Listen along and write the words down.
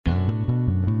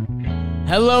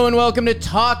Hello and welcome to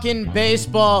Talkin'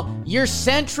 Baseball. Your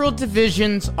Central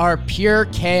divisions are pure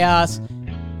chaos,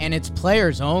 and it's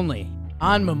players only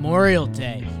on Memorial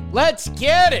Day. Let's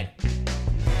get it!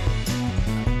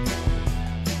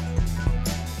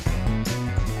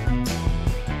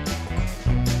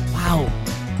 Wow.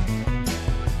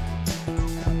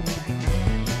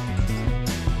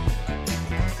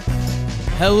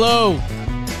 Hello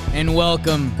and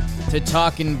welcome to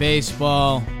Talkin'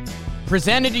 Baseball.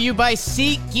 Presented to you by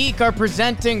SeatGeek, our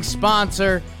presenting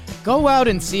sponsor. Go out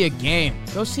and see a game.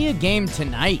 Go see a game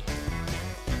tonight.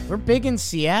 We're big in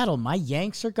Seattle. My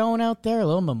Yanks are going out there. A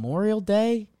little Memorial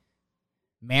Day.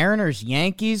 Mariners,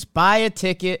 Yankees. Buy a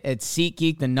ticket at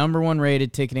SeatGeek, the #1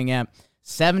 rated ticketing app.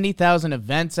 70,000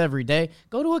 events every day.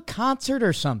 Go to a concert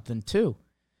or something, too.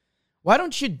 Why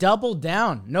don't you double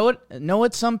down? Know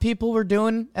what some people were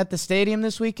doing at the stadium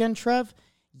this weekend, Trev?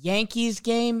 Yankees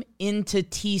game into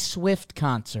T Swift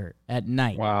concert at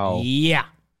night. Wow.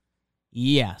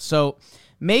 Yeah. So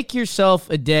make yourself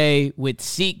a day with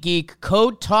SeatGeek.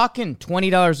 Code TALKIN',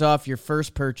 $20 off your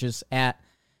first purchase at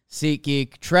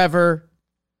SeatGeek. Trevor,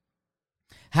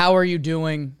 how are you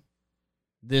doing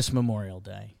this Memorial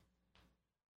Day?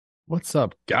 What's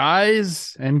up,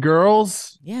 guys and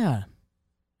girls? Yeah.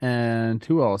 And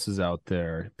who else is out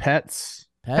there? Pets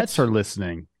are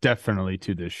listening definitely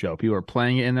to this show. People are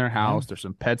playing it in their house. There's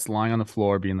some pets lying on the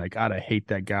floor being like, God, I hate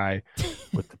that guy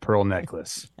with the pearl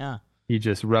necklace. Yeah. He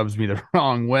just rubs me the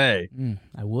wrong way.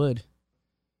 I would.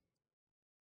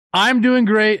 I'm doing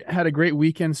great. Had a great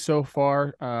weekend so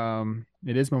far.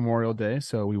 It is Memorial Day,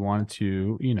 so we wanted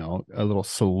to, a little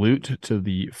salute to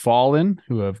the fallen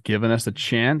who have given us a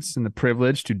chance and the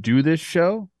privilege to do this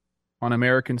show on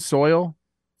American soil.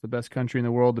 The best country in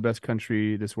the world, the best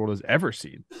country this world has ever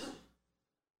seen.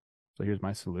 So here's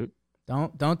my salute.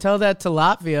 Don't tell that to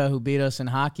Latvia, who beat us in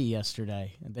hockey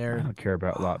yesterday. I don't care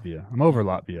about Latvia. I'm over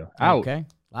Latvia. Out. Okay.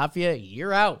 Latvia,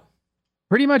 you're out.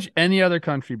 Pretty much any other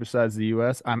country besides the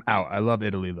U.S., I'm out. I love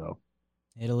Italy, though.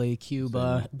 Italy,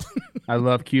 Cuba. I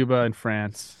love Cuba and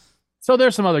France. So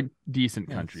there's some other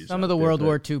decent countries. Some of the World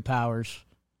War II powers.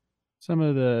 Some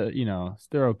of the,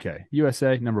 they're okay.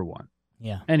 USA, #1.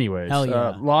 Yeah. Anyways,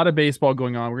 yeah. A lot of baseball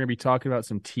going on. We're going to be talking about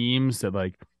some teams that,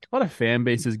 a lot of fan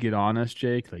bases get on us,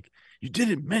 Jake. Like, you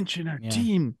didn't mention our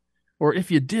team. Or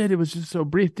if you did, it was just so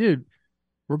brief. Dude,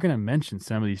 we're going to mention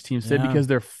some of these teams today because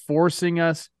they're forcing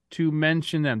us to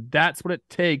mention them. That's what it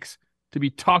takes to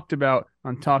be talked about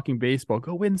on Talking Baseball.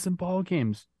 Go win some ball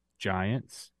games.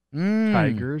 Giants,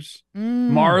 Tigers,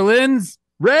 Marlins,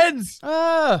 Reds.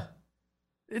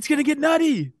 It's going to get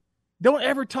nutty. Don't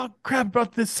ever talk crap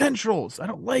about the Centrals. I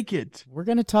don't like it. We're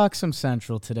going to talk some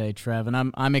Central today, Trev, and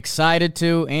I'm excited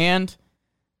to. And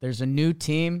there's a new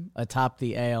team atop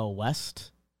the AL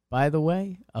West, by the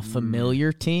way, a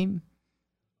familiar team.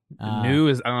 New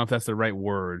is, I don't know if that's the right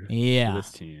word for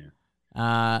this team.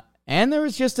 And there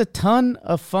was just a ton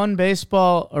of fun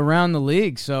baseball around the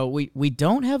league. So we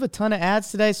don't have a ton of ads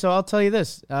today, so I'll tell you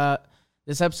this.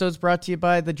 This episode's brought to you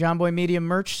by the John Boy Media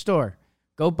merch store.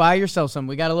 Go buy yourself some.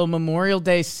 We got a little Memorial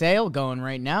Day sale going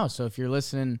right now. So if you're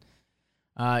listening,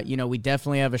 we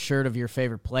definitely have a shirt of your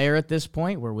favorite player at this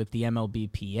point. We're with the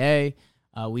MLBPA.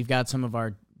 We've got some of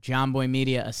our John Boy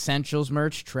Media Essentials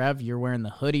merch. Trev, you're wearing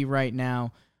the hoodie right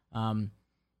now.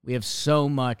 We have so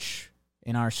much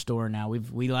in our store now.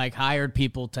 We hired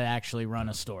people to actually run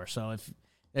a store. So if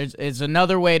it's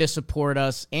another way to support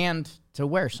us and to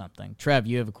wear something. Trev,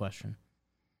 you have a question.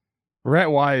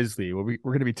 Brett Wisely, we're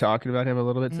going to be talking about him a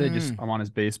little bit today. I'm on his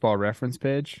baseball reference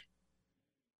page.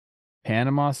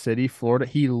 Panama City, Florida.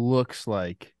 He looks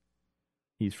like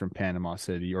he's from Panama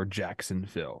City or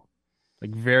Jacksonville.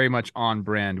 Very much on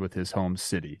brand with his home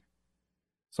city.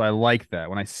 So I like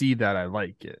that. When I see that, I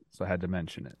like it. So I had to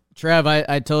mention it. Trev,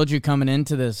 I told you coming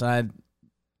into this,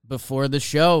 before the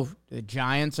show, the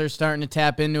Giants are starting to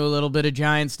tap into a little bit of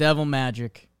Giants devil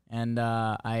magic. And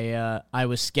I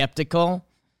was skeptical.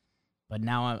 But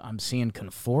now I'm seeing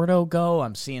Conforto go.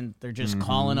 I'm seeing they're just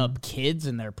calling up kids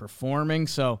and they're performing.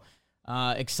 So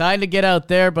excited to get out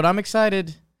there, but I'm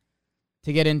excited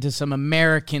to get into some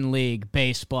American League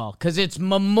baseball because it's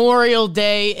Memorial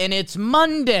Day and it's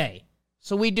Monday.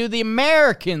 So we do the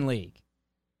American League.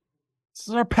 This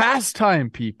is our pastime,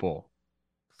 people.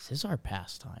 This is our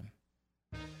pastime.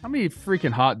 How many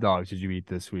freaking hot dogs did you eat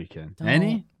this weekend?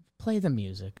 Any? Play the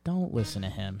music. Don't listen to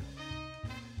him.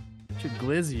 Put your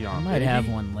glizzy on, I might have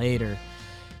one later.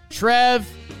 Trev,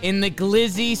 in the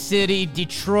Glizzy City,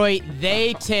 Detroit,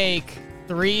 they take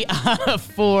 3 out of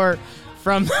 4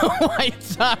 from the White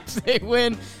Sox. They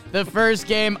win the first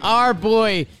game. Our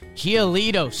boy,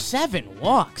 Giolito, 7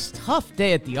 walks. Tough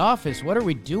day at the office. What are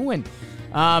we doing?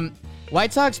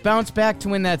 White Sox bounced back to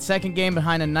win that second game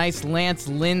behind a nice Lance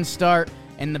Lynn start.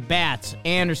 And the bats,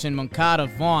 Anderson, Moncada,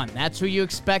 Vaughn. That's who you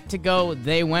expect to go.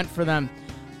 They went for them.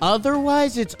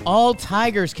 Otherwise, it's all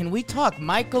Tigers. Can we talk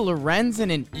Michael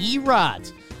Lorenzen and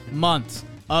Erod's months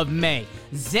of May?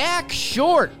 Zach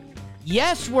Short.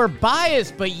 Yes, we're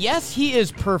biased, but yes, he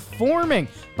is performing.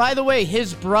 By the way,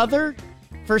 his brother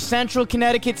for Central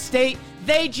Connecticut State,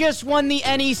 they just won the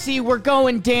NEC. We're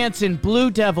going dancing.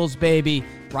 Blue Devils, baby.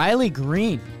 Riley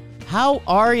Green, how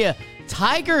are you?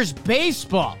 Tigers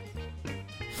baseball.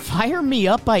 Fire me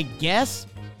up, I guess.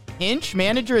 Hinch,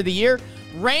 manager of the year.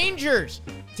 Rangers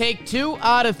take 2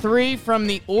 out of 3 from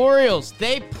the Orioles.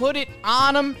 They put it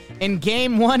on them in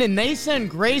game 1, and they send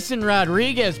Grayson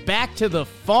Rodriguez back to the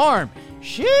farm.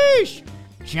 Sheesh.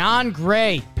 John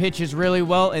Gray pitches really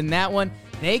well in that one.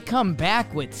 They come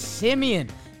back with Simeon,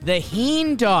 the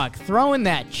Heen dog, throwing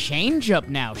that changeup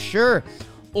now. Sure.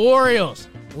 Orioles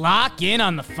lock in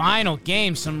on the final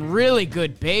game. Some really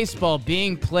good baseball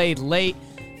being played late.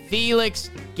 Felix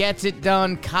gets it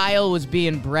done. Kyle was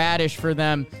being bratish for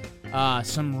them.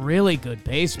 Some really good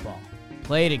baseball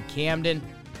played in Camden.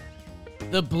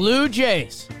 The Blue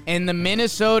Jays and the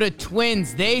Minnesota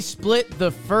Twins, they split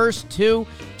the first 2.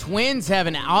 Twins have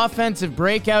an offensive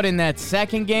breakout in that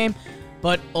second game,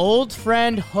 but old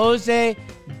friend Jose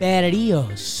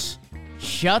Berrios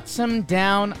shuts them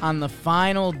down on the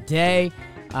final day.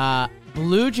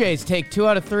 Blue Jays take 2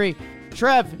 out of 3.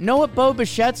 Trev, know what Bo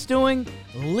Bichette's doing?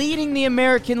 Leading the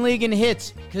American League in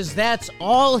hits, because that's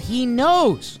all he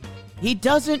knows. He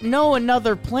doesn't know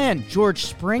another plan. George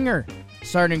Springer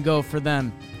starting to go for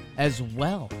them as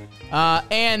well.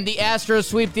 And the Astros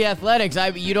sweep the Athletics.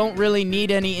 You don't really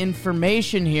need any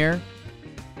information here.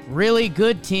 Really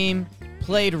good team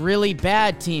played really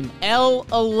bad team.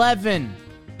 L11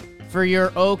 for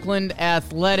your Oakland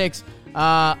Athletics.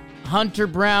 Hunter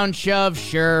Brown shove,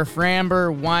 sure.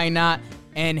 Framber, why not?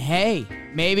 And hey,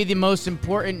 maybe the most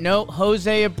important note,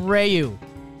 Jose Abreu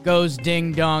goes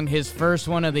ding-dong, his first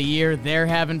one of the year. They're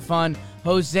having fun.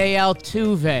 Jose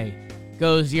Altuve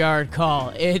goes yard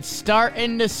call. It's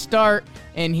starting to start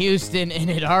in Houston, and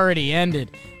it already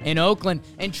ended in Oakland.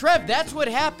 And Trev, that's what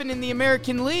happened in the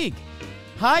American League.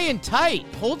 High and tight.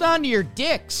 Hold on to your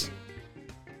dicks.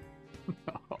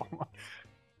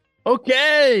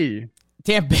 Okay.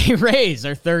 Tampa Bay Rays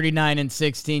are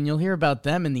 39-16. You'll hear about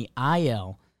them in the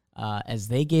IL as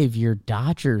they gave your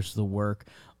Dodgers the work.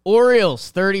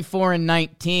 Orioles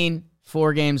 34-19,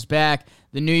 4 games back.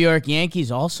 The New York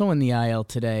Yankees also in the IL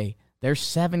today. They're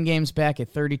 7 games back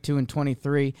at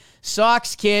 32-23.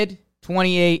 Sox Kid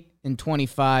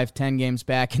 28-25, 10 games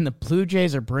back. And the Blue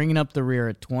Jays are bringing up the rear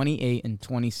at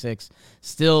 28-26.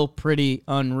 Still pretty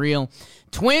unreal.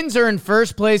 Twins are in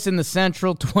first place in the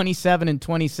Central,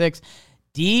 27-26.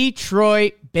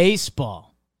 Detroit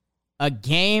baseball, a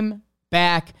game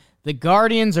back. The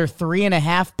Guardians are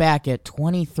 3.5 back at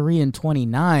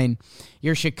 23-29.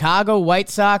 Your Chicago White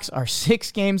Sox are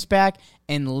 6 games back,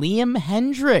 and Liam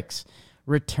Hendricks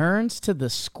returns to the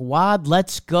squad.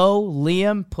 Let's go,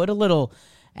 Liam. Put a little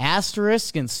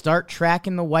asterisk and start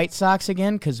tracking the White Sox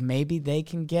again, because maybe they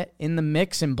can get in the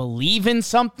mix and believe in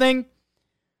something.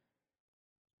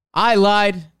 I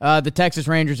lied. The Texas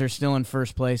Rangers are still in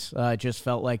first place. It just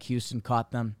felt like Houston caught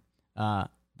them.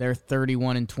 They're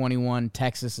 31-21.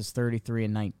 Texas is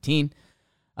 33-19.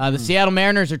 The Seattle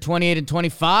Mariners are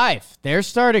 28-25. They're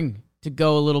starting to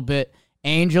go a little bit.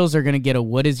 Angels are going to get a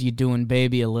what is you doing,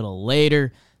 baby, a little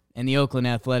later. And the Oakland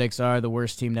Athletics are the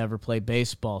worst team to ever play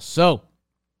baseball. So,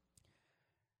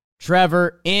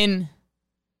 Trevor, in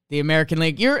the American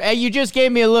League, you just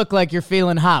gave me a look like you're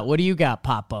feeling hot. What do you got,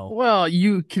 Papo? Well,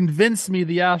 you convinced me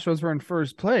the Astros were in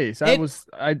first place.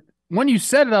 When you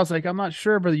said it, I was like, I'm not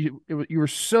sure, but you did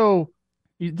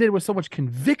it with so much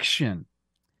conviction.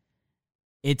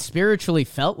 It spiritually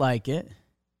felt like it.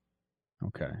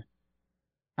 Okay.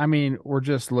 I mean, we're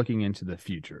just looking into the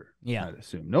future. Yeah. I'd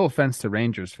assume. No offense to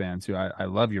Rangers fans who I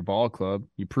love your ball club.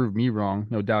 You proved me wrong,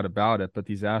 no doubt about it, but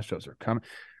these Astros are coming.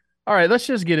 All right, let's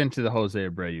just get into the Jose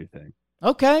Abreu thing.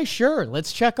 Okay, sure.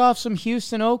 Let's check off some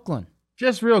Houston, Oakland.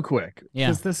 Just real quick, yeah,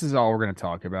 because this is all we're going to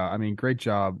talk about. I mean, great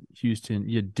job, Houston.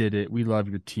 You did it. We love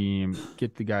your team.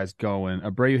 Get the guys going.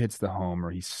 Abreu hits the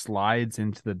homer. He slides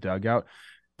into the dugout.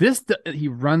 He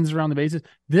runs around the bases.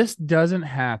 This doesn't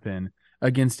happen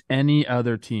against any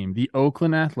other team. The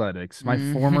Oakland Athletics,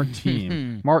 my former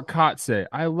team, Mark Kotze,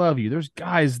 I love you. There's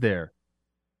guys there.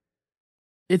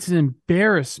 It's an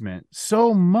embarrassment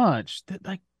so much that,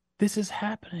 like, this is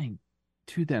happening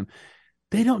to them.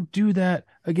 They don't do that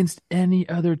against any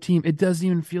other team. It doesn't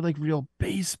even feel like real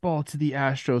baseball to the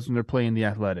Astros when they're playing the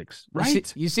Athletics,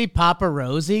 right? You see Papa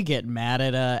Rosie get mad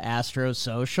at Astros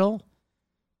social?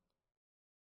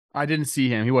 I didn't see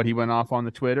him. He went off on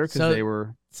the Twitter because they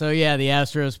were. So yeah, the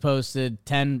Astros posted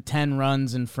 10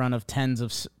 runs in front of tens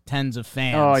of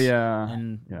fans. Oh yeah,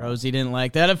 and Rosie didn't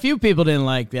like that. A few people didn't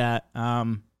like that.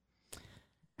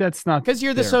 That's not because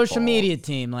you're the social fault. media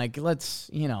team. Like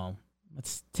let's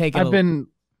take it.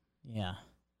 Yeah.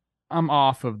 I'm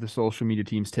off of the social media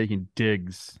teams taking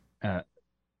digs at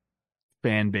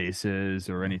fan bases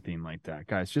or anything like that.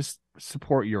 Guys, just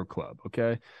support your club,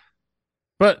 okay?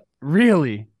 But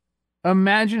really,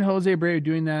 imagine Jose Abreu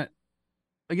doing that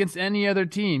against any other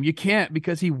team. You can't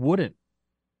because he wouldn't.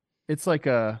 It's like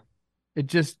it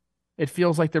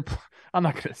feels like they're I'm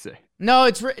not going to say. No,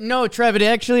 Trev, it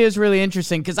actually is really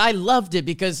interesting because I loved it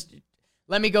because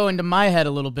let me go into my head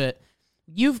a little bit.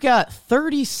 You've got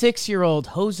 36-year-old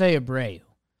Jose Abreu,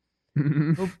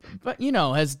 who, but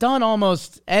has done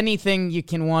almost anything you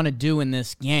can want to do in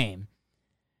this game.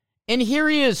 And here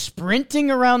he is sprinting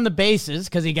around the bases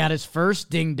because he got his first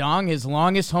ding-dong, his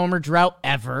longest homer drought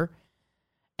ever.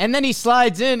 And then he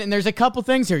slides in, and there's a couple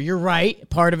things here. You're right.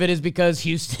 Part of it is because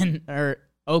Houston or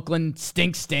Oakland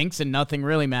stinks, and nothing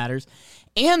really matters.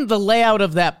 And the layout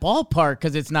of that ballpark,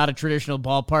 because it's not a traditional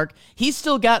ballpark, he's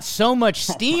still got so much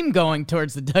steam going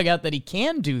towards the dugout that he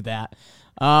can do that.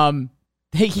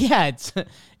 Yeah,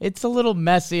 it's a little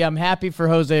messy. I'm happy for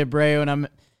Jose Abreu, and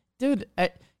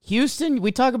Houston,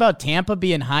 we talk about Tampa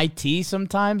being high T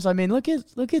sometimes. I mean, look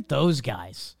at those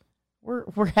guys.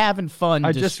 We're having fun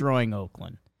destroying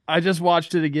Oakland. I just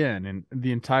watched it again, and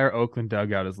the entire Oakland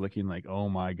dugout is looking like, oh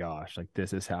my gosh, like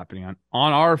this is happening on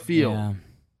our field. Yeah.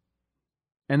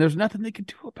 And there's nothing they can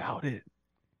do about it.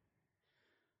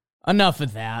 Enough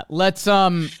of that. Let's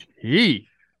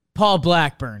Paul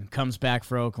Blackburn comes back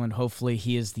for Oakland. Hopefully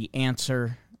he is the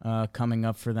answer coming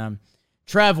up for them.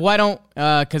 Trev, why don't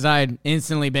because I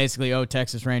instantly basically owe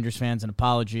Texas Rangers fans an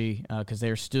apology because they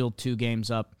are still 2 games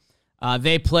up.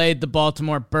 They played the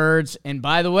Baltimore Birds, and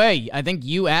by the way, I think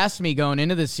you asked me going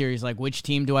into this series, like, which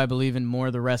team do I believe in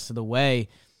more the rest of the way?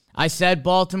 I said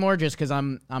Baltimore just because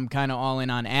I'm kind of all in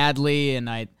on Adley, and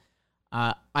I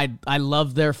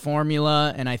love their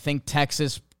formula, and I think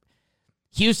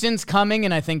Houston's coming,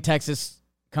 and I think Texas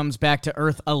comes back to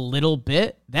earth a little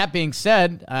bit. That being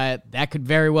said, that could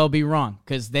very well be wrong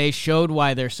because they showed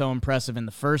why they're so impressive in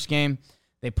the first game.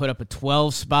 They put up a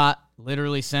 12 spot,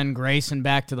 literally send Grayson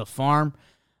back to the farm.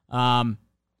 And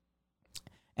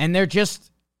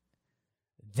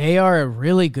they are a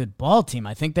really good ball team.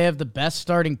 I think they have the best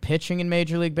starting pitching in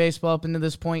Major League Baseball up into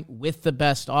this point with the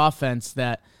best offense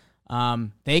that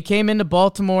they came into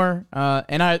Baltimore.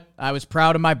 And I was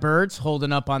proud of my Birds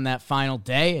holding up on that final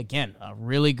day. Again, a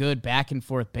really good back and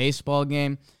forth baseball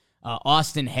game.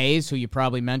 Austin Hayes, who you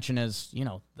probably mentioned as,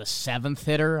 the 7th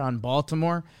hitter on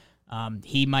Baltimore.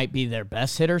 He might be their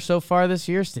best hitter so far this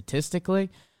year, statistically.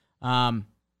 But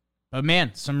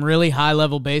man, some really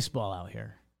high-level baseball out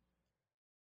here.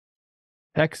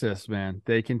 Texas, man,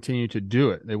 they continue to do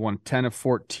it. They won 10 of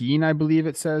 14, I believe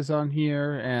it says on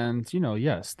here. And,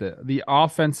 yes, the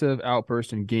offensive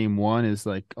outburst in game 1 is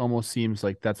almost seems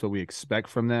like that's what we expect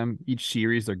from them. Each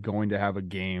series, they're going to have a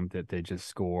game that they just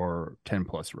score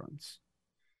 10-plus runs.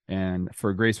 And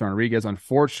for Grayson Rodriguez,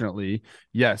 unfortunately,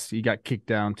 yes, he got kicked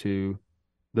down to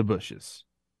the bushes.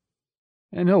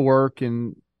 And he'll work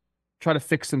and try to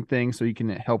fix some things so he can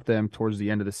help them towards the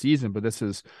end of the season. But this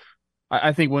is,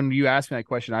 I think when you asked me that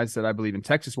question, I said I believe in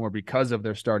Texas more because of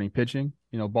their starting pitching.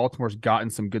 Baltimore's gotten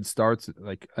some good starts,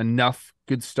 enough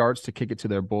good starts to kick it to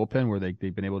their bullpen where they've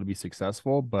been able to be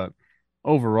successful. But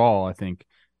overall, I think,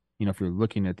 if you're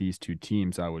looking at these two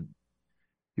teams,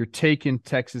 you're taking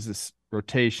Texas's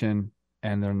rotation,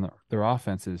 and their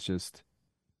offense is just,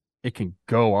 it can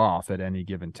go off at any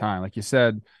given time. Like you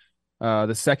said,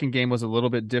 the second game was a little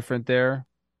bit different there.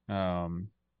 They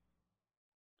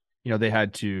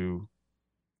had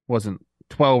wasn't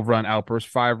 12-run outburst,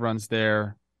 5 runs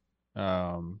there.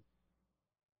 When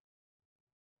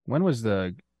was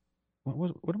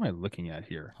what am I looking at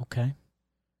here? Okay.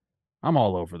 I'm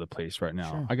all over the place right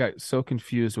now. Sure. I got so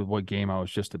confused with what game I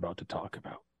was just about to talk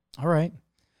about. All right.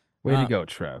 Way to go,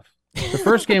 Trev. The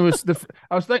first game was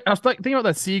I was thinking about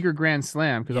that Seager grand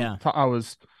slam because I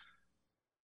was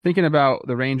thinking about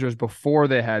the Rangers before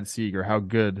they had Seager, how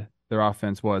good their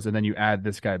offense was, and then you add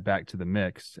this guy back to the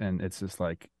mix, and it's just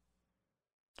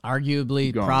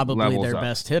arguably probably their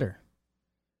best hitter.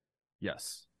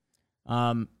 Yes.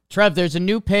 Trev, there's a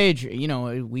new page.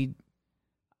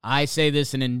 I say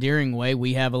this in an endearing way.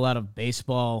 We have a lot of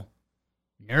baseball,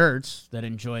 nerds that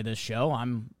enjoy this show.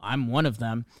 I'm one of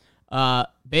them.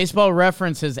 Baseball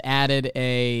Reference has added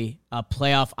a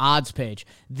playoff odds page.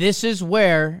 This is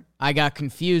where I got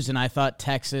confused and I thought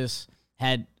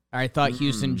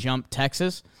Houston jumped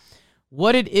Texas.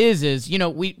 What it is,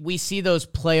 we see those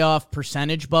playoff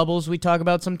percentage bubbles we talk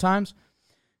about sometimes.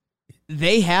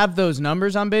 They have those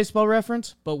numbers on Baseball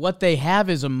Reference, but what they have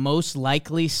is a most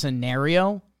likely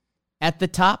scenario at the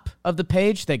top of the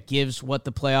page that gives what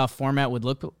the playoff format would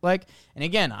look like. And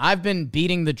again, I've been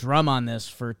beating the drum on this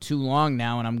for too long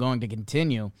now, and I'm going to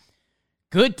continue.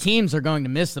 Good teams are going to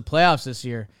miss the playoffs this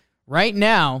year. Right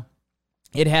now,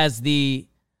 it has the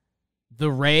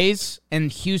Rays and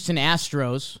Houston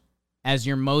Astros as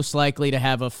you're most likely to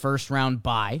have a first-round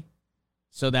bye.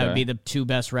 So that would be the two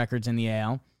best records in the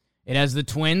AL. It has the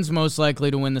Twins most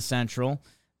likely to win the Central.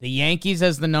 The Yankees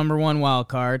as the number 1 wild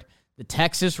card. The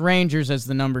Texas Rangers as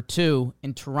the number 2.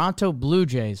 And Toronto Blue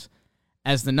Jays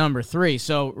as the number 3.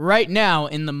 So right now,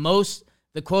 in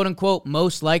the quote-unquote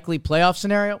most likely playoff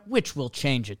scenario, which will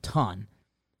change a ton,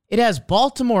 it has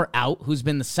Baltimore out, who's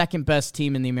been the second best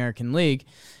team in the American League,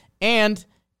 and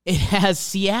it has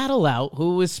Seattle out,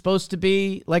 who was supposed to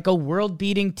be like a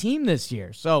world-beating team this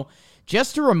year. So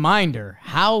just a reminder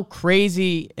how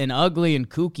crazy and ugly and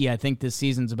kooky I think this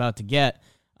season's about to get.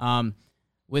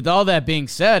 With all that being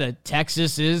said,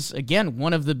 Texas is, again,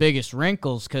 one of the biggest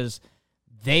wrinkles because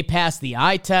they passed the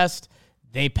eye test,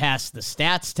 they passed the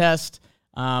stats test,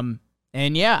 and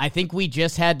yeah, I think we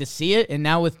just had to see it, and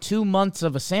now with 2 months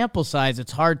of a sample size,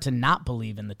 it's hard to not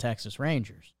believe in the Texas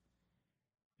Rangers.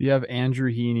 You have Andrew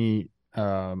Heaney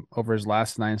over his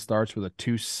last 9 starts with a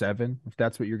 2.7, if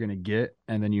that's what you're going to get.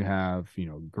 And then you have,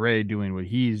 Gray doing what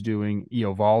he's doing,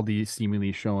 Eovaldi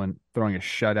seemingly throwing a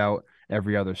shutout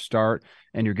every other start,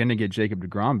 and you're going to get Jacob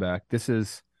deGrom back. This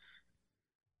is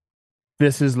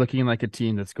looking like a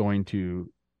team that's going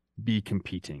to be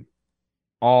competing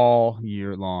all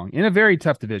year long in a very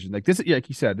tough division. Like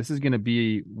you said, this is going to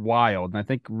be wild. And I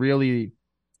think really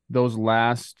those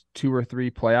last 2 or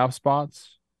 3 playoff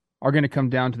spots are going to come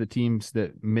down to the teams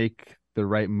that make the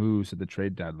right moves at the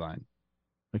trade deadline.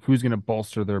 Like who's going to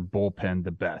bolster their bullpen the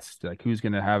best? Like who's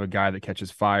going to have a guy that catches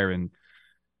fire and,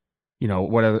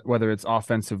 whether it's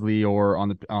offensively or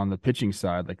on the pitching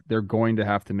side, like they're going to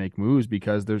have to make moves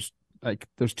because there's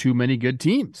too many good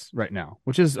teams right now,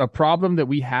 which is a problem that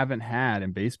we haven't had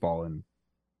in baseball in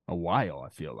a while, I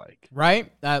feel like.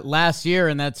 Right? Last year,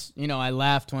 and that's, I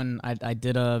laughed when I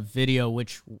did a video,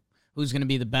 who's going to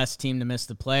be the best team to miss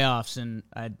the playoffs, and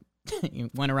I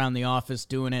went around the office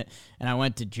doing it, and I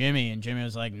went to Jimmy, and Jimmy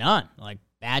was like, none. Like,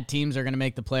 bad teams are going to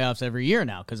make the playoffs every year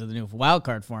now because of the new wild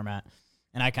card format.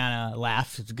 And I kind of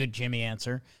laughed. It's a good Jimmy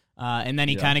answer. And then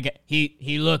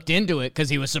he looked into it because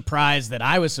he was surprised that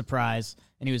I was surprised,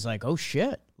 and he was like, oh,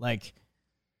 shit. Like,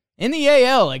 in the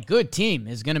AL, a good team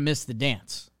is going to miss the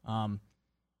dance.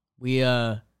 We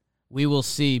will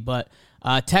see, but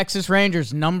Texas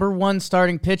Rangers, number 1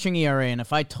 starting pitching ERA, and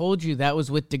if I told you that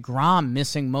was with deGrom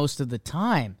missing most of the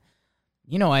time,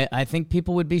 I think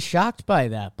people would be shocked by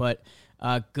that, but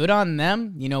good on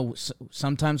them.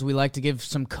 Sometimes we like to give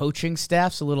some coaching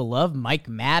staffs a little love. Mike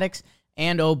Maddox,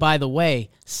 and oh, by the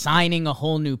way, signing a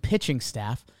whole new pitching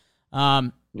staff. That's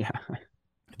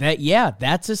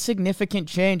a significant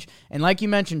change, and like you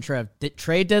mentioned, Trev, the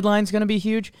trade deadline's going to be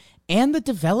huge, and the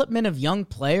development of young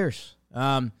players.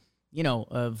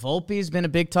 Volpe's been a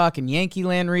big talk in Yankee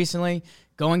land recently.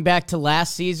 Going back to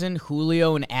last season,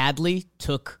 Julio and Adley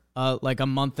took like a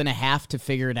month and a half to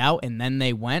figure it out, and then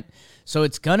they went. So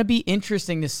it's going to be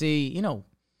interesting to see,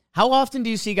 how often do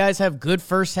you see guys have good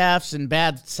first halves and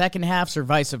bad second halves or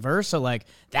vice versa? Like,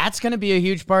 that's going to be a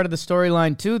huge part of the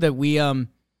storyline, too, that we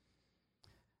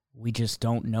just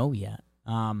don't know yet.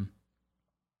 Man,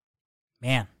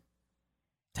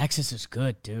 Texas is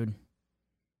good, dude.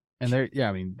 And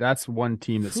that's one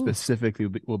team that specifically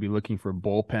will be looking for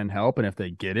bullpen help. And if they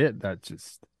get it,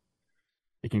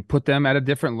 it can put them at a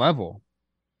different level.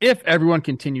 If everyone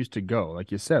continues to go,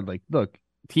 like you said, look,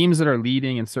 teams that are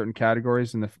leading in certain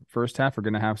categories in the first half are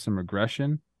going to have some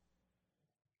regression.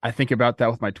 I think about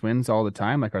that with my Twins all the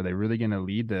time. Like, are they really going to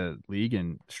lead the league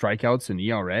in strikeouts and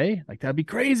ERA? Like, that'd be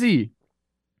crazy.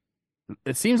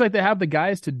 It seems like they have the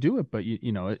guys to do it, but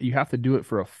you have to do it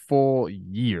for a full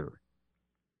year.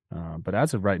 But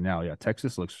as of right now,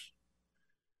 Texas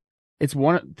is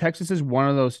one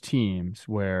of those teams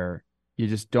where you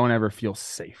just don't ever feel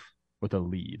safe with a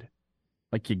lead.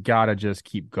 Like, you gotta just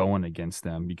keep going against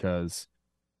them because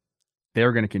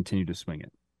they're going to continue to swing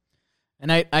it.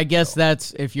 And I guess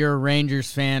that's, if you're a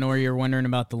Rangers fan or you're wondering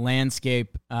about the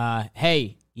landscape,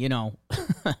 hey, if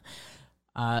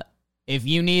if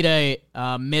you need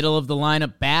a middle of the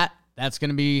lineup bat, that's going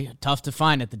to be tough to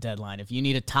find at the deadline. If you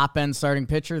need a top end starting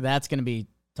pitcher, that's going to be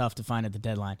tough to find at the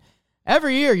deadline.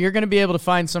 Every year, you're going to be able to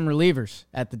find some relievers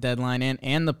at the deadline,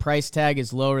 and the price tag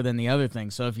is lower than the other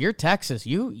things. So if you're Texas,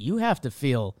 you have to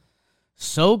feel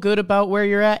so good about where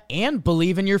you're at and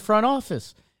believe in your front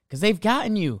office because they've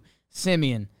gotten you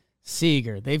Simeon,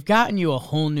 Seager. They've gotten you a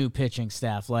whole new pitching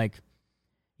staff. Like,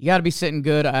 you got to be sitting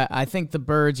good. I think the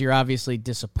Birds, you're obviously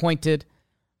disappointed,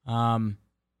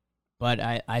 but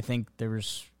I think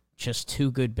there's just two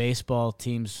good baseball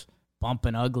teams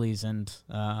bumping uglies, and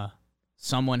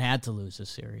someone had to lose this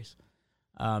series.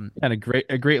 And a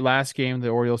great last game. The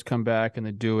Orioles come back and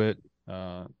they do it.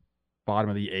 Bottom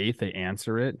of the 8th, they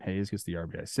answer it. Hayes gets the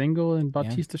RBI single, and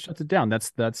Bautista shuts it down.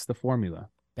 That's the formula.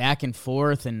 Back and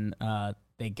forth, and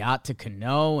they got to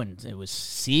Cano, and it was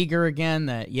Seager again.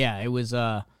 It was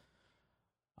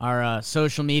our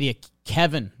social media.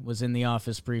 Kevin was in the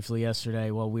office briefly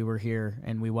yesterday while we were here,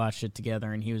 and we watched it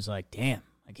together, and he was like, damn.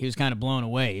 Like, he was kind of blown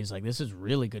away. He's like, this is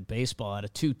really good baseball out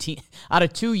of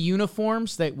two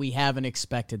uniforms that we haven't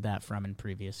expected that from in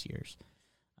previous years.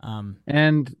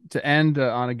 And to end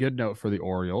on a good note for the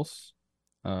Orioles,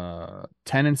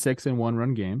 10-6 in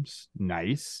 1-run games.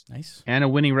 Nice. And a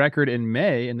winning record in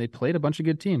May, and they played a bunch of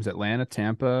good teams: Atlanta,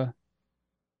 Tampa,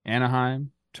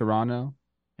 Anaheim, Toronto,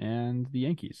 and the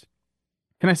Yankees.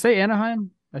 Can I say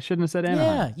Anaheim? I shouldn't have said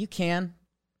Anaheim. Yeah, you can.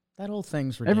 That whole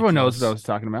thing's ridiculous. Everyone knows what I was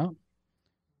talking about.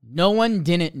 No one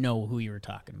didn't know who you were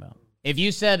talking about. If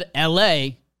you said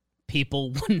L.A.,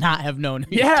 people would not have known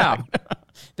who you were talking about.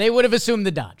 They would have assumed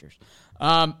the Dodgers.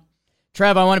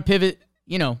 Trev, I want to pivot.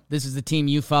 You know, this is the team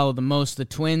you follow the most, the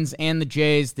Twins and the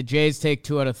Jays. The Jays take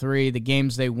 2 out of 3. The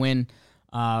games they win,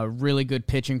 really good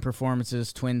pitching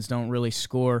performances. Twins don't really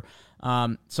score.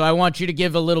 So I want you to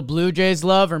give a little Blue Jays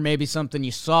love, or maybe something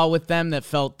you saw with them that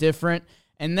felt different.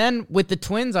 And then with the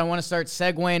Twins, I want to start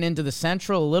segueing into the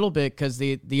Central a little bit, because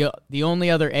the only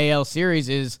other AL series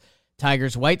is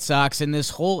Tigers-White Sox, and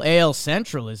this whole AL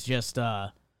Central is just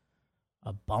a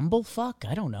bumblefuck?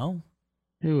 I don't know.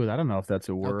 Dude, I don't know if that's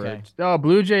a word. Okay. Oh,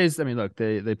 Blue Jays, I mean, look,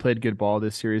 they played good ball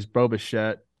this series. Bo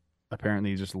Bichette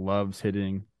apparently just loves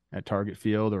hitting at Target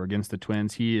Field or against the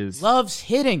Twins. He is loves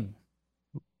hitting.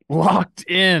 Locked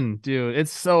in, dude.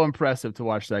 It's so impressive to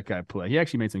watch that guy play. He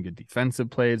actually made some good defensive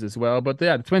plays as well. But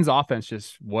the Twins offense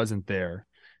just wasn't there.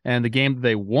 And the game that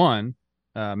they won,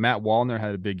 Matt Wallner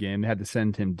had a big game. They had to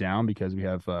send him down because we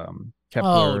have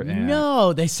Kepler.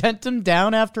 No, they sent him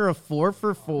down after a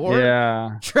 4-for-4.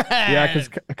 Yeah, Trash. Yeah, because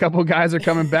a couple guys are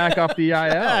coming back off the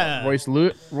IL.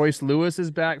 Royce Lewis is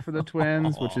back for the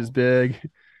Twins, which is big,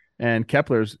 and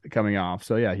Kepler's coming off.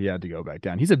 So yeah, he had to go back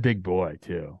down. He's a big boy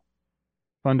too.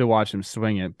 Fun to watch him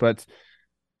swing it. But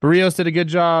Barrios did a good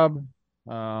job.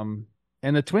 And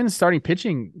the Twins starting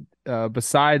pitching,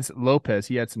 besides Lopez,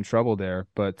 he had some trouble there,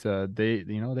 but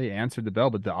they answered the bell,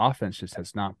 but the offense just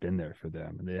has not been there for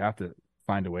them. And they have to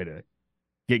find a way to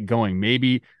get going.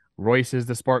 Maybe Royce is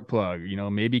the spark plug,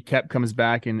 maybe Kep comes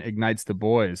back and ignites the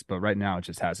boys, but right now it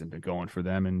just hasn't been going for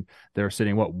them. And they're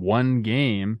sitting, one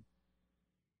game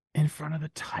in front of the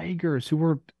Tigers, who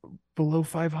were below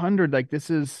 500. Like,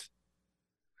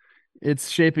 it's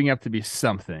shaping up to be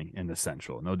something in the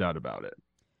Central, no doubt about it.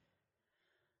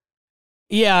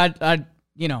 Yeah,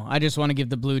 I just want to give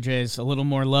the Blue Jays a little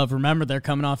more love. Remember, they're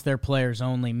coming off their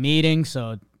players-only meeting,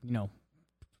 so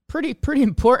pretty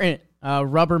important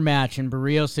rubber match, and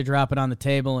Barrios to drop it on the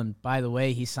table. And by the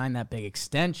way, he signed that big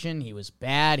extension. He was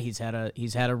bad. He's had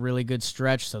a really good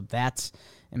stretch, so that's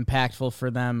impactful for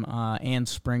them. And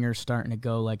Springer's starting to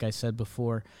go, like I said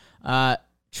before.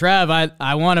 Trev,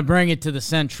 I want to bring it to the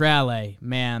Centrale,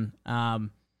 man.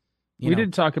 We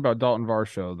did talk about Dalton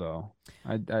Varsho, though.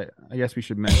 I guess we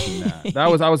should mention that. I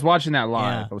was watching that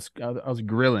live. Yeah. I was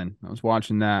grilling. I was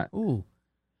watching that. Ooh.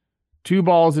 2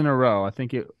 balls in a row. I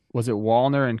think it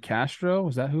Wallner and Castro.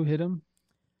 Was that who hit him?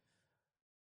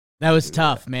 That was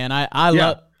tough, man.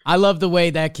 I love the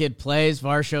way that kid plays.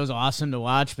 Varsho's awesome to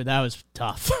watch, but that was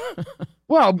tough.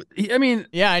 Well, I mean,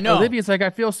 yeah, I know. Olivia's like,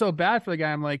 I feel so bad for the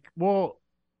guy. I'm like, well,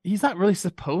 he's not really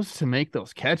supposed to make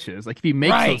those catches. Like, if he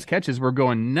makes those catches, we're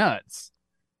going nuts.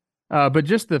 But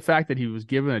just the fact that he was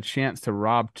given a chance to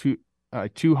rob two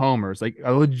homers, like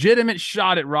a legitimate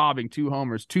shot at robbing 2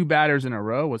 homers, 2 batters in a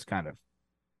row, was kind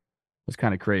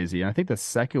of crazy. And I think the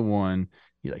second one,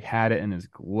 he had it in his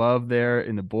glove there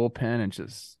in the bullpen and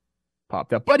just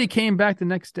popped up. But he came back the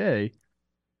next day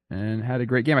and had a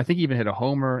great game. I think he even hit a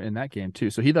homer in that game too.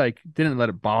 So he didn't let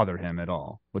it bother him at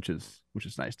all, which is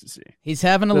nice to see. He's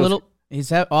having a little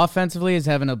Offensively, he's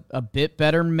having a bit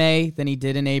better May than he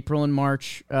did in April and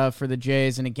March for the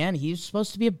Jays. And again, he's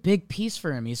supposed to be a big piece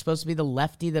for him. He's supposed to be the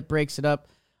lefty that breaks it up.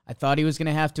 I thought he was going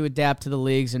to have to adapt to the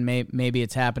leagues, and maybe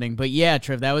it's happening. But yeah,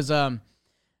 Trev, that was in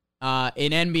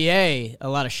NBA, a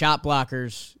lot of shot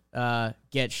blockers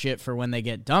get shit for when they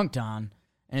get dunked on.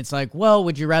 And it's like, well,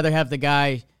 would you rather have the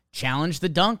guy challenge the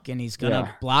dunk and he's going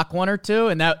to block one or two?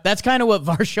 And that's kind of what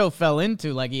Varsho fell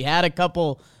into. Like, he had a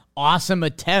couple awesome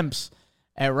attempts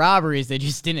at robberies. They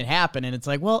just didn't happen. And it's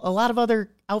like, well, a lot of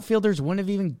other outfielders wouldn't have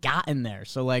even gotten there.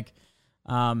 So, like,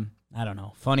 I don't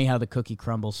know. Funny how the cookie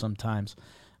crumbles sometimes.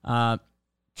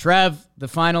 Trev, the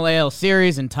final AL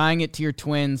series and tying it to your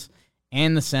Twins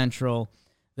and the Central.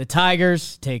 The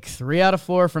Tigers take 3 out of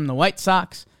 4 from the White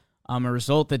Sox. A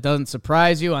result that doesn't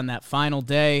surprise you on that final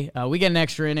day. We get an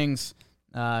extra innings,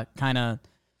 kind of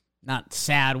not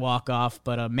sad walk-off,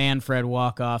 but a Manfred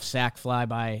walk-off, sac fly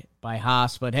by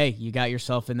Haas. But, hey, you got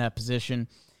yourself in that position.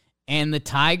 And the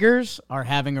Tigers are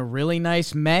having a really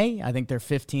nice May. I think they're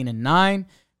 15-9.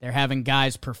 They're having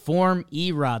guys perform.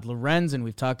 Erod, Lorenzen,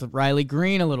 we've talked with Riley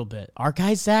Green a little bit. Our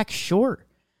guy Zach Short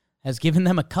has given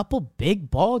them a couple big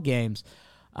ball games.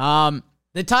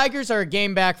 The Tigers are a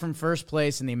game back from first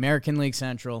place in the American League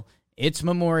Central. It's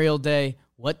Memorial Day.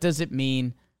 What does it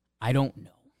mean? I don't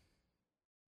know.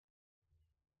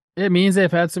 It means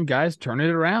they've had some guys turn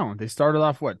it around. They started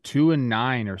off,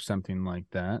 2-9 or something like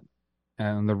that.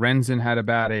 And Lorenzen had a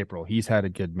bad April. He's had a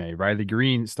good May. Riley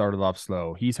Green started off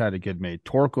slow. He's had a good May.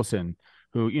 Torkelson,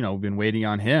 who, we've been waiting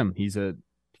on him.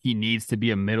 He needs to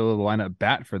be a middle of the lineup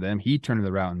bat for them. He turned it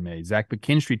around in May. Zach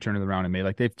McKinstry turned it around in May.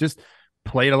 Like, they've just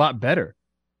played a lot better.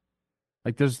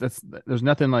 Like, there's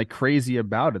nothing like crazy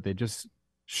about it. They just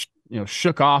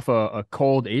shook off a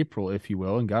cold April, if you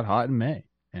will, and got hot in May.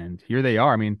 And here they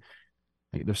are. I mean,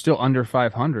 they're still under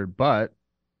 500, but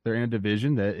they're in a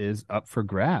division that is up for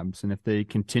grabs. And if they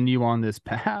continue on this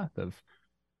path of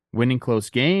winning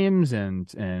close games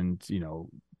and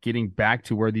getting back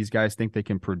to where these guys think they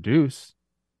can produce,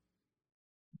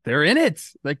 they're in it.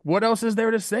 Like, what else is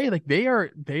there to say? Like, they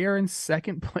are in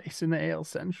second place in the AL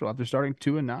Central after starting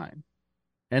 2-9.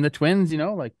 And the Twins,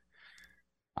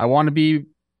 I want to be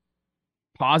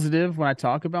positive when I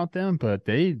talk about them, but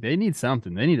they need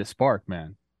something. They need a spark,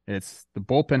 man. It's the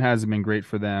bullpen hasn't been great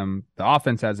for them. The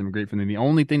offense hasn't been great for them. The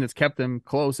only thing that's kept them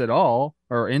close at all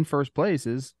or in first place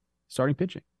is starting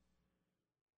pitching.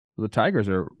 The Tigers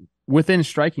are within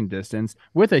striking distance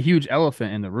with a huge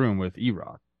elephant in the room with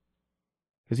Erod.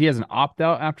 Because he has an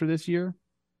opt-out after this year,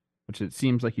 which it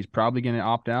seems like he's probably going to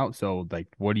opt out. So, like,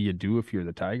 what do you do if you're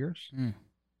the Tigers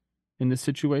in this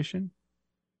situation?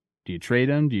 Do you trade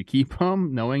him? Do you keep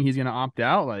him knowing he's going to opt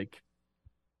out? Like,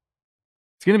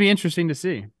 it's going to be interesting to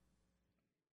see.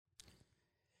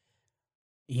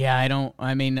 Yeah,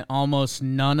 almost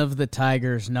none of the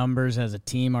Tigers' numbers as a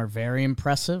team are very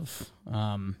impressive.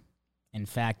 In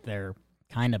fact, they're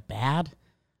kind of bad.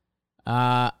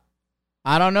 I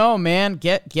don't know, man.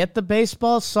 Get the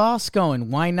baseball sauce going.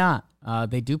 Why not?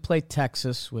 They do play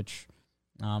Texas, which,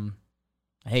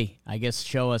 hey, I guess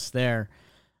show us there.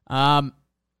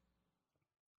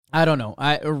 I don't know.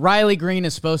 Riley Green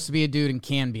is supposed to be a dude and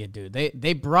can be a dude.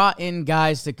 They brought in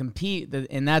guys to compete,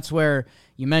 and that's where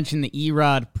you mentioned the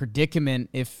Erod predicament.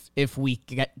 If we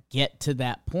get to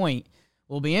that point,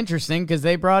 will be interesting because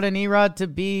they brought in Erod to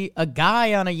be a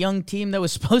guy on a young team that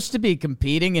was supposed to be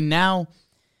competing, and now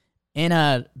in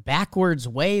a backwards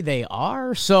way they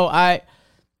are. So I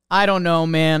don't know,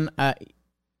 man.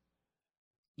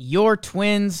 Your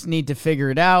Twins need to figure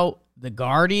it out. The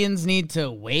Guardians need to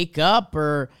wake up,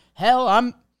 or hell,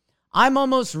 I'm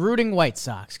almost rooting White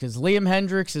Sox because Liam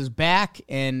Hendricks is back,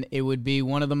 and it would be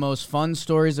one of the most fun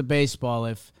stories of baseball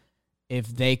if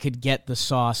they could get the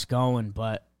sauce going.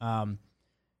 But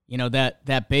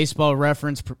that Baseball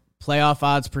Reference playoff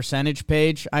odds percentage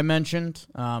page I mentioned,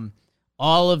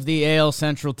 all of the AL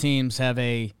Central teams have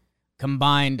a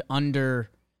combined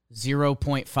under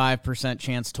 0.5%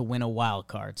 chance to win a wild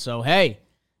card. So hey,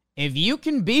 if you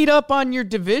can beat up on your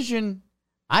division,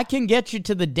 I can get you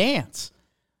to the dance.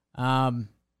 And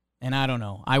I don't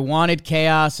know. I wanted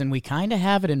chaos, and we kind of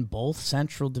have it in both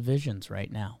Central divisions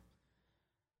right now.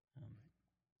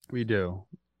 We do.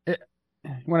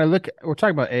 When I look, we're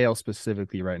talking about AL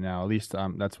specifically right now. At least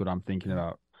that's what I'm thinking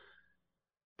about.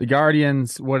 The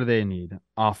Guardians, what do they need?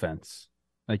 Offense.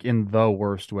 Like, in the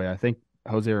worst way. I think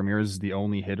Jose Ramirez is the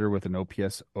only hitter with an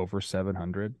OPS over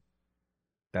 700.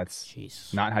 That's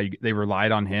not how they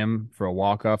relied on him for a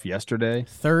walk-off yesterday.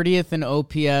 30th in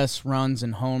OPS, runs,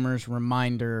 and homers.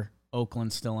 Reminder,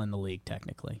 Oakland's still in the league,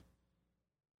 technically.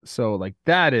 So like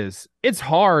it's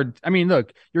hard. I mean,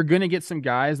 look, you're gonna get some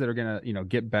guys that are gonna,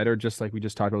 get better, just like we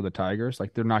just talked about the Tigers.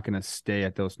 Like they're not gonna stay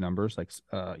at those numbers. Like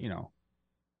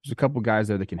there's a couple guys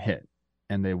there that can hit,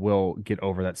 and they will get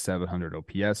over that 700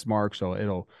 OPS mark.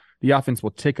 So the offense will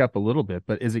tick up a little bit,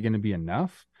 but is it going to be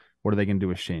enough? What are they going to do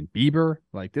with Shane Bieber?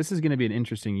 Like this is going to be an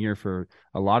interesting year for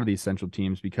a lot of these Central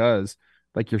teams because,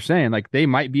 like you're saying, like they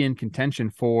might be in contention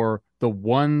for the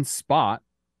one spot.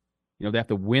 They have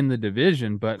to win the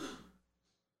division, but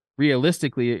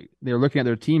realistically, they're looking at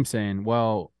their team saying,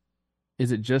 well,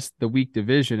 is it just the weak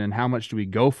division and how much do we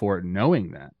go for it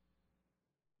knowing that?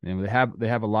 And they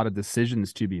have a lot of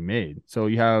decisions to be made. So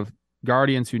you have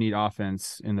Guardians who need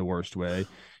offense in the worst way.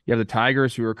 You have the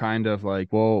Tigers who are kind of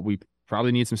like, well, we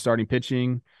probably need some starting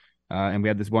pitching. And we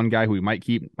have this one guy who we might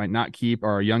keep, might not keep.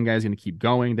 Our young guy's going to keep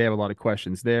going. They have a lot of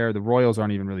questions there. The Royals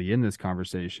aren't even really in this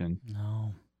conversation.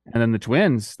 No. And then the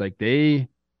Twins, like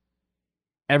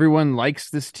everyone likes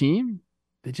this team.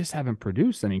 They just haven't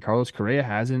produced. I mean, Carlos Correa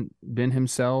hasn't been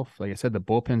himself. Like I said, the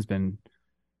bullpen's been,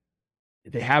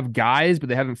 they have guys, but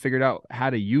they haven't figured out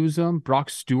how to use them. Brock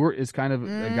Stewart is kind of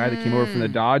a guy that came over from the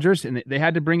Dodgers, and they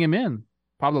had to bring him in.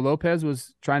 Pablo Lopez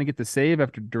was trying to get the save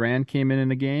after Duran came in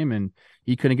the game, and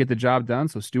he couldn't get the job done.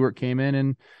 So Stewart came in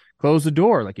and closed the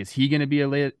door. Like, is he going to be a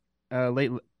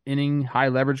late inning, high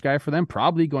leverage guy for them?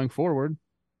 Probably going forward.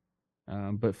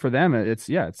 But for them, it's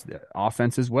the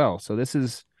offense as well. So this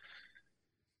is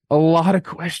a lot of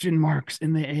question marks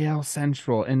in the AL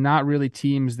Central, and not really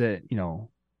teams that,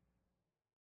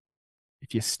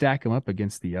 if you stack them up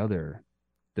against the other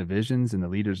divisions and the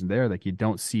leaders in there, like you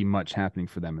don't see much happening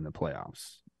for them in the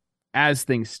playoffs as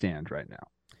things stand right now.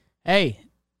 Hey,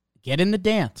 get in the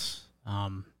dance.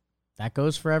 That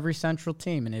goes for every Central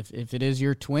team. And if it is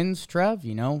your Twins, Trev,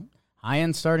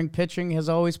 high-end starting pitching has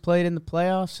always played in the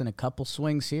playoffs, and a couple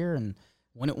swings here, and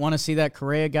wouldn't want to see that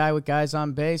Correa guy with guys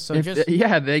on base. So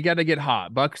they got to get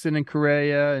hot. Buxton and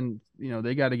Correa, and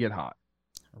they got to get hot.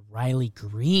 Riley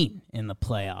Green in the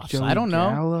playoffs. Joey I don't know.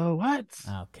 Gallo, what?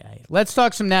 Okay, let's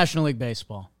talk some National League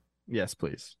Baseball. Yes,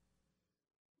 please.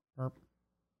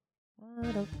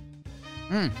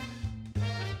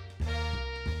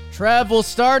 Trev, we'll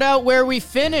start out where we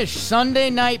finished. Sunday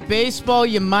Night Baseball,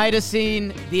 you might have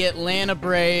seen the Atlanta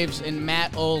Braves and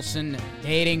Matt Olson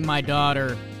dating my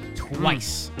daughter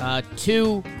twice.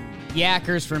 2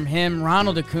 yackers from him.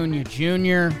 Ronald Acuna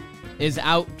Jr. is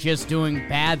out just doing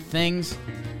bad things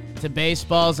to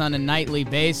baseballs on a nightly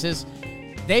basis.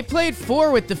 They played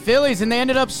 4 with the Phillies, and they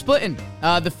ended up splitting.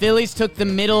 The Phillies took the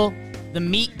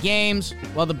meat games,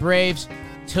 while the Braves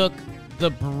took the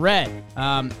bread.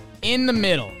 In the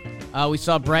middle, we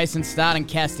saw Bryson Stott and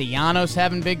Castellanos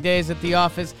having big days at the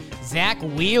office. Zach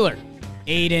Wheeler,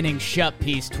 8-inning shut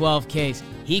piece, 12 Ks.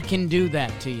 He can do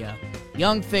that to you.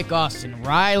 Young, thick Austin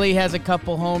Riley has a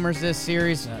couple homers this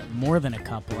series. More than a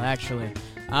couple, actually.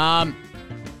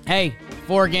 Hey,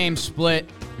 4-game split.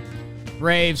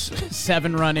 Braves,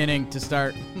 7-run inning to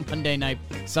start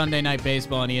Sunday Night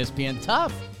Baseball on ESPN.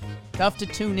 Tough to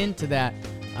tune into that.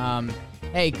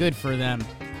 Hey, good for them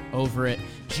over it.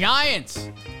 Giants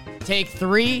take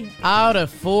 3 out of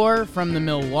 4 from the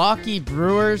Milwaukee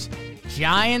Brewers.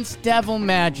 Giants devil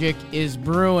magic is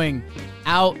brewing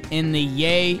out in the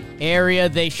Yay area.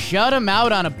 They shut him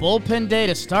out on a bullpen day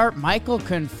to start. Michael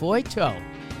Conforto,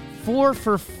 4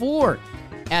 for 4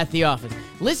 at the office.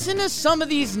 Listen to some of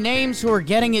these names who are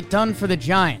getting it done for the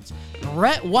Giants.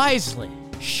 Brett Wisely,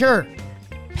 sure.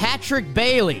 Patrick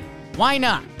Bailey, why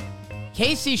not?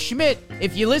 Casey Schmidt,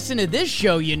 if you listen to this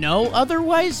show, you know.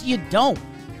 Otherwise, you don't.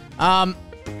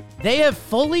 They have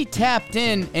fully tapped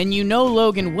in, and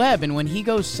Logan Webb, and when he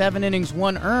goes 7 innings,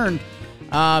 1 earned,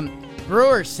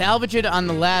 Brewers salvage it on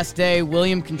the last day.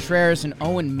 William Contreras and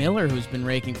Owen Miller, who's been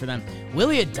raking for them.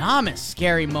 Willie Adames,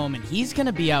 scary moment. He's going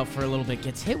to be out for a little bit.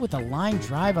 Gets hit with a line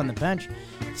drive on the bench.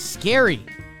 Scary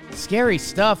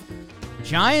stuff.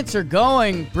 Giants are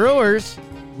going. Brewers,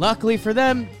 luckily for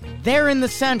them, they're in the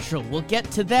Central. We'll get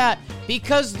to that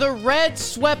because the Reds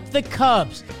swept the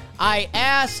Cubs. I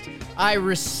asked, I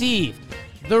received.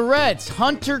 The Reds,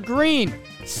 Hunter Green,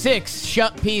 6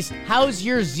 shut piece. How's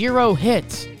your 0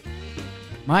 hits?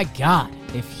 My God,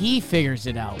 if he figures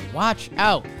it out, watch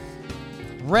out.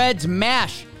 Reds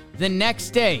mash the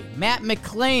next day. Matt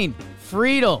McClain,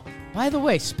 Friedel. By the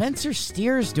way, Spencer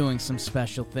Steer's doing some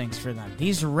special things for them.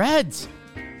 These Reds.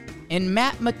 And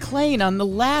Matt McClain on the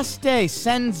last day.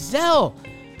 Senzel.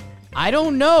 I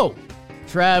don't know.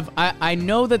 Trev, I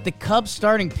know that the Cubs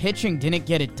starting pitching didn't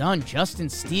get it done. Justin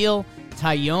Steele,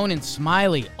 Tyone, and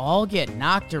Smiley all get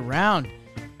knocked around.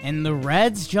 And the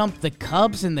Reds jump the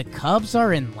Cubs, and the Cubs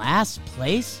are in last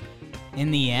place?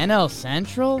 in the NL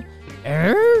Central?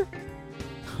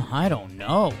 I don't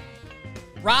know.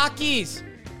 Rockies,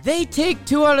 they take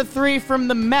 2 out of 3 from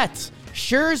the Mets.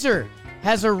 Scherzer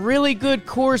has a really good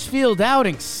Coors Field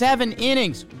outing, 7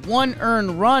 innings, 1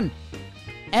 earned run.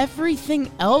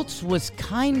 Everything else was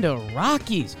kind of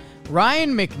Rockies.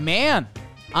 Ryan McMahon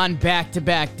on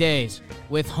back-to-back days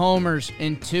with homers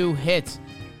and 2 hits.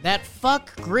 That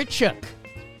fuck Grichuk,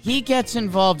 he gets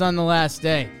involved on the last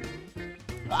day.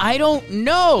 I don't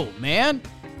know, man.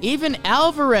 Even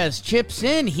Alvarez chips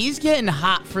in. He's getting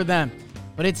hot for them.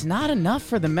 But it's not enough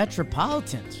for the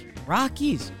Metropolitans.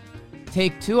 Rockies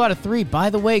take 2 out of 3. By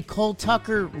the way, Cole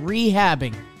Tucker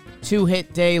rehabbing.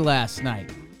 2-hit day last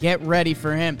night. Get ready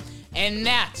for him. And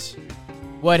that's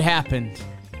what happened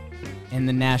in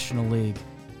the National League.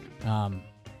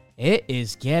 It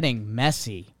is getting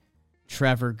messy,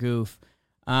 Trevor Goof.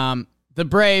 The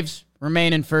Braves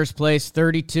remain in first place,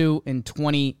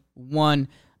 32-21.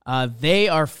 They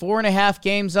are 4.5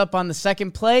 games up on the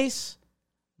second place.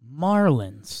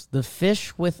 Marlins, the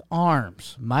fish with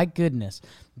arms. My goodness.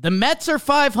 The Mets are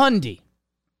 500.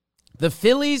 The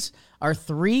Phillies are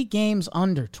 3 games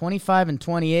under,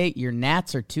 25-28. Your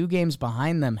Nats are 2 games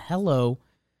behind them. Hello.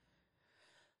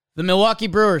 The Milwaukee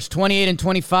Brewers,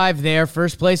 28-25 there,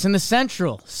 first place in the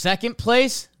Central. Second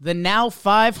place, the now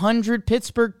 500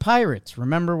 Pittsburgh Pirates.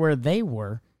 Remember where they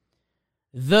were.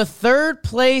 The third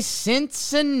place,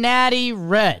 Cincinnati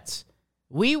Reds.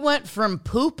 We went from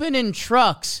pooping in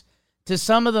trucks to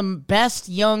some of the best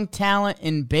young talent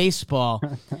in baseball.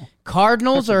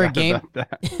 Cardinals are a game.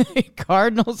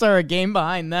 Cardinals are a game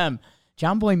behind them.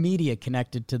 John Boy Media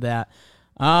connected to that.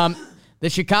 The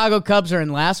Chicago Cubs are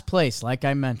in last place, like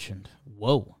I mentioned.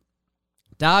 Whoa.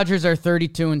 Dodgers are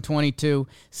 32-22.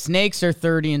 Snakes are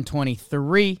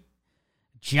 30-23.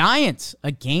 Giants,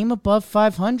 a game above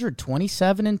 500,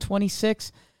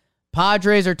 27-26.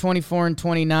 Padres are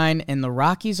 24-29, and the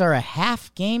Rockies are a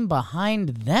half game behind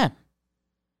them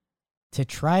to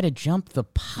try to jump the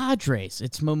Padres.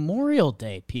 It's Memorial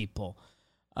Day, people.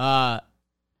 Trevioso.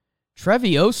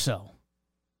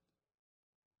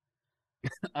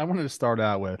 I wanted to start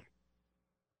out with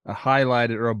a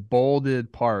highlighted or a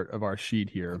bolded part of our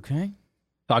sheet here. Okay.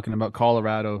 Talking about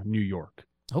Colorado, New York.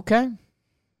 Okay.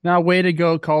 Now, way to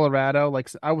go, Colorado.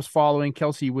 Like I was following,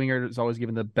 Kelsey Wingert is always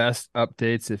giving the best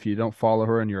updates. If you don't follow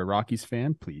her and you're a Rockies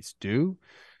fan, please do.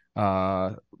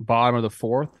 Bottom of the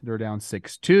 4th, they're down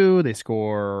 6-2. They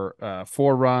score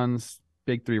 4 runs,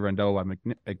 big 3-run double by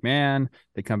McMahon.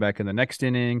 They come back in the next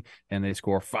inning and they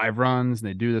score 5 runs and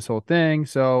they do this whole thing.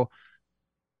 So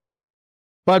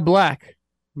Bud Black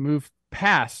moved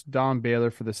past Don Baylor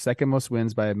for the second most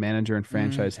wins by a manager in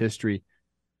franchise history.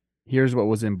 Here's what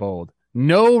was in bold.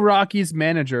 No Rockies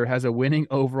manager has a winning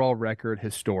overall record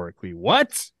historically.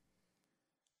 What?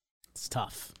 It's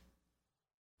tough.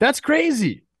 That's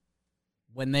crazy.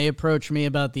 When they approach me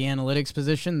about the analytics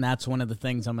position, that's one of the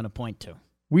things I'm going to point to.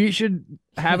 We should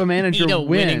have a manager winning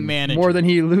win manager. more than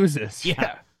he loses.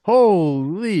 Yeah.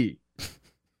 Holy.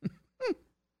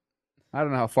 I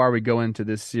don't know how far we go into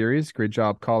this series. Great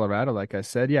job, Colorado. Like I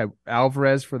said, yeah,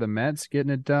 Alvarez for the Mets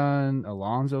getting it done.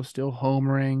 Alonso still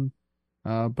homering.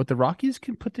 But the Rockies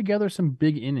can put together some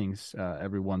big innings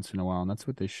every once in a while, and that's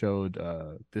what they showed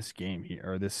this game here,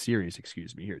 or this series,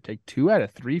 excuse me, here. Take 2 out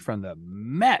of 3 from the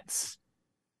Mets.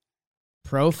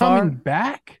 Coming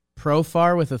back?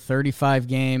 Profar with a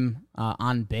 35-game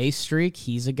on-base streak.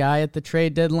 He's a guy at the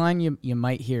trade deadline. You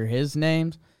might hear his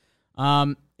names.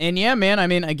 And yeah, man, I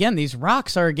mean, again, these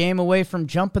Rocks are a game away from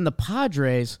jumping the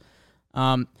Padres.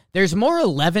 There's more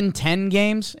 11-10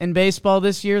 games in baseball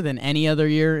this year than any other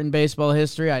year in baseball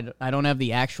history. I don't have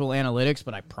the actual analytics,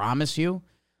 but I promise you,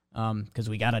 because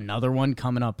we got another one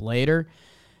coming up later.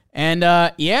 And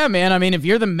yeah, man, I mean, if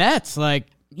you're the Mets, like,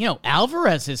 you know,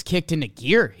 Alvarez has kicked into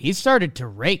gear. He started to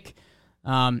rake.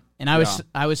 And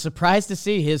I was surprised to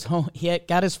see he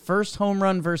got his first home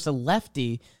run versus a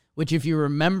lefty, which if you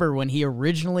remember when he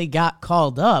originally got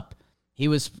called up, he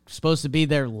was supposed to be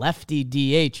their lefty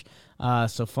DH.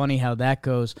 So funny how that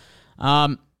goes.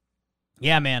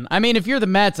 Yeah, man. I mean, if you're the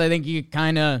Mets, I think you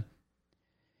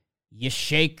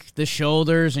shake the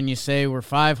shoulders and you say we're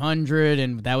 500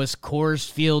 and that was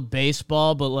Coors Field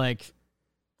baseball, but like,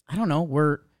 I don't know,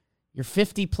 you're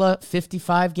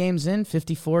 55 games in,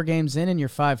 54 games in, and you're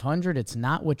 500. It's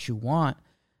not what you want.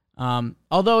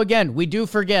 Although, again, we do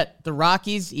forget the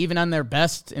Rockies, even on their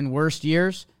best and worst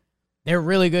years, they're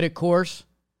really good at Coors.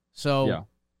 So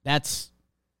that's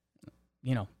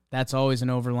always an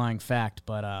overlying fact.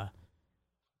 But,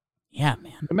 yeah,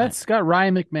 man. The Mets got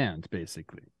Ryan McMahon,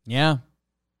 basically. Yeah.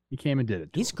 He came and did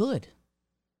it. He's good.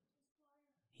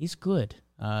 He's good.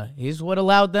 He's what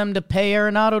allowed them to pay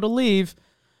Arenado to leave.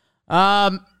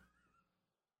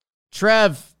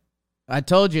 Trev, I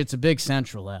told you it's a big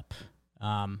Central ep.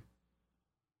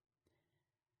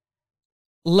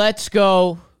 Let's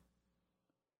go.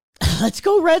 Let's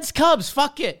go Reds Cubs.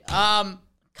 Fuck it.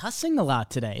 Cussing a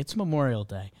lot today. It's Memorial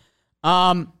Day.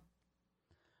 Hunter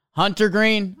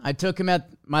Green, I took him at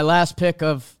my last pick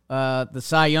of the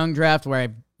Cy Young draft, where I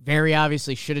very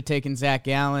obviously should have taken Zach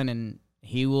Gallen, and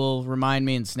he will remind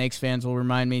me, and Snakes fans will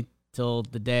remind me till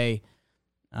the day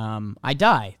I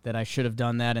die that I should have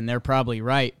done that, and they're probably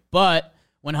right. But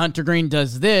when Hunter Green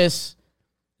does this,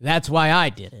 that's why I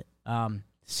did it.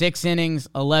 6 innings,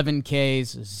 11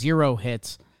 Ks, 0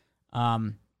 hits.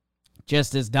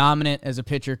 Just as dominant as a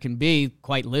pitcher can be,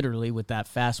 quite literally, with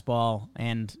that fastball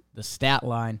and the stat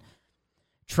line.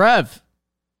 Trev,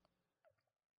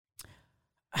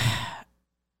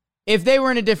 if they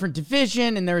were in a different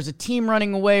division and there was a team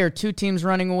running away or 2 teams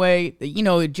running away,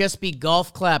 it'd just be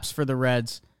golf claps for the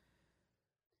Reds.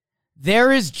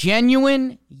 There is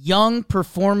genuine, young,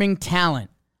 performing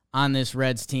talent on this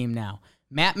Reds team now.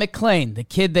 Matt McClain, the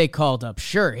kid they called up,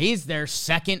 sure, he's their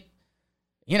second,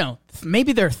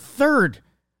 maybe their third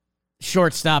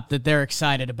shortstop that they're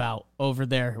excited about over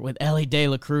there with Ellie De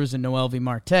La Cruz and Noelvi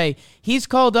Marte. He's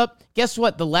called up. Guess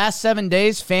what? The last 7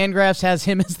 days, Fangraphs has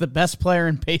him as the best player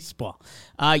in baseball.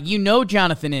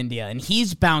 Jonathan India, and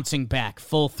he's bouncing back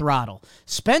full throttle.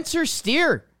 Spencer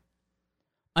Steer,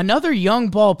 another young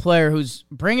ball player who's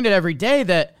bringing it every day,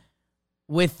 that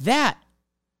with that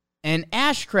and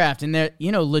Ashcraft and that,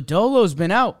 Lodolo's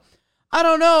been out. I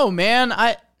don't know, man.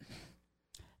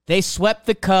 They swept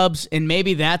the Cubs, and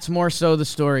maybe that's more so the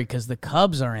story, because the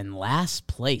Cubs are in last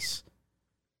place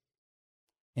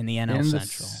in the NL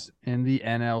Central. In the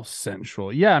NL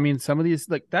Central. Yeah, I mean, some of these,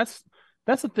 that's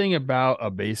the thing about a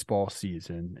baseball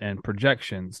season and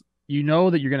projections. You know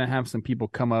that you're going to have some people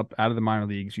come up out of the minor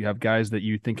leagues. You have guys that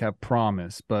you think have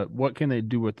promise, but what can they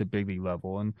do at the big league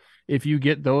level? And if you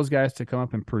get those guys to come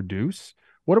up and produce,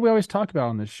 what do we always talk about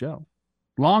on this show?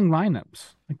 Long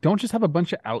lineups. Don't just have a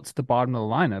bunch of outs at the bottom of the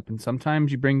lineup. And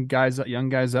sometimes you bring young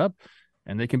guys up,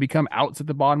 and they can become outs at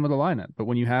the bottom of the lineup. But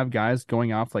when you have guys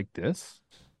going off like this,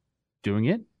 doing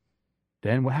it,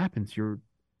 then what happens? Your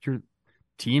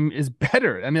team is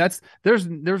better. I mean,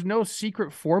 there's no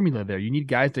secret formula there. You need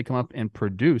guys to come up and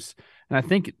produce. And I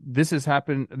think this has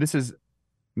happened. This has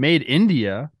made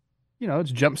India,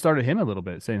 it's jump-started him a little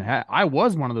bit, saying, hey, I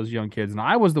was one of those young kids, and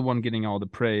I was the one getting all the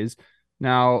praise.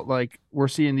 Now, we're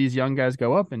seeing these young guys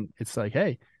go up, and it's like,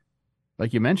 hey,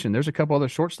 like you mentioned, there's a couple other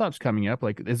shortstops coming up.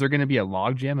 Is there going to be a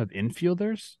logjam of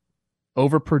infielders?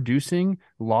 Overproducing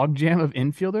logjam of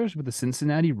infielders with the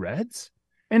Cincinnati Reds?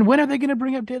 And when are they going to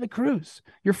bring up De La Cruz?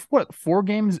 You're 4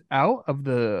 games out of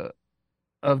the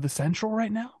Central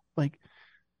right now?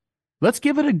 Let's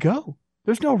give it a go.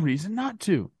 There's no reason not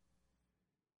to.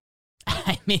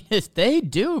 I mean, if they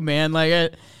do, man,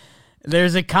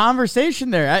 there's a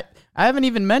conversation there. I haven't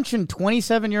even mentioned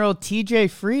 27-year-old TJ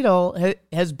Friedel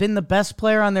has been the best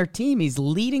player on their team. He's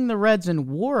leading the Reds in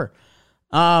WAR.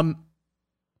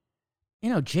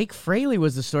 Jake Fraley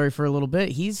was the story for a little bit.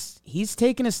 He's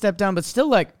taken a step down, but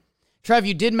still, Trev,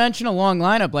 you did mention a long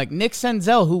lineup, Nick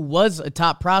Senzel, who was a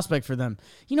top prospect for them.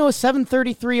 A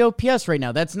 733 OPS right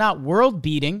now. That's not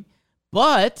world-beating,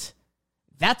 but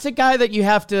that's a guy that you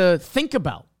have to think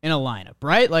about in a lineup,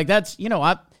 right? That's,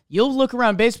 you'll look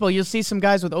around baseball, you'll see some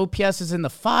guys with OPSs in the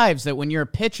 5s that when you're a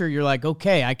pitcher, you're like,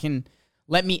 okay,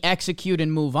 let me execute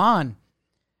and move on.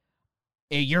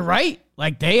 You're right.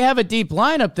 They have a deep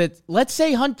lineup that, let's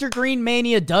say Hunter Green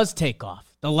mania does take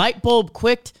off. The light bulb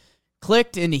clicked,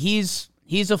 and he's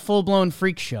a full-blown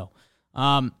freak show.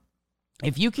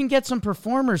 If you can get some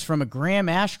performers from a Graham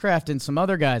Ashcraft and some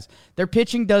other guys, their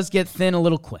pitching does get thin a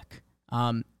little quick.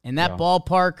 And that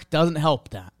ballpark doesn't help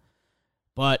that.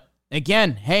 But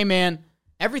again, hey man,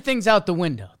 everything's out the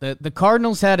window. The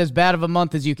Cardinals had as bad of a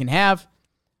month as you can have.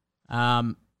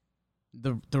 The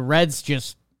Reds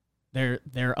just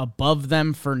they're above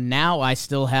them for now. I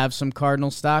still have some Cardinal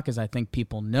stock, as I think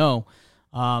people know.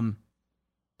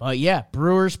 But yeah,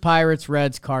 Brewers, Pirates,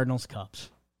 Reds, Cardinals, Cubs.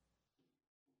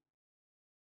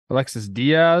 Alexis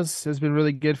Diaz has been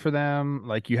really good for them.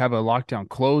 You have a lockdown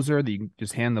closer that you can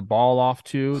just hand the ball off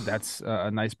to. That's a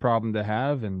nice problem to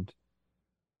have. And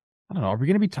I don't know, are we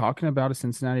going to be talking about a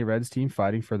Cincinnati Reds team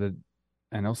fighting for the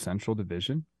NL Central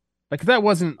Division? That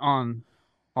wasn't on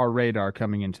our radar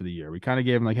coming into the year. We kind of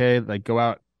gave them hey, go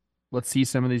out. Let's see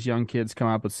some of these young kids come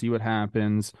up. Let's see what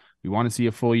happens. We want to see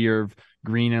a full year of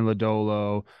Green and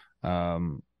Lodolo.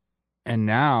 And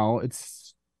now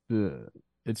it's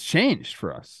changed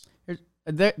for us.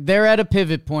 They're at a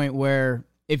pivot point where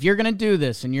if you're gonna do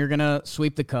this and you're gonna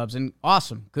sweep the Cubs, and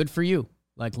awesome, good for you,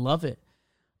 like love it.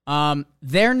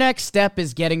 Their next step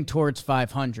is getting towards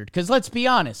 500. Because let's be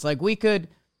honest, like we could,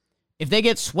 if they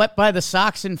get swept by the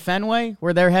Sox in Fenway,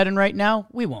 where they're heading right now,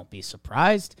 we won't be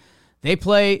surprised.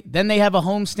 Then they have a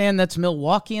homestand that's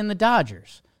Milwaukee and the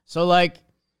Dodgers. So like,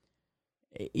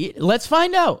 let's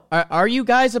find out. Are you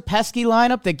guys a pesky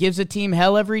lineup that gives a team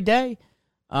hell every day?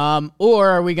 Or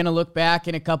are we going to look back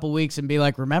in a couple weeks and be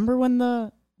like, remember when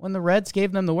the Reds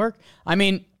gave them the work? I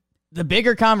mean, the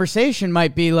bigger conversation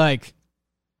might be like,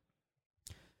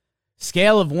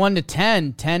 scale of 1 to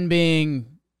 10, 10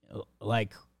 being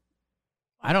like,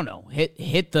 I don't know,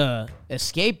 hit the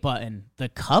escape button. The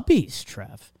Cubbies,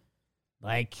 Trev.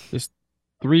 Like, just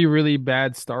 3 really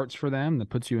bad starts for them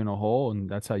that puts you in a hole, and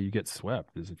that's how you get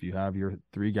swept, is if you have your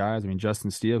 3 guys. I mean,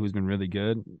 Justin Steele, who's been really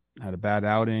good, had a bad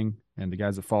outing, and the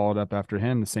guys that followed up after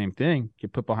him, the same thing.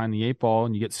 Get put behind the 8 ball,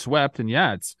 and you get swept, and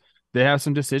yeah, they have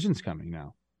some decisions coming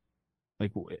now.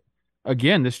 Like,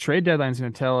 again, this trade deadline is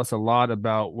going to tell us a lot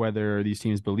about whether these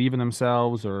teams believe in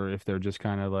themselves or if they're just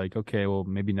kind of like, okay, well,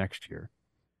 maybe next year.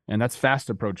 And that's fast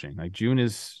approaching. Like, June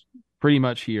is pretty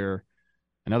much here.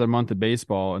 Another month of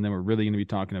baseball, and then we're really going to be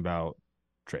talking about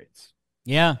trades.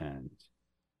 Yeah. And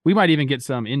we might even get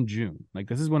some in June. Like,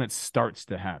 this is when it starts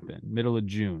to happen, middle of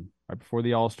June, right before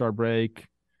the All-Star break.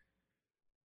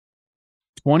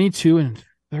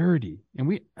 22-30.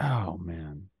 And oh,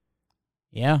 man.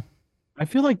 Yeah. I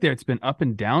feel like it's been up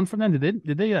and down for them. Did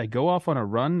they like go off on a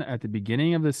run at the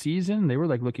beginning of the season? They were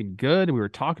like looking good, and we were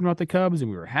talking about the Cubs, and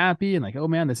we were happy, and like, oh,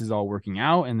 man, this is all working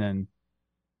out. And then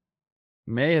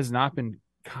May has not been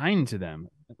kind to them.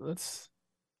 What's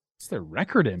their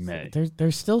record in May?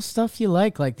 There's still stuff you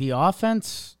like the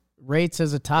offense rates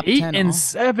as a top 10. 10.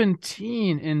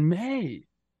 8-17 in May.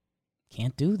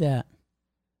 Can't do that.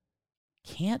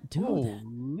 Can't do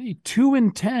Holy, that.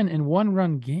 2-10 in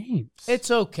 1-run games. It's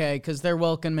okay because they're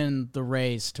welcoming the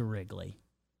Rays to Wrigley.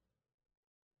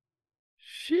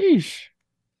 Sheesh.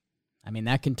 I mean,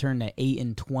 that can turn to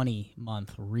 8-20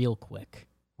 month real quick.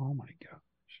 Oh my God.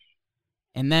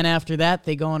 And then after that,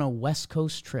 they go on a West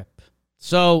Coast trip.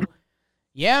 So,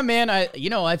 yeah, man,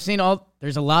 I've seen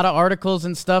there's a lot of articles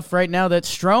and stuff right now that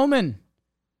Stroman,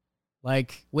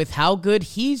 like, with how good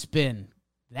he's been,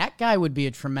 that guy would be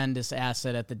a tremendous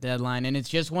asset at the deadline. And it's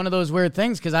just one of those weird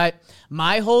things because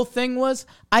my whole thing was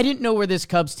I didn't know where this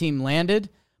Cubs team landed,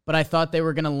 but I thought they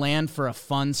were going to land for a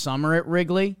fun summer at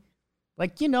Wrigley.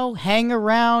 Like, hang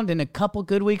around in a couple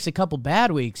good weeks, a couple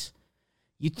bad weeks.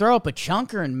 You throw up a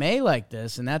chunker in May like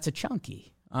this, and that's a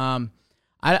chunky. I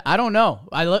don't know.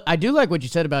 I do like what you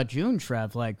said about June,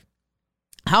 Trev. Like,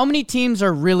 how many teams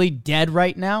are really dead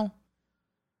right now?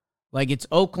 Like, it's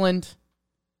Oakland,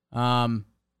 the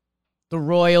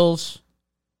Royals.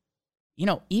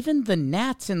 Even the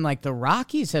Nats and, like, the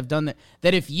Rockies have done that.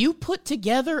 That if you put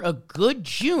together a good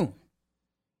June,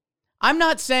 I'm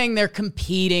not saying they're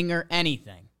competing or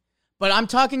anything, but I'm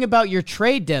talking about your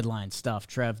trade deadline stuff,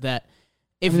 Trev, that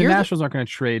if the Nationals aren't going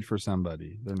to trade for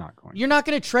somebody, they're not going. You're not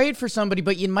going to trade for somebody,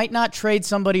 but you might not trade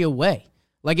somebody away.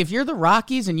 Like, if you're the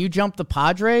Rockies and you jump the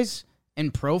Padres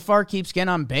and Profar keeps getting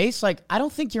on base, like, I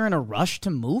don't think you're in a rush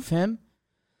to move him.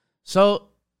 So,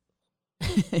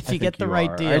 if you get the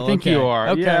right deal. I think you are.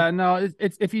 Okay. Yeah, no,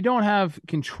 it's if you don't have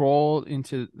control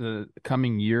into the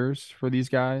coming years for these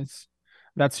guys,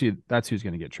 that's who's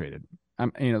going to get traded.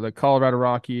 The Colorado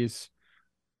Rockies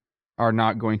are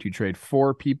not going to trade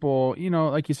for people.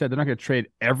 Like you said, they're not going to trade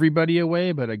everybody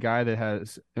away, but a guy that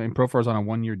has, Profar's on a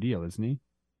 1-year deal, isn't he?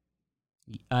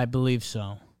 I believe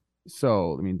so.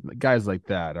 So, guys like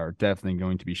that are definitely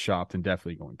going to be shopped and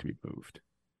definitely going to be moved.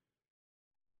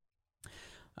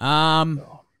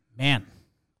 Man,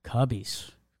 Cubbies.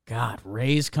 God,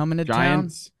 Rays coming to town.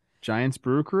 Giants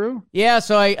Brew Crew? Yeah,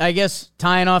 so I guess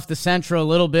tying off the Central a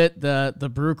little bit,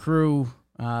 the Brew Crew,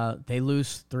 they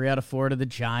lose 3 out of 4 to the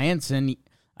Giants, and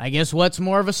I guess what's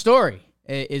more of a story?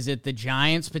 Is it the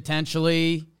Giants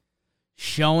potentially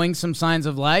showing some signs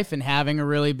of life and having a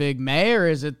really big May, or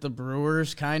is it the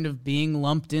Brewers kind of being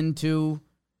lumped into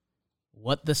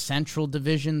what the Central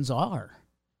divisions are?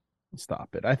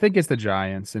 Stop it. I think it's the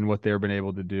Giants and what they've been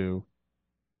able to do.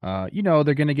 They're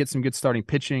going to get some good starting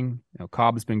pitching.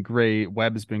 Cobb's been great.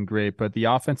 Webb's been great, but the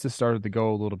offense has started to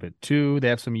go a little bit too. They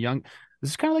have some young.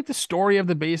 This is kind of like the story of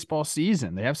the baseball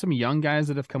season. They have some young guys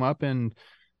that have come up and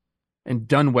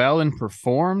done well and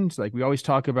performed. Like we always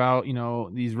talk about,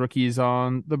 these rookies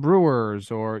on the Brewers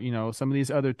or, some of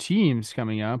these other teams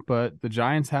coming up, but the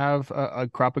Giants have a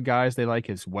crop of guys they like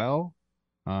as well.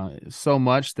 So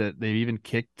much that they've even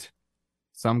kicked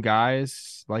some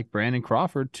guys like Brandon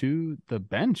Crawford to the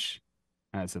bench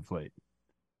as of late.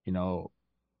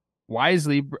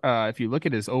 Wisely, if you look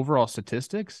at his overall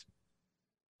statistics,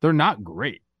 they're not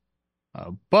great.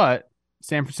 But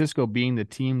San Francisco being the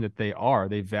team that they are,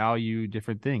 they value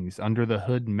different things, under the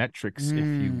hood metrics, if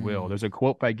you will. There's a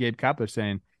quote by Gabe Kapler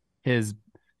saying his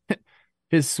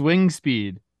swing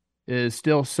speed is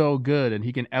still so good and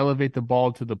he can elevate the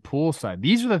ball to the pool side.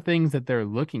 These are the things that they're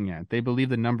looking at. They believe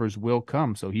the numbers will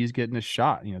come, so he's getting a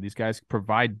shot. These guys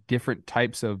provide different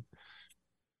types of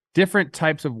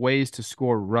ways to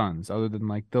score runs other than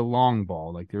like the long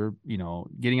ball. Like they're,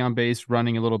 getting on base,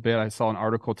 running a little bit. I saw an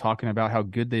article talking about how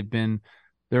good they've been.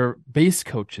 Their base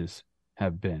coaches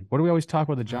have been. What do we always talk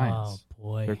about the Giants? Oh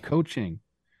boy. Their coaching.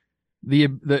 The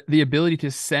ability to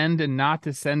send and not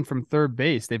to send from third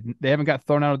base. They haven't got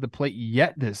thrown out of the plate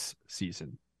yet this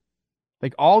season.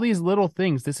 Like all these little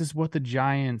things, this is what the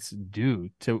Giants do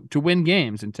to win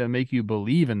games and to make you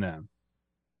believe in them.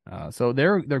 So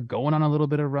they're going on a little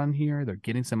bit of run here. They're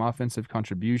getting some offensive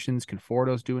contributions.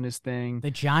 Conforto's doing his thing. The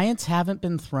Giants haven't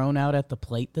been thrown out at the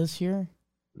plate this year?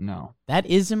 No. That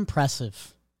is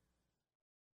impressive.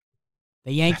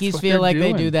 The Yankees feel like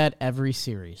they do that every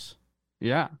series.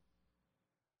 Yeah.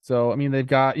 So, I mean, they've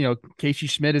got, Casey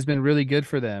Schmidt has been really good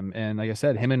for them. And like I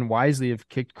said, him and Wisely have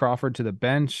kicked Crawford to the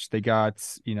bench. They got,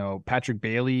 Patrick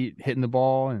Bailey hitting the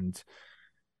ball and,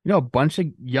 a bunch of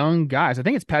young guys. I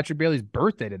think it's Patrick Bailey's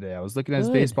birthday today. I was looking at his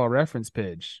baseball reference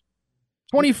page.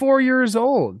 24 years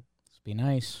old. Must be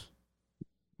nice.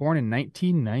 Born in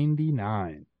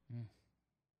 1999.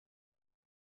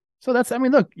 So that's,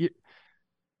 look,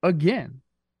 again,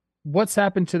 what's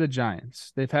happened to the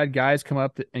Giants? They've had guys come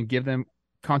up and give them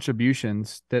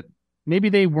contributions that maybe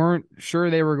they weren't sure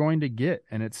they were going to get,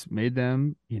 and it's made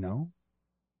them,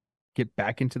 get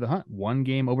back into the hunt. One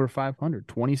game over 500,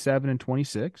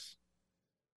 27-26.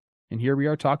 And here we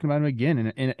are talking about him again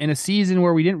in a season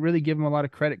where we didn't really give him a lot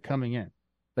of credit coming in.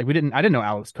 Like I didn't know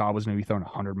Alex Cobb was going to be throwing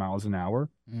 100 miles an hour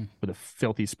with a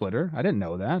filthy splitter. I didn't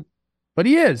know that, but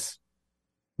he is.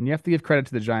 And you have to give credit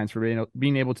to the Giants for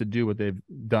being able to do what they've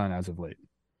done as of late.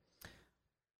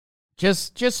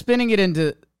 Just spinning it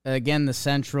into, again, the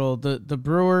Central, the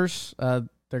Brewers,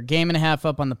 they're game and a half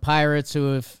up on the Pirates,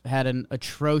 who have had an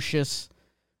atrocious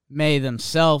May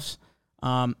themselves.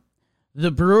 The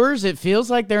Brewers, it feels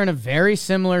like they're in a very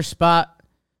similar spot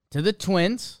to the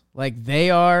Twins. Like,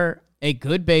 they are a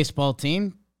good baseball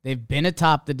team. They've been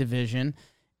atop the division,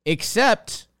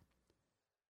 except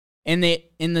in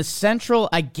the Central,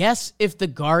 I guess if the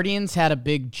Guardians had a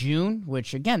big June,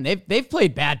 which, again, they've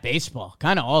played bad baseball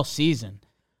kind of all season.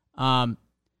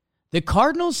 The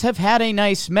Cardinals have had a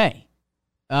nice May.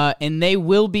 And they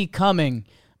will be coming.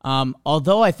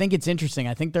 Although I think it's interesting.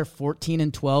 I think they're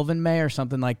 14-12 in May or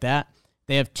something like that.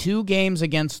 They have 2 games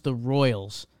against the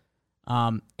Royals.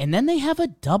 And then they have a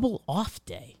double off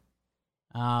day.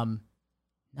 Not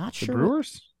sure. The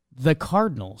Brewers? The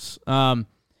Cardinals.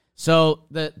 So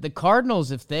the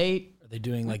Cardinals, if they... Are they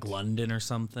doing like London or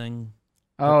something?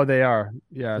 Oh, they are.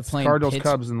 Yeah, it's Cardinals,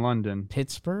 Cubs in London.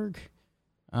 Pittsburgh?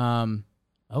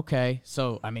 Okay,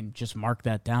 so, just mark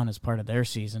that down as part of their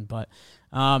season. But,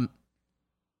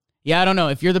 yeah, I don't know.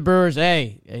 If you're the Brewers,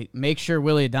 hey, make sure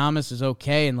Willy Adames is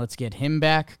okay, and let's get him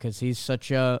back because he's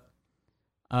such a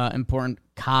important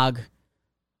cog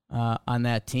on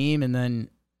that team. And then,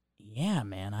 yeah,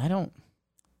 man,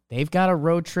 they've got a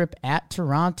road trip at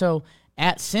Toronto,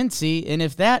 at Cincy, and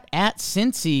if that at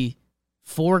Cincy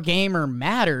 4-gamer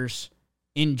matters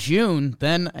in June,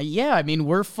 then, yeah,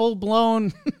 we're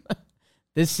full-blown...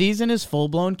 This season is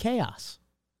full-blown chaos.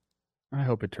 I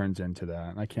hope it turns into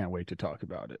that. I can't wait to talk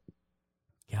about it.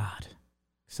 God,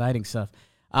 exciting stuff.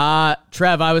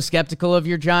 Trev, I was skeptical of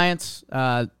your Giants.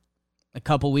 A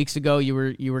couple weeks ago, you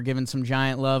were giving some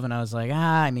Giant love, and I was like,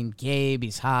 Gabe,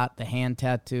 he's hot. The hand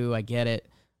tattoo, I get it.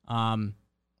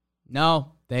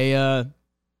 No, they're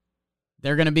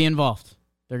going to be involved.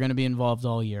 They're going to be involved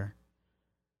all year.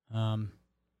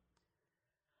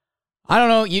 I don't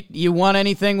know. You want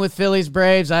anything with Phillies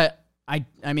Braves? I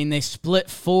they split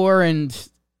 4 and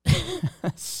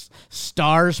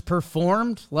stars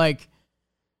performed. Like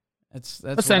that's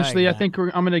essentially. I think I'm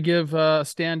going to give a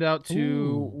standout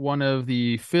to one of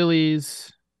the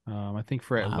Phillies. I think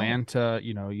for Atlanta,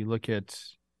 you look at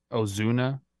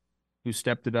Ozuna, who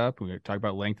stepped it up. We talk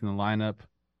about length in the lineup.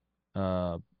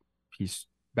 He's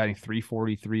batting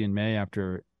 .343 in May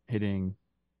after hitting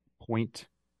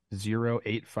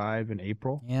 .085 in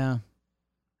April. Yeah,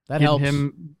 that helps.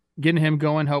 Getting him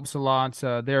going helps a lot.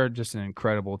 They're just an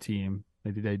incredible team.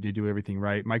 They do everything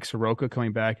right. Mike Soroka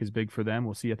coming back is big for them.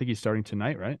 We'll see. I think he's starting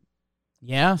tonight, right?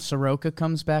 Yeah, Soroka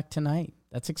comes back tonight.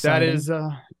 That's exciting.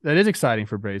 That is exciting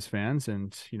for Braves fans,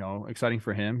 and exciting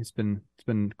for him. It's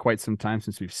been quite some time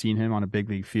since we've seen him on a big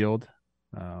league field.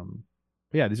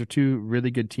 But yeah, these are two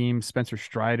really good teams. Spencer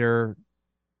Strider,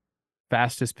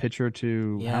 fastest pitcher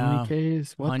to how many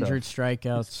Ks? 100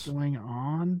 strikeouts. What's going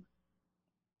on?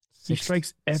 He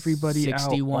strikes everybody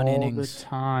out all innings. The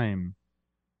time.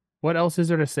 What else is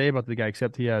there to say about the guy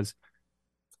except he has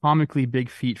comically big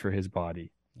feet for his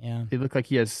body? Yeah. They look like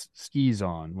he has skis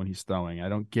on when he's throwing. I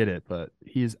don't get it, but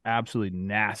he is absolutely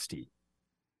nasty.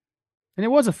 And it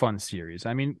was a fun series.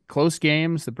 I mean, close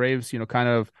games. The Braves, kind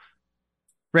of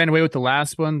ran away with the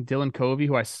last one. Dylan Covey,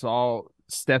 who I saw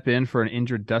step in for an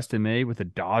injured Dustin May with the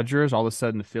Dodgers. All of a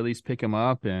sudden, the Phillies pick him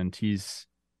up, and it's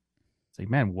like,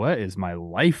 man, what is my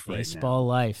life right now? Baseball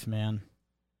life, man.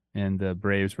 And the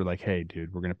Braves were like, hey,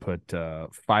 dude, we're going to put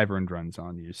 5 earned runs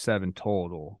on you, 7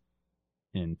 total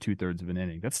in 2/3 of an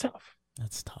inning. That's tough.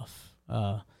 That's tough.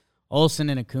 Olsen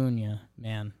and Acuna,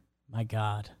 man, my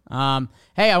God.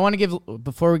 Hey, I want to give,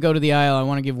 before we go to the aisle, I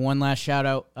want to give one last shout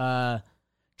out.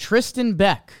 Tristan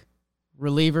Beck,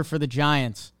 reliever for the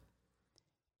Giants,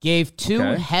 gave 2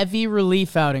 heavy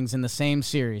relief outings in the same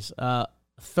series.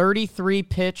 33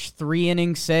 pitch, 3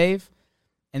 inning save,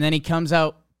 and then he comes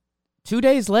out 2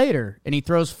 days later and he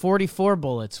throws 44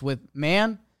 bullets with,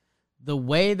 man, the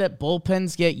way that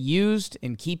bullpens get used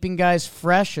in keeping guys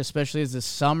fresh, especially as the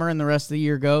summer and the rest of the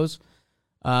year goes,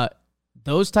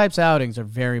 those types of outings are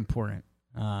very important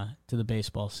to the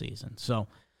baseball season. So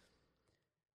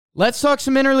let's talk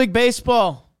some interleague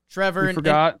baseball, Trevor. We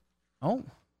forgot. Oh.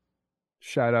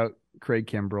 Shout out Craig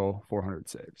Kimbrell, 400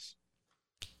 saves.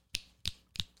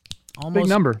 Big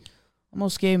number.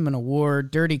 Almost gave him an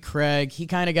award. Dirty Craig. He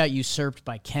kind of got usurped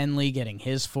by Kenley getting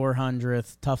his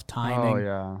 400th. Tough timing.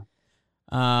 Oh,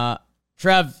 yeah.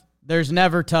 Trev, there's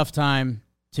never tough time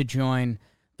to join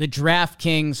the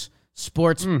DraftKings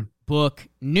Sportsbook.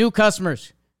 New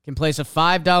customers can place a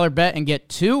 $5 bet and get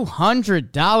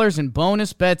 $200 in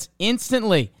bonus bets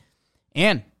instantly.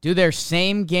 And do their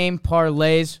same game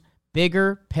parlays.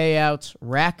 Bigger payouts.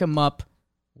 Rack them up.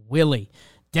 Willie.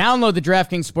 Download the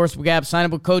DraftKings Sportsbook app. Sign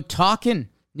up with code TALKIN.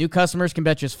 New customers can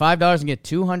bet just $5 and get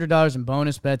 $200 in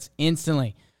bonus bets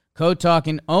instantly. Code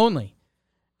TALKIN only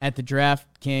at the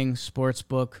DraftKings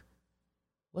Sportsbook.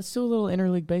 Let's do a little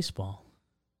interleague baseball.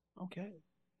 Okay.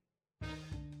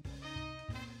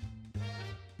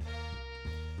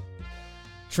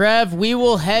 Trev, we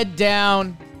will head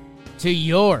down to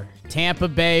your Tampa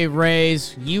Bay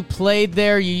Rays. You played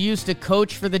there. You used to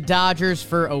coach for the Dodgers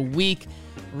for a week.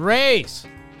 Rays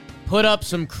put up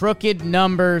some crooked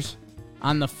numbers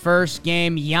on the first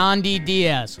game. Yandy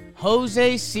Diaz.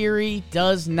 Jose Siri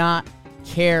does not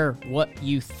care what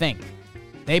you think.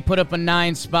 They put up a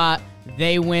 9 spot.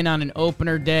 They win on an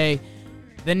opener day.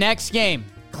 The next game,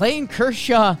 Clayton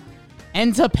Kershaw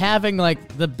ends up having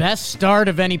the best start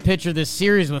of any pitcher this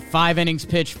series with 5 innings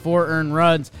pitched, 4 earned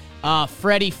runs.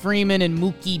 Freddie Freeman and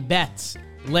Mookie Betts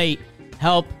late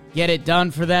help get it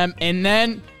done for them. And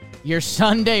then your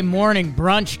Sunday morning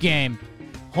brunch game.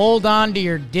 Hold on to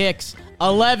your dicks.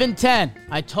 11-10.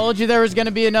 I told you there was going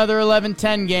to be another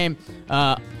 11-10 game.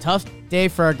 Tough day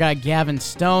for our guy Gavin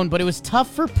Stone, but it was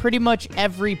tough for pretty much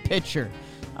every pitcher.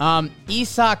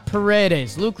 Isaac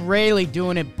Paredes, Luke Raley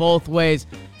doing it both ways,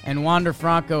 and Wander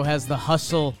Franco has the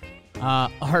hustle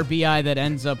RBI that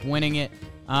ends up winning it.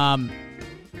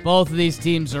 Both of these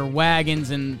teams are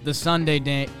wagons, and the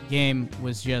Sunday game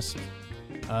was just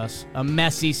a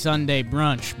messy Sunday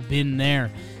brunch. Been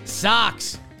there.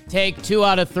 Sox take 2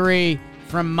 out of 3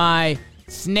 from my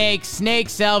Snake. Snake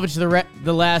salvaged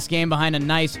the last game behind a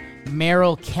nice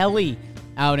Merrill Kelly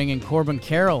outing and Corbin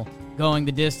Carroll going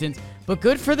the distance. But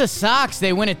good for the Sox.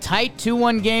 They win a tight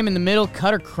 2-1 game in the middle.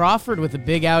 Cutter Crawford with a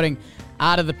big outing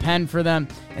out of the pen for them.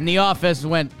 And the offense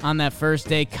went on that first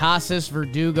day. Casas,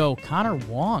 Verdugo, Connor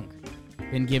Wong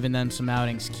been giving them some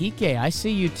outings. Kike, I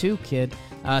see you too, kid.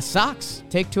 Sox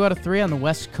take 2 out of 3 on the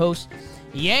West Coast.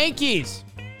 Yankees,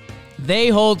 they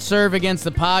hold serve against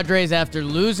the Padres after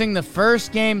losing the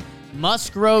first game.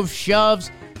 Musgrove shoves.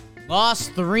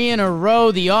 Lost 3 in a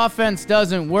row. The offense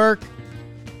doesn't work.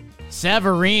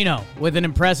 Severino with an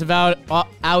impressive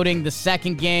outing the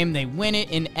second game. They win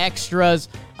it in extras.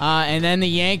 And then the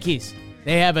Yankees,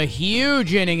 they have a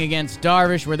huge inning against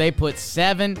Darvish where they put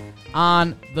 7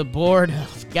 on the board.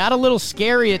 Got a little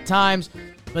scary at times,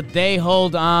 but they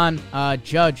hold on.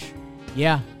 Judge,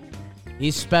 yeah,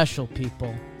 he's special,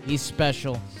 people. He's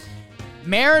special.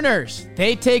 Mariners,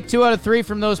 they take 2 out of 3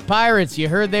 from those Pirates. You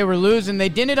heard they were losing. They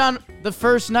did it on the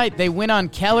first night. They win on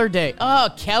Keller Day. Oh,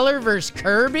 Keller versus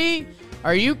Kirby?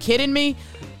 Are you kidding me?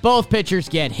 Both pitchers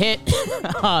get hit.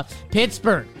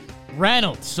 Pittsburgh,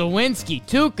 Reynolds, Sawinski,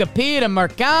 Tucapita,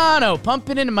 Marcano,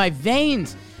 pumping into my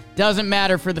veins. Doesn't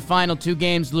matter for the final 2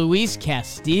 games. Luis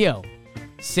Castillo,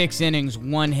 6 innings,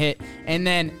 1 hit. And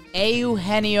then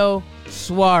Eugenio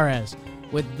Suarez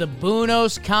with the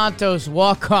Buenos Cantos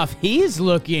walk-off. He's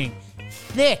looking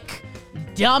thick,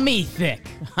 dummy thick.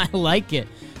 I like it.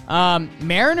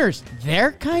 Mariners,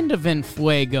 they're kind of in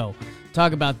fuego.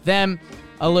 Talk about them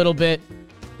a little bit.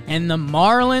 And the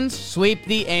Marlins sweep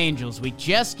the Angels. We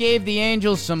just gave the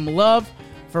Angels some love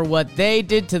for what they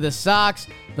did to the Sox.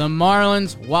 The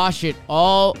Marlins wash it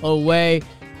all away.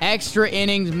 Extra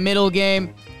innings, middle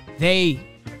game. They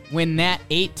win that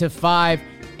 8-5.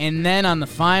 And then on the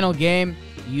final game,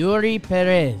 Yuri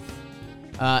Perez.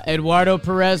 Eduardo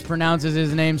Perez pronounces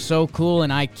his name so cool,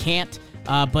 and I can't.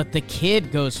 But the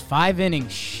kid goes 5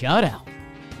 innings shutout.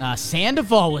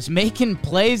 Sandoval was making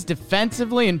plays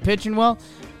defensively and pitching well,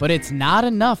 but it's not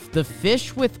enough. The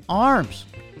fish with arms.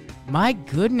 My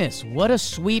goodness, what a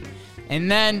sweep. And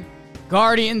then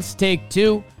Guardians take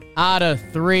 2 out of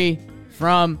 3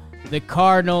 from the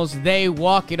Cardinals. They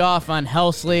walk it off on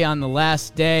Helsley on the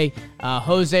last day.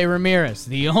 Jose Ramirez,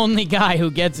 the only guy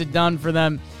who gets it done for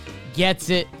them,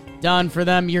 gets it done for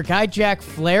them. Your guy Jack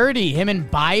Flaherty, him and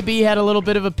Bybee had a little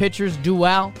bit of a pitcher's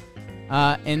duel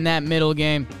in that middle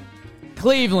game.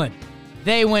 Cleveland,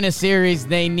 they win a series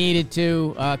they needed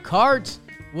to. Cards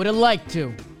would have liked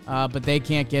to, but they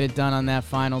can't get it done on that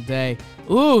final day.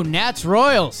 Ooh, Nats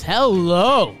Royals,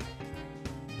 hello.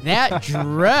 That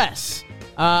dress.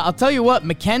 I'll tell you what,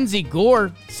 Mackenzie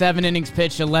Gore, 7 innings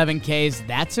pitched, 11 Ks.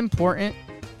 That's important.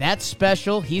 That's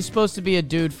special. He's supposed to be a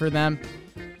dude for them.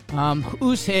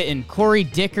 Who's hitting? Corey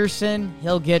Dickerson,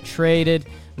 he'll get traded.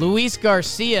 Luis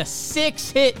Garcia,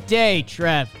 6-hit day,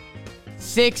 Trev.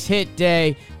 6-hit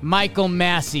day. Michael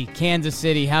Massey, Kansas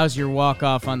City, how's your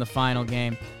walk-off on the final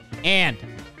game? And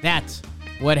that's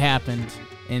what happened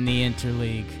in the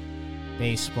Interleague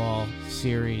Baseball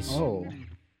Series. Oh.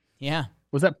 Yeah.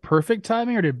 Was that perfect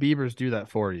timing, or did Beavers do that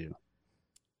for you?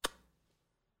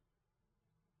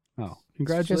 Oh,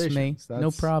 congratulations. Just me.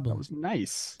 No problem. That was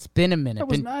nice. It's been a minute. That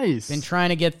was nice. Been trying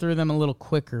to get through them a little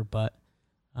quicker, but...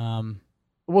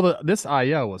 Well, this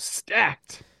IL was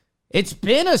stacked. It's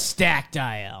been a stacked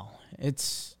IL.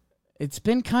 It's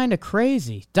been kind of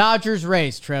crazy. Dodgers,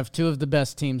 Rays, Trev, 2 of the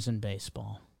best teams in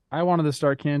baseball. I wanted to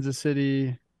start Kansas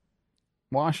City,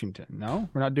 Washington. No,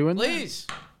 we're not doing Please.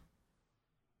 that.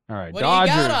 All right, What do you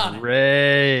got on Dodgers, it?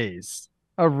 Rays.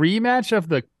 A rematch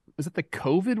of is it the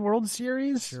COVID World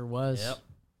Series? Sure was. Yep.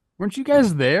 Weren't you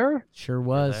guys there? Sure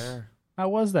was. There. How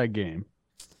was that game?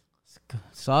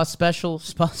 Saw a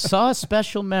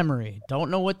special memory. Don't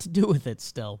know what to do with it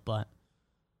still, but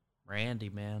Randy,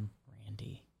 man.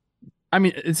 Randy. I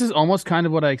mean, this is almost kind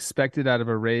of what I expected out of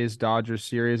a Rays-Dodgers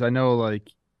series. I know, like,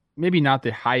 maybe not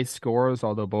the high scores,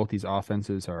 although both these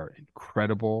offenses are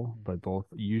incredible, but both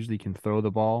usually can throw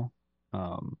the ball.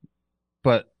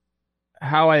 But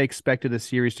how I expected the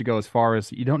series to go, as far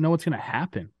as you don't know what's going to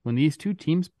happen when these two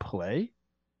teams play.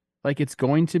 Like, it's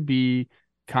going to be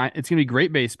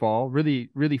great baseball, really,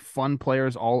 really fun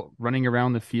players all running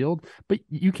around the field. But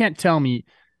you can't tell me,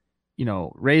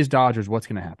 Rays Dodgers, what's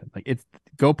going to happen. Like, it's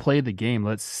go play the game.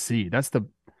 Let's see. That's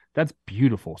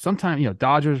beautiful. Sometimes,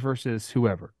 Dodgers versus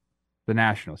whoever, the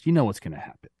Nationals, you know what's going to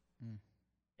happen.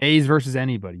 A's versus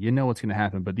anybody, you know what's going to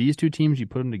happen. But these two teams, you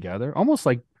put them together, almost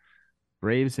like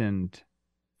Braves and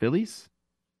Phillies.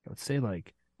 I would say,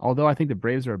 like, although I think the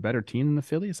Braves are a better team than the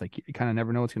Phillies, like, you kind of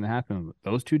never know what's going to happen with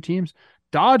those two teams.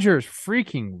 Dodgers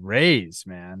freaking Rays,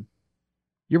 man.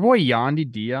 Your boy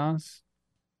Yandy Diaz.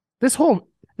 This whole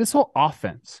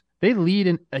offense, they lead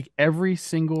in like every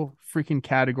single freaking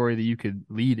category that you could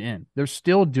lead in. They're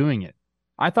still doing it.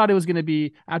 I thought it was going to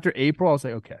be after April. I was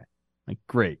like, okay, like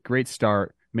great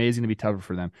start. May's going to be tougher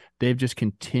for them. They've just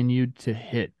continued to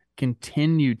hit.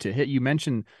 You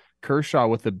mentioned Kershaw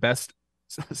with the best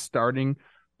starting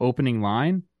opening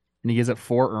line, and he gives up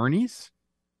 4 Ernies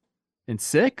in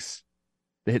 6.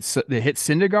 They hit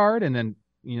Syndergaard, and then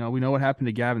we know what happened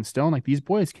to Gavin Stone. Like, these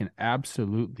boys can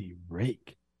absolutely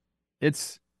rake.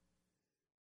 It's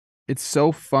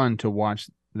so fun to watch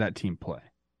that team play.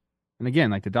 And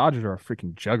again, like, the Dodgers are a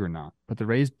freaking juggernaut, but the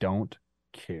Rays don't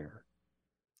care.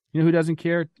 You know who doesn't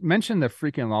care? Mention the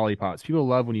freaking lollipops. People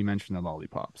love when you mention the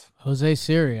lollipops. Jose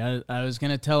Siri. I was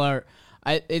going to tell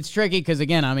it's tricky because,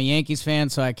 again, I'm a Yankees fan,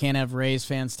 so I can't have Rays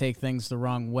fans take things the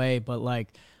wrong way. But, like,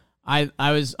 I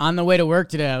was on the way to work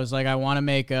today. I was like, I want to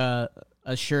make a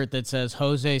shirt that says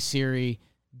Jose Siri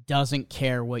doesn't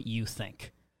care what you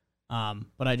think.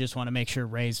 But I just want to make sure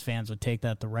Rays fans would take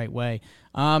that the right way.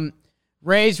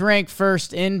 Rays rank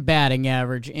first in batting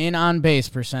average, in on-base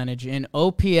percentage, in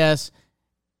OPS.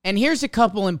 And here's a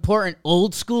couple important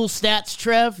old-school stats,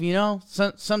 Trev. You know,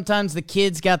 sometimes the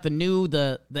kids got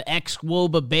the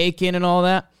ex-Woba bacon and all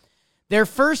that. They're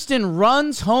first in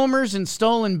runs, homers, and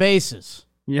stolen bases.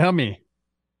 Yummy.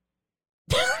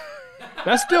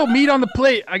 That's still meat on the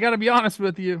plate. I got to be honest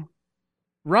with you.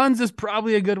 Runs is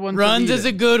probably a good one. Runs is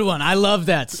a good one. I love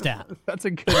that stat. That's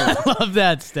a good one. I love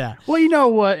that stat. Well, you know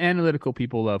what? Analytical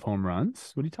people love home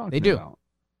runs. What are you talking about?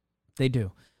 They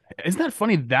do. Isn't that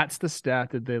funny? That's the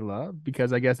stat that they love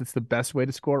because I guess it's the best way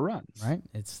to score runs. Right.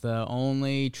 It's the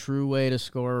only true way to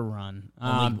score a run.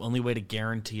 Only way to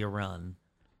guarantee a run.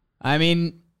 I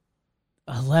mean,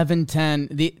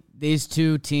 11-10. These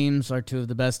two teams are two of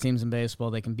the best teams in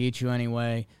baseball. They can beat you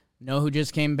anyway. Know who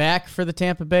just came back for the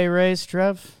Tampa Bay Rays,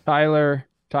 Trev? Tyler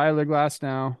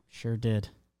Glasnow. Sure did.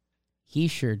 He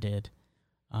sure did.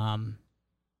 4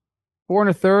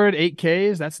 1/3, 8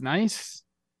 Ks. That's nice.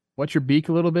 What's your beak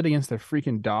a little bit against the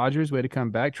freaking Dodgers? Way to come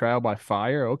back. Trial by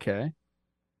fire. Okay.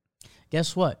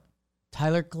 Guess what?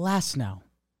 Tyler Glasnow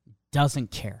doesn't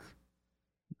care.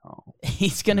 No.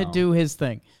 He's going to do his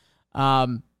thing.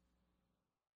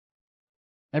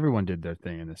 Everyone did their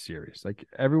thing in this series. Like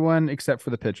everyone except for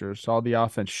the pitchers. All the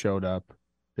offense showed up.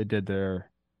 They did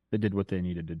what they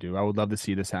needed to do. I would love to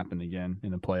see this happen again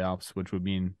in the playoffs, which would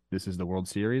mean this is the World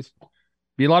Series.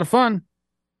 Be a lot of fun.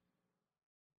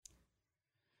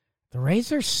 The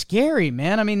Rays are scary,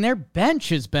 man. I mean, their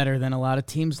bench is better than a lot of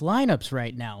teams' lineups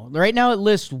right now. Right now it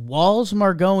lists Walls,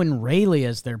 Margot, and Rayleigh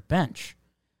as their bench.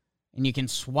 And you can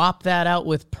swap that out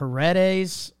with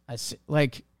Paredes.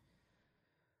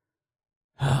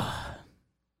 They're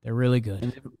really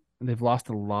good. And they've lost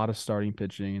a lot of starting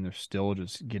pitching, and they're still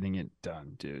just getting it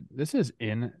done, dude. This is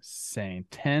insane.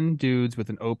 10 dudes with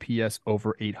an OPS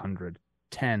over 800.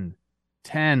 10.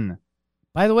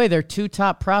 By the way, their two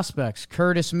top prospects,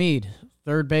 Curtis Mead,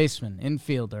 third baseman,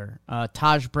 infielder,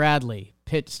 Taj Bradley,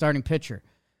 starting pitcher.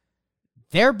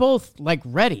 They're both,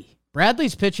 ready.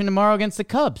 Bradley's pitching tomorrow against the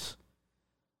Cubs.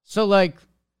 So, they're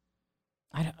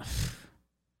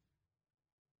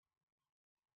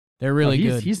really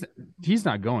good. He's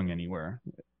not going anywhere.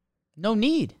 No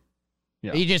need.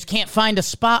 Yeah. You just can't find a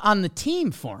spot on the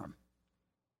team for him.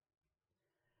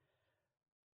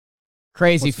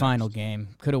 Crazy final game.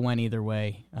 Could have went either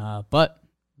way. But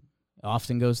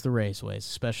often goes the Rays' ways,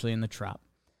 especially in the Trop.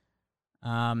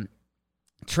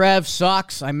 Trev,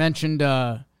 Sox. I mentioned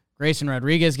Grayson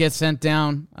Rodriguez gets sent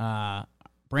down.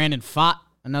 Brandon Pfaadt,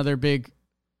 another big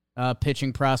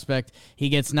pitching prospect. He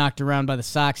gets knocked around by the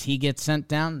Sox. He gets sent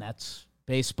down. That's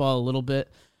baseball a little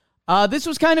bit. This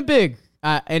was kind of big,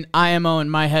 an IMO in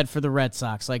my head for the Red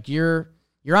Sox. You're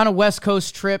on a West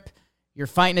Coast trip. You're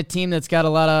fighting a team that's got a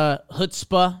lot of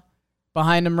chutzpah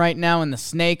behind them right now in the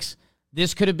Snakes.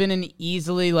 This could have been an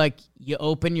easily, you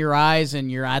open your eyes and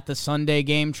you're at the Sunday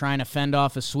game trying to fend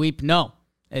off a sweep. No,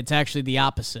 it's actually the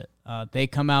opposite. They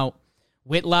come out.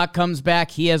 Whitlock comes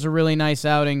back. He has a really nice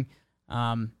outing.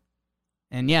 And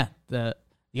yeah, the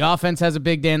offense has a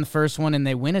big day in the first one, and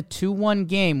they win a 2-1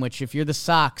 game, which if you're the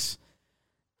Sox,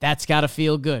 that's got to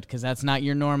feel good because that's not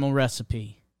your normal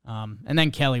recipe. And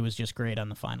then Kelly was just great on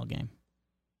the final game.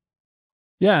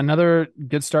 Yeah, another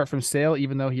good start from Sale,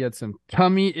 even though he had some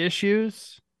tummy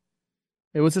issues.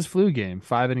 It was his flu game.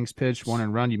 5 innings pitched, 1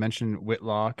 earned run. You mentioned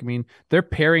Whitlock. I mean, they're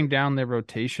paring down their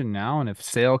rotation now, and if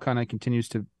Sale kind of continues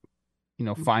to,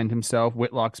 find himself,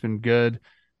 Whitlock's been good.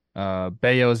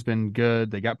 Bayo's been good.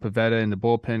 They got Pivetta in the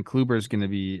bullpen. Kluber's going to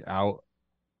be out.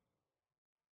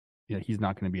 Yeah, he's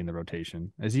not going to be in the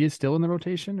rotation. Is he still in the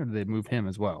rotation, or did they move him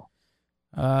as well?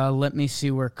 Let me see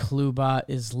where Kluber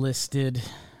is listed.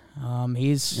 He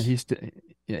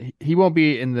won't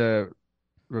be in the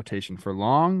rotation for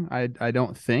long. I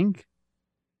don't think.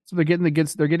 So they're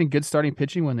getting good starting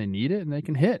pitching when they need it, and they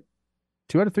can hit.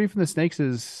 2 out of 3 from the Snakes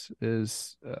is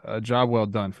a job well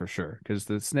done for sure, because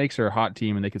the Snakes are a hot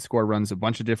team and they could score runs a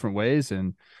bunch of different ways.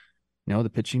 And the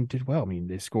pitching did well. I mean,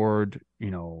 they scored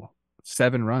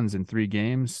 7 runs in 3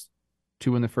 games,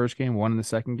 2 in the first game, 1 in the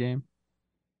second game.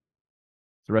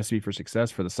 It's a recipe for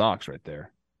success for the Sox right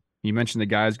there. You mentioned the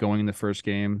guys going in the first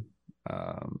game,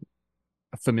 a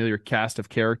familiar cast of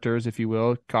characters, if you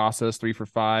will. Casas 3 for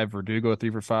 5, Verdugo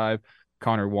 3 for 5,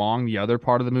 Connor Wong, the other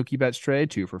part of the Mookie Betts trade,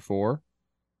 2 for 4.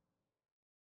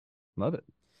 Love it.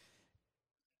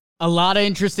 A lot of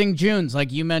interesting Junes,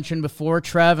 like you mentioned before,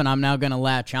 Trev, and I'm now going to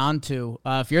latch on to.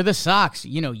 If you're the Sox,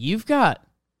 you've got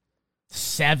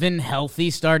 7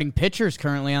 healthy starting pitchers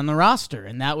currently on the roster,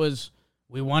 and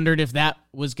we wondered if that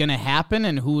was going to happen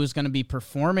and who was going to be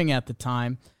performing at the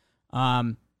time.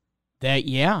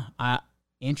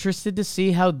 interested to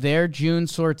see how their June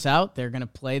sorts out. They're going to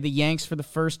play the Yanks for the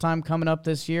first time coming up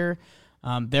this year.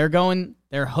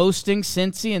 They're hosting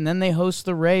Cincy, and then they host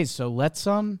the Rays. So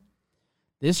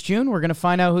this June, we're going to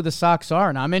find out who the Sox are,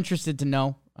 and I'm interested to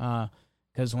know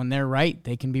because when they're right,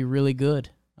 they can be really good.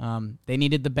 They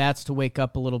needed the bats to wake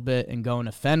up a little bit, and going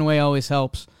to Fenway always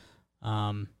helps.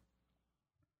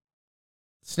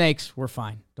 Snakes, we're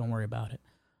fine. Don't worry about it.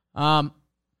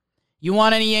 You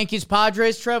want any Yankees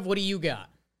Padres, Trev? What do you got?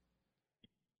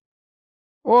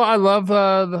 Well, I love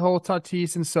the whole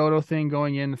Tatis and Soto thing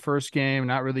going in the first game,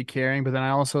 not really caring. But then I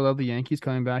also love the Yankees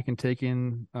coming back and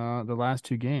taking the last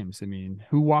 2 games. I mean,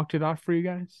 who walked it off for you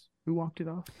guys? Who walked it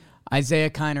off?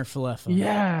 Isaiah Kiner-Falefa.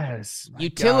 Yes.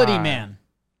 Utility man.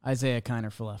 Isaiah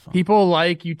Kiner-Falefa. People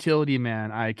like utility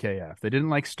man IKF. They didn't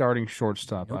like starting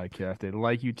shortstop IKF. They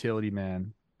like utility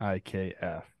man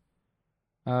IKF.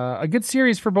 A good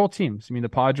series for both teams. I mean, the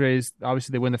Padres,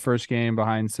 obviously they win the first game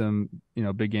behind some,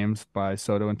 big games by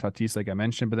Soto and Tatis, like I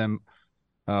mentioned, but then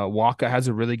Waka has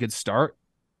a really good start.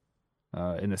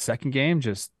 In the second game,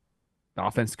 just the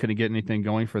offense couldn't get anything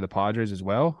going for the Padres as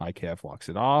well. IKF walks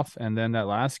it off. And then that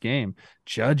last game,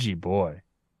 Judgy boy.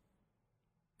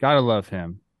 Gotta love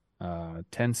him.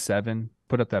 10-7,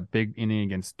 put up that big inning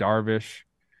against Darvish.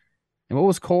 And what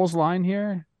was Cole's line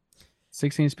here?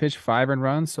 16th pitch, 5 earned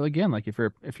runs. So again, like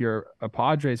if you're a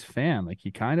Padres fan, like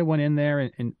you kind of went in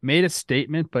there and made a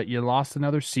statement, but you lost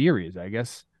another series. I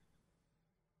guess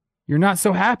you're not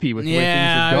so happy with the way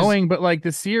things are going, but like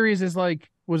the series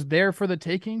was there for the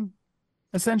taking,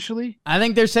 essentially. I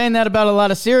think they're saying that about a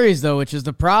lot of series though, which is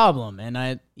the problem.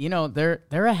 And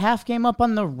they're a half game up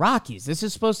on the Rockies. This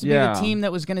is supposed to be the team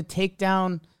that was going to take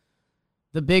down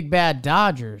the big bad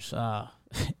Dodgers.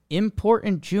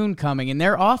 Important June coming, and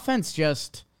their offense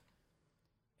just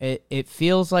it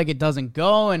feels like it doesn't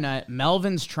go, and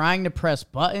Melvin's trying to press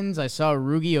buttons. I saw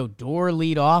Rugi Odor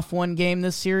lead off one game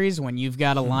this series when you've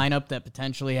got a lineup that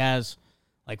potentially has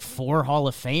like 4 Hall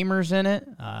of Famers in it.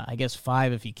 I guess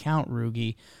 5 if you count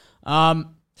Rugi. I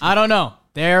don't know.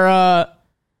 They're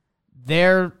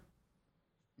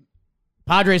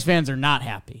Padres fans are not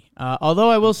happy. Although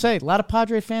I will say, a lot of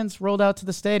Padre fans rolled out to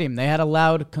the stadium. They had a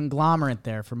loud conglomerate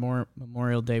there for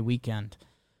Memorial Day weekend.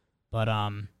 But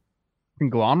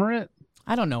conglomerate?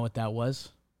 I don't know what that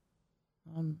was.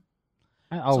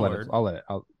 I'll let it.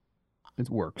 It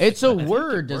works. It's a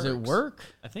word. Does it work?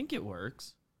 I think it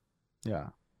works. Yeah.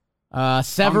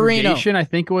 Severino. I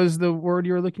think was the word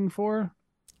you were looking for.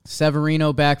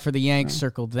 Severino back for the Yanks.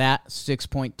 Circled that.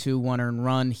 6.2 1-earned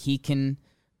run. He can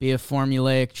be a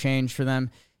formulaic change for them.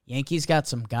 Yankees got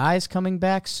some guys coming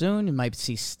back soon. You might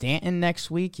see Stanton next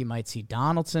week. You might see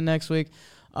Donaldson next week.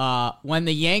 When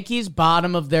the Yankees'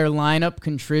 bottom of their lineup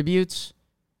contributes,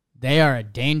 they are a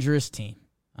dangerous team.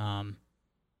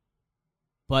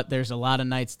 But there's a lot of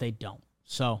nights they don't.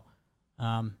 So,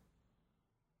 I'm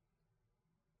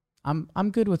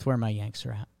good with where my Yanks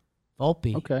are at.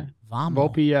 Volpe. Okay. Vamo.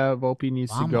 Volpe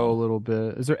needs to go a little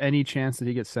bit. Is there any chance that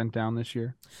he gets sent down this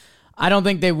year? I don't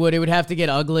think they would. It would have to get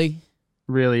ugly.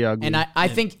 Really ugly. And I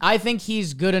think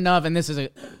he's good enough, and this is a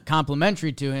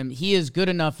complimentary to him. He is good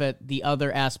enough at the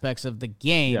other aspects of the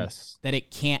game that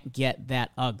it can't get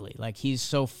that ugly. Like, he's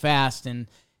so fast, and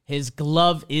his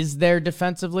glove is there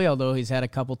defensively, although he's had a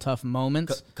couple tough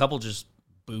moments. Couple just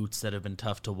boots that have been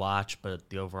tough to watch, but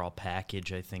the overall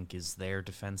package, I think, is there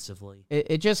defensively.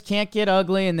 It just can't get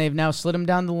ugly, and they've now slid him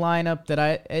down the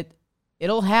lineup.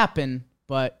 It'll happen,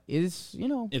 but he's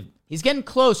getting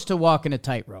close to walking a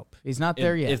tightrope. He's not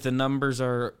there yet. If the numbers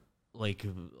are like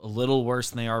a little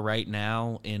worse than they are right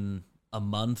now, in a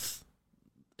month,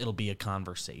 it'll be a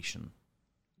conversation.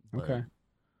 Okay.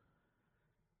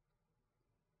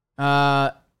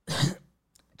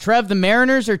 Trev, the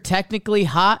Mariners are technically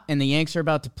hot, and the Yanks are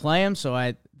about to play them,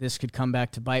 so this could come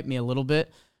back to bite me a little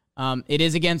bit. It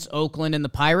is against Oakland and the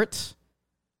Pirates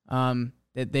that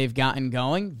they've gotten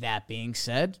going. That being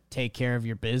said, take care of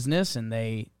your business, and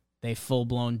they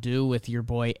full-blown do with your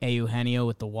boy Eugenio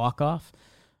with the walk-off.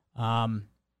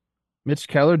 Mitch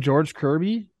Keller, George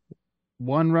Kirby,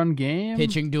 1-run game.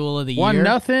 Pitching duel of the year.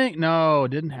 1-0. No, it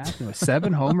didn't happen. It was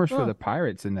 7 homers for the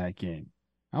Pirates in that game.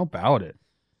 How about it?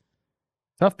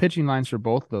 Tough pitching lines for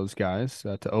both of those guys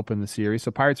to open the series. So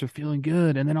Pirates are feeling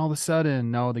good, and then all of a sudden,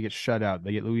 no, they get shut out.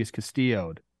 They get Luis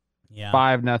Castillo'd. Yeah.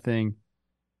 5-0.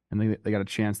 And they got a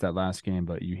chance that last game,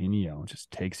 but Eugenio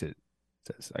just takes it.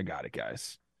 Says, I got it,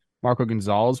 guys. Marco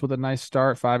Gonzalez with a nice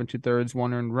start, 5 2/3,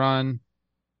 1-earned run.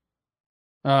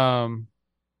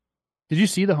 Did you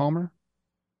see the homer?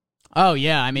 Oh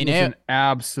yeah, I mean, it was an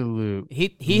absolute.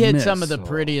 He hit some of the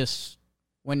prettiest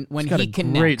when he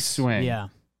connects. Great swing. Yeah.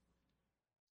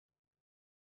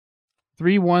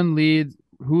 3-1 lead.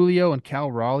 Julio and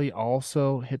Cal Raleigh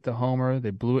also hit the homer. They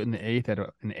blew it in the 8th at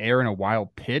an error and a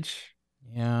wild pitch.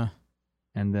 Yeah.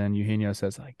 And then Eugenio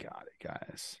says, I got it,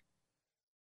 guys.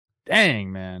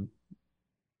 Dang, man.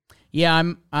 Yeah,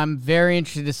 I'm very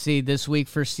interested to see this week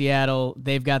for Seattle.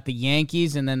 They've got the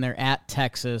Yankees, and then they're at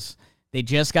Texas. They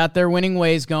just got their winning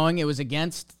ways going. It was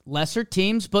against lesser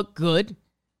teams, but good.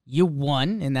 You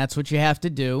won, and that's what you have to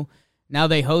do. Now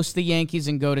they host the Yankees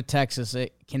and go to Texas.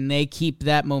 Can they keep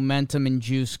that momentum and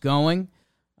juice going?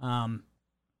 I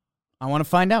want to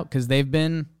find out because it's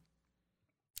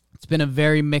been a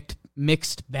very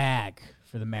mixed bag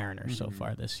for the Mariners so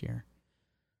far this year.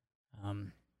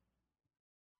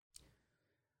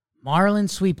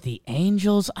 Marlins sweep the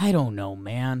Angels. I don't know,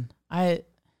 man.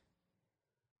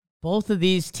 Both of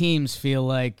these teams feel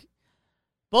like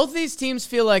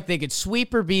they could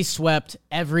sweep or be swept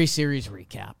every series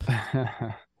recap.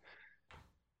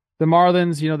 The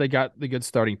Marlins, they got the good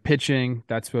starting pitching.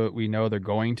 That's what we know they're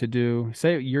going to do.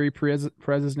 Say Yuri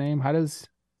Perez's name. How does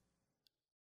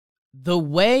the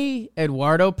way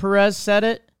Eduardo Perez said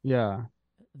it? Yeah.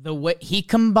 The way he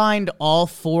combined all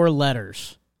 4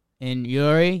 letters in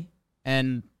Yuri,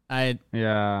 and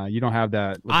Yeah, you don't have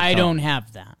that. I don't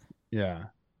have that. Yeah.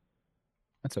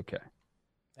 That's okay.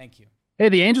 Thank you. Hey,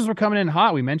 the Angels were coming in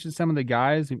hot. We mentioned some of the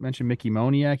guys. We mentioned Mickey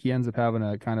Moniak. He ends up having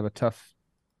a kind of a tough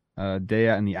day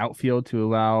out in the outfield to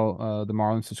allow the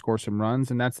Marlins to score some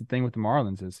runs. And that's the thing with the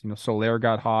Marlins is, Soler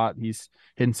got hot. He's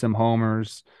hitting some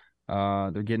homers.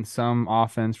 They're getting some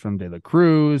offense from De La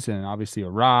Cruz and obviously a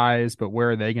rise. But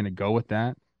where are they going to go with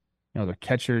that? The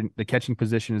catching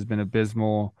position has been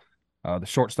abysmal. The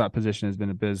shortstop position has been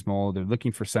abysmal. They're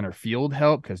looking for center field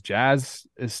help because Jazz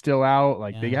is still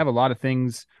out. They have a lot of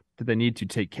things that they need to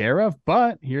take care of,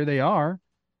 but here they are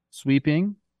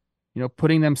sweeping,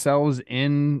 putting themselves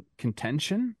in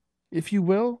contention, if you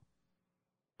will,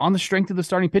 on the strength of the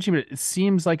starting pitching. But it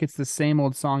seems like it's the same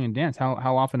old song and dance.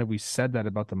 How often have we said that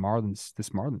about the Marlins, this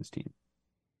Marlins team?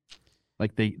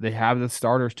 They have the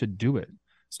starters to do it.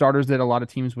 Starters that a lot of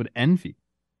teams would envy,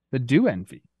 that do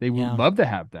envy. They would love to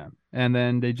have them. And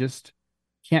then they just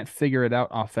can't figure it out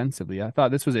offensively. I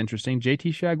thought this was interesting.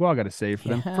 JT Shagwell got a save for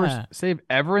them. First save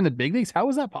ever in the big leagues. How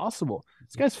was that possible?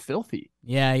 This guy's filthy.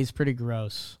 Yeah, he's pretty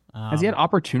gross. Has he had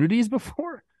opportunities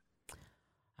before?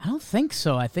 I don't think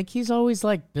so. I think he's always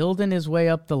building his way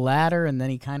up the ladder, and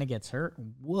then he kind of gets hurt.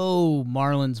 Whoa,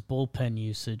 Marlins bullpen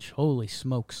usage. Holy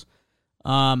smokes.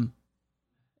 And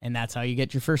that's how you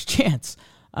get your first chance.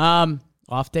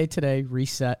 Off day today,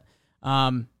 reset.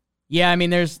 Yeah, I mean,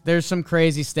 there's some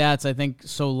crazy stats. I think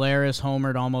Solaris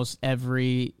homered almost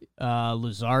every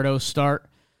Luzardo start.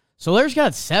 Solaris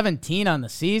got 17 on the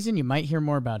season. You might hear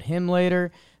more about him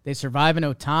later. They survive an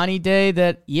Ohtani day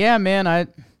that, yeah, man,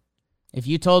 if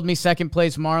you told me second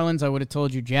place Marlins, I would have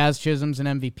told you Jazz Chisholm's an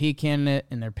MVP candidate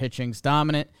and their pitching's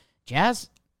dominant. Jazz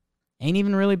ain't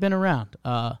even really been around.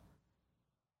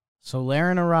 Soler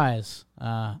and a rise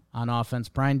on offense.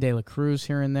 Brian De La Cruz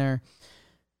here and there.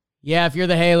 Yeah, if you're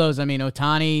the Halos, I mean,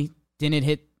 Ohtani didn't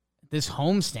hit this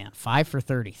homestand, 5 for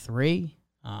 33.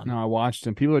 No, I watched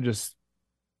him. People are just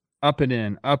up and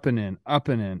in, up and in, up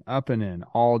and in, up and in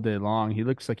all day long. He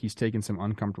looks like he's taking some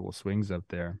uncomfortable swings up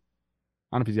there.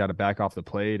 I don't know if he's got to back off the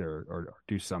plate or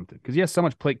do something because he has so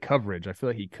much plate coverage. I feel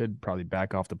like he could probably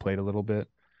back off the plate a little bit.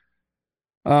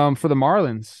 For the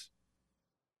Marlins,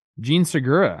 Gene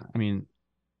Segura, I mean,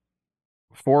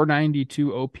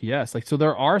 492 OPS. So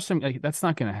there are some, that's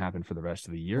not going to happen for the rest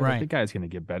of the year. Right. The guy's going to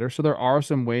get better. So there are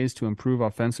some ways to improve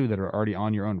offensively that are already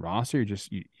on your own roster.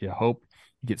 You hope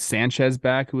you get Sanchez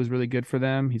back, who was really good for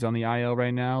them. He's on the IL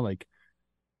right now.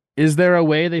 Is there a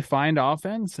way they find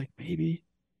offense? Maybe.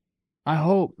 I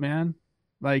hope, man.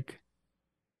 I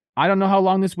don't know how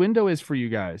long this window is for you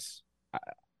guys.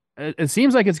 It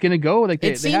seems like it's going to go. They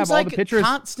have all the pitchers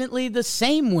constantly the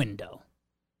same window.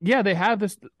 Yeah, they have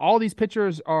this. All these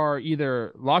pitchers are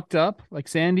either locked up, like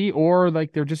Sandy, or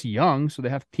they're just young, so they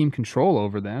have team control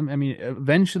over them. I mean,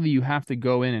 eventually you have to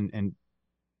go in and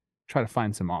try to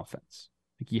find some offense.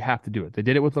 You have to do it. They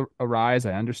did it with Arise.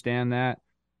 I understand that.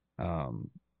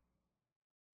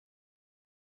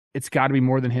 It's got to be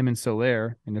more than him and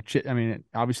Soler. And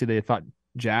obviously they thought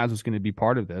Jazz was going to be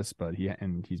part of this, but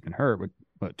he's been hurt with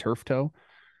turf toe.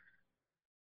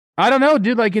 I don't know,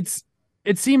 dude.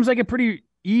 It seems like a pretty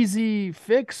easy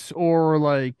fix,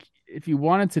 or if you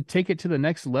wanted to take it to the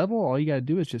next level, all you got to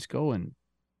do is just go and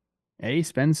A,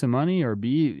 spend some money, or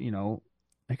B,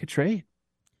 make a trade.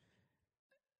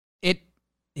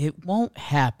 It won't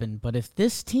happen, but if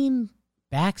this team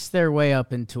backs their way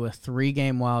up into a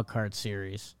 3-game wild card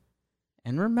series,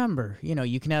 and remember,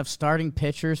 you can have starting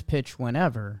pitchers pitch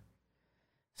whenever,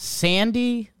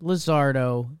 Sandy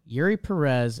Luzardo, Yuri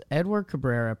Perez, Edward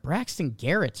Cabrera, Braxton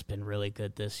Garrett's been really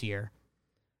good this year.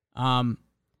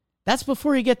 That's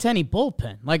before you get to any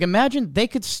bullpen. Like, imagine they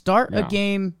could start a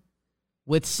game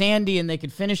with Sandy and they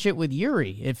could finish it with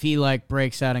Yuri if he like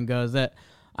breaks out and goes. That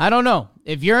I don't know.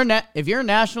 If you're a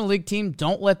National League team,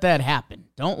 don't let that happen.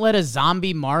 Don't let a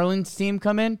zombie Marlins team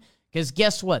come in, because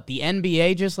guess what? The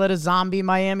NBA just let a zombie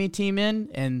Miami team in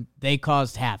and they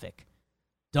caused havoc.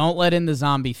 Don't let in the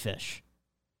zombie fish.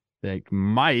 They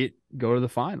might go to the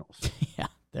finals. Yeah,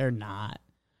 they're not.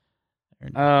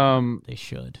 They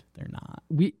should. They're not.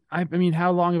 I mean,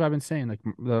 how long have I been saying like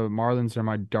the Marlins are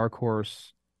my dark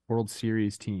horse World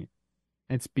Series team?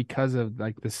 It's because of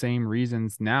like the same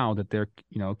reasons now that they're,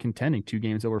 contending 2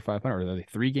 games over 500. Are they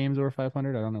 3 games over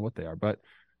 500? I don't know what they are, but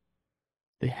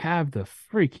they have the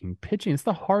freaking pitching. It's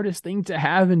the hardest thing to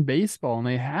have in baseball, and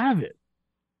they have it.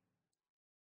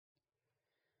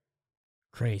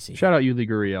 Crazy. Shout out Yuli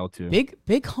Gurriel too. Big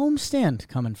homestand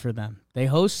coming for them. They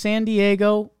host San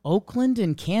Diego, Oakland,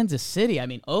 and Kansas City. I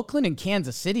mean, Oakland and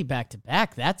Kansas City back to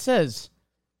back. That's as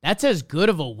good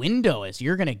of a window as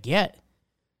you're gonna get.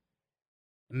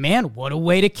 Man, what a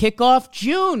way to kick off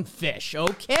June, Fish.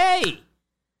 Okay.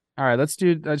 All right, I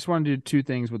just want to do 2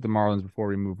 things with the Marlins before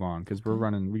we move on, because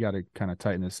we got to kind of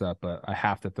tighten this up, but I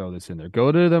have to throw this in there.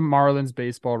 Go to the Marlins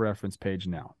baseball reference page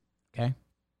now. Okay.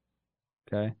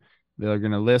 They're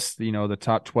going to list, the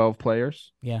top 12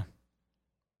 players. Yeah.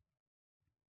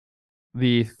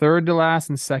 The third to last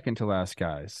and second to last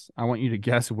guys, I want you to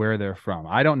guess where they're from.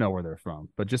 I don't know where they're from,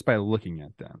 but just by looking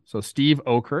at them. So Steve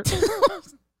Okert.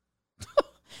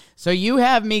 So you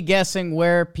have me guessing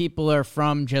where people are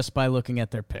from just by looking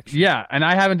at their picture. Yeah, and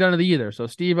I haven't done it either. So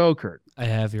Steve Okert. I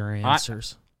have your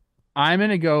answers. I'm going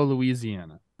to go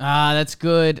Louisiana. That's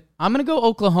good. I'm going to go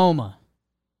Oklahoma.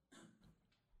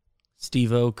 Steve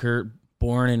Okert,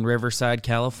 born in Riverside,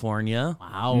 California.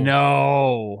 Wow.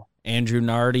 No. Andrew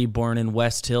Nardi, born in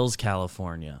West Hills,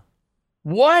 California.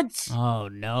 What? Oh,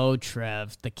 no,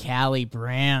 Trev. The Cali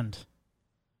brand.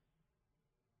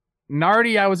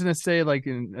 Nardi, I was going to say like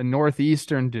a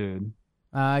Northeastern dude.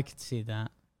 I could see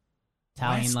that.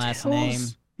 Italian West last Hills? name.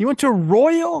 You went to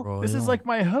Royal? Royal. This is like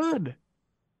my hood.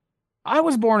 I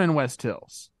was born in West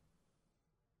Hills.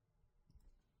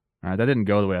 All right, that didn't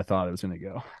go the way I thought it was going to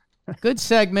go. Good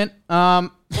segment.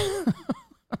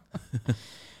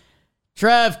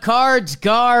 Trev, Cards,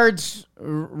 Guards,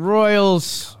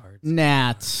 Royals,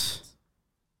 Nats.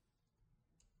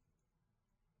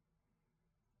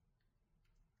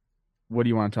 What do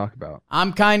you want to talk about?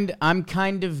 I'm kind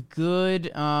of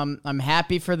good. I'm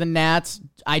happy for the Nats.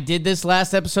 I did this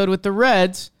last episode with the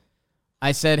Reds.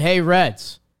 I said, "Hey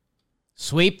Reds,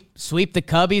 sweep the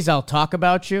Cubbies. I'll talk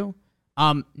about you."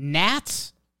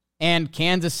 Nats and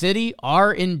Kansas City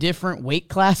are in different weight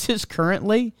classes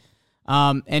currently.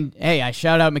 And hey, I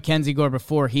shout out Mackenzie Gore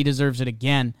before. He deserves it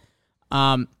again.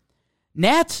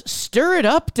 Nats, stir it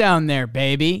up down there,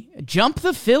 baby. Jump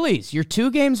the Phillies. You're 2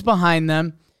 games behind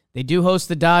them. They do host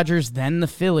the Dodgers, then the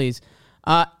Phillies.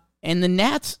 And the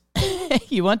Nats,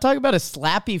 you want to talk about a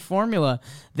slappy formula.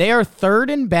 They are 3rd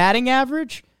in batting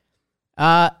average.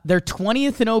 They're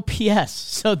 20th in OPS.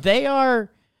 So they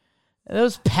are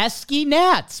those pesky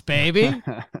Nats, baby.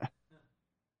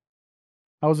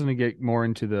 I was going to get more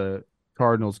into the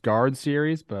Cardinals guard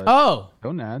series, but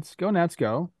go Nats. Go Nats,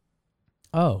 go.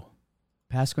 Oh,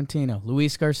 Pasquantino,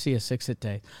 Luis Garcia,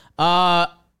 6-hit-day.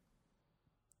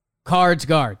 Cards,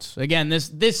 Guards. Again,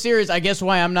 this series, I guess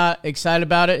why I'm not excited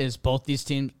about it is both these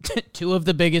teams, 2 of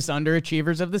the biggest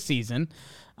underachievers of the season.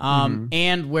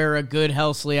 And we're a good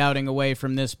Helsley outing away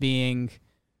from this being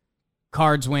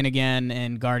Cards win again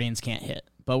and Guardians can't hit.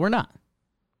 But we're not.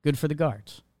 Good for the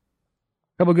Guards.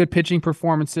 Couple good pitching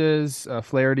performances.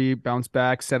 Flaherty bounced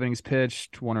back, 7 innings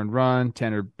pitched, 1 earned run.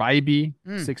 Tanner Bybee,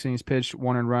 6 innings pitched,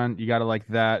 1 earned run. You got to like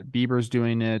that. Bieber's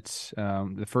doing it.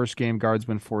 The first game, Guards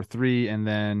win 4-3, and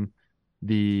then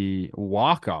the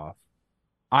walk-off.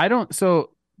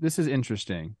 So this is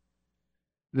interesting.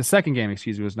 The second game,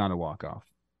 was not a walk-off.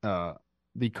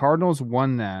 The Cardinals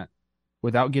won that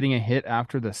without getting a hit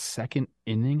after the second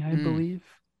inning, I believe.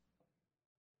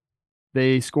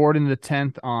 They scored in the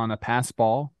 10th on a pass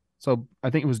ball. So I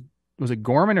think was it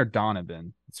Gorman or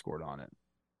Donovan that scored on it?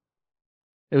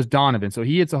 It was Donovan. So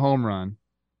he hits a home run.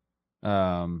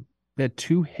 They had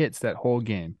 2 hits that whole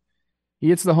game. He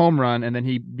hits the home run, and then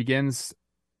he begins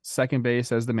second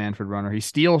base as the Manfred runner. He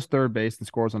steals third base and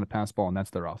scores on a pass ball, and that's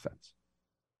their offense.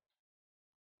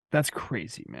 That's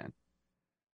crazy, man.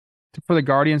 For the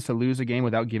Guardians to lose a game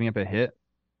without giving up a hit,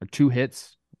 or 2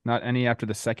 hits, not any after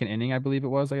the second inning, I believe it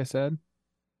was, like I said.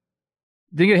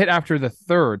 Didn't get hit after the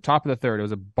third, top of the third. It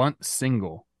was a bunt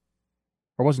single.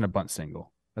 Or wasn't a bunt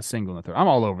single. A single in the third. I'm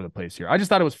all over the place here. I just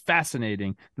thought it was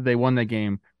fascinating that they won that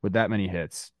game with that many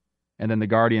hits. And then the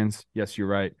Guardians, yes, you're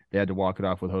right. They had to walk it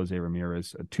off with Jose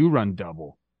Ramirez, a 2-run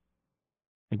double.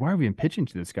 Like, why are we even pitching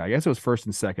to this guy? I guess it was first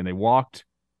and second. They walked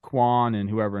Quan and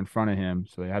whoever in front of him,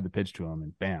 so they had to pitch to him,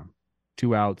 and bam,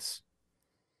 2 outs,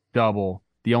 double.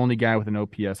 The only guy with an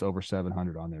OPS over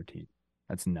 700 on their team.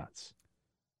 That's nuts.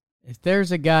 If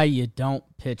there's a guy you don't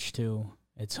pitch to,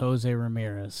 it's Jose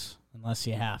Ramirez, unless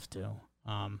you have to,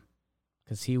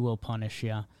 because he will punish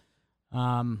you.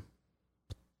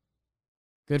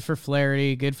 Good for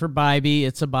Flaherty, good for Bibee.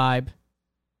 It's a Bibe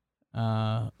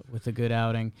with a good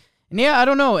outing. And yeah, I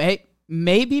don't know. Hey,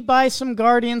 maybe buy some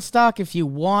Guardian stock if you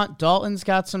want. Dalton's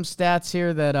got some stats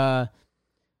here that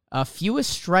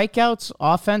fewest strikeouts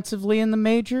offensively in the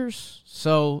majors.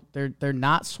 So they're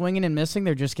not swinging and missing.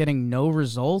 They're just getting no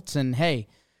results. And hey,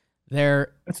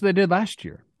 that's what they did last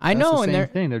year. I know, and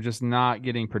they're just not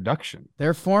getting production.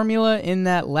 Their formula in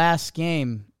that last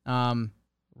game,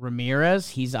 Ramirez,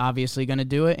 he's obviously going to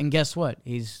do it, and guess what?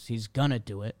 He's going to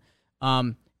do it.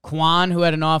 Quan, who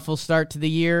had an awful start to the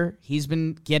year, he's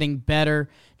been getting better.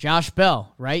 Josh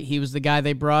Bell, right? He was the guy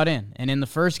they brought in. And in the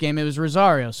first game, it was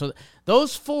Rosario. So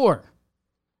those fours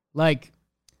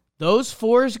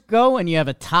go, and you have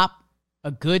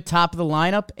a good top of the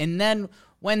lineup. And then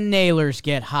when nailers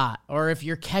get hot, or if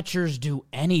your catchers do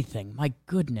anything, my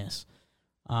goodness,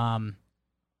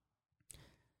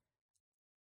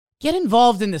 get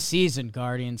involved in the season,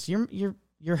 Guardians. You're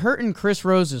hurting Chris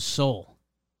Rose's soul.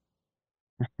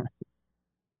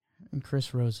 And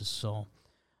Chris Rose's soul.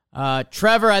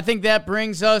 Trevor, I think that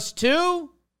brings us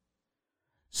to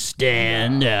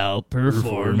standout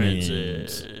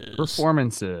performances.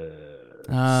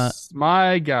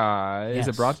 My guy. Yes. Is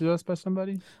it brought to us by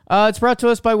somebody? It's brought to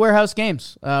us by Warehouse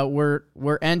Games.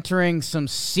 We're entering some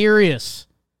serious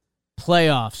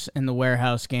playoffs in the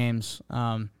Warehouse Games.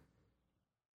 One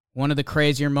of the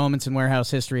crazier moments in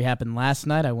Warehouse history happened last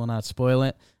night. I will not spoil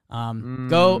it.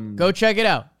 Go check it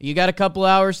out. You got a couple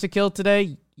hours to kill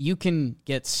today. You can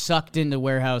get sucked into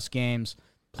Warehouse Games.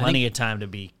 Plenty of time to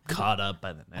be caught up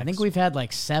by the next. I think we've had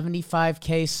like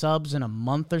 75K subs in a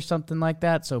month or something like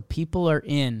that. So people are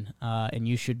in, and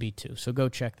you should be too. So go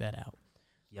check that out.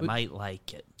 You might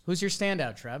like it. Who's your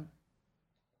standout, Trev?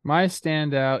 My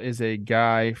standout is a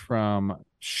guy from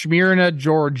Smyrna,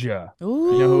 Georgia.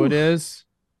 Ooh. You know who it is?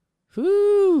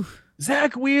 Whew.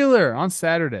 Zach Wheeler on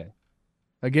Saturday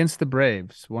against the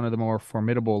Braves, one of the more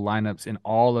formidable lineups in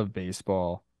all of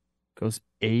baseball. Goes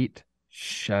 8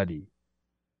 shutty.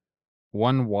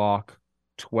 1 walk,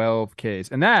 12 Ks.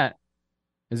 And that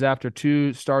is after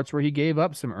 2 starts where he gave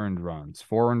up some earned runs,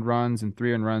 4 earned runs and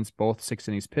 3 earned runs, both 6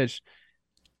 innings pitched.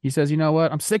 He says, you know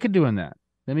what? I'm sick of doing that.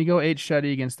 Let me go 8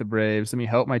 shutty against the Braves. Let me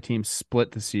help my team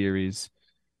split the series.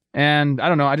 And I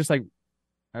don't know.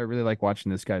 I really like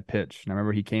watching this guy pitch. And I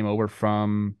remember he came over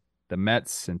from the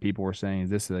Mets and people were saying, is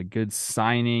this a good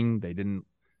signing?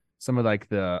 Some of like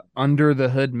the under the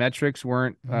hood metrics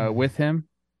weren't with him.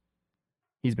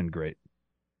 He's been great.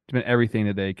 It's been everything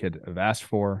that they could have asked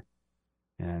for.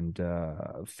 And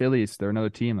Phillies, they're another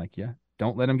team. Like, yeah,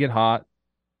 don't let them get hot.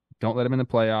 Don't let them in the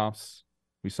playoffs.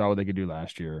 We saw what they could do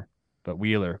last year. But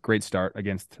Wheeler, great start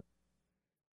against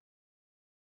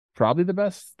probably the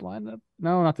best lineup.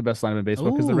 No, not the best lineup in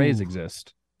baseball because the Rays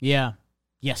exist. Yeah.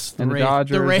 Yes. The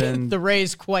Dodgers. The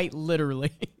Rays quite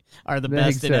literally are the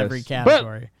best in every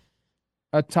category.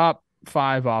 But a top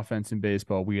 5 offense in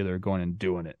baseball, Wheeler going and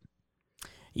doing it.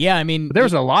 Yeah, I mean, but there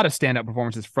was a lot of standout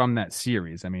performances from that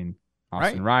series. I mean,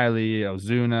 Austin Riley,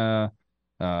 Ozuna,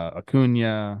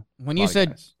 Acuna. When you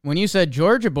said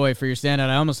Georgia boy for your standout,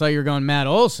 I almost thought you were going Matt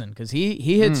Olson because he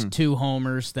hits 2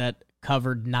 homers that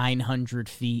covered 900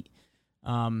 feet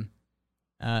in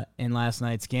last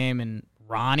night's game. And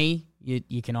Ronnie,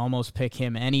 you can almost pick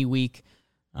him any week.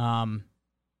 Luis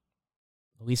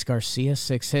Garcia,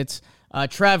 6 hits.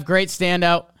 Trev, great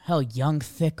standout. Hell, young,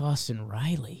 thick Austin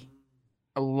Riley.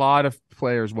 A lot of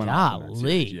players went off.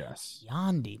 Golly. Yes.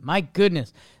 Yandy. My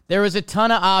goodness. There was a ton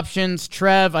of options.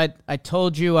 Trev, I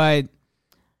told you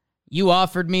you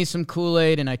offered me some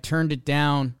Kool-Aid and I turned it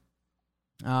down.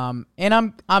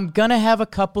 And I'm gonna have a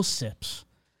couple sips.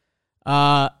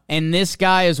 And this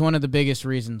guy is one of the biggest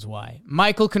reasons why.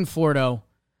 Michael Conforto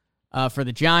for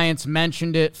the Giants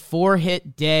mentioned it.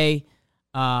 4-hit day,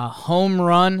 home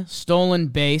run, stolen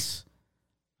base.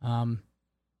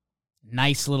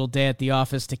 Nice little day at the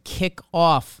office to kick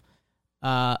off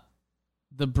the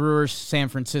Brewers San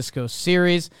Francisco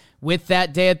series. With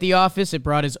that day at the office, it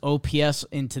brought his OPS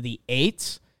into the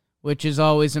 8s, which is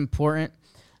always important.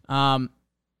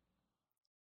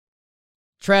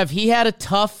 Trev, he had a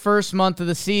tough first month of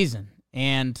the season,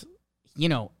 and,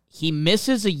 he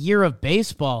misses a year of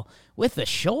baseball with a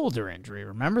shoulder injury.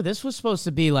 Remember, this was supposed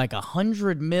to be like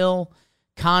 $100 million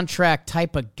contract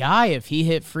type of guy if he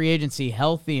hit free agency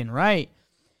healthy and right.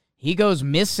 He goes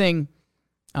missing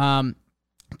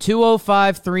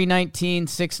 205, 319,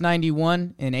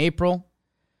 691 in April,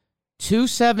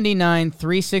 279,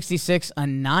 366, a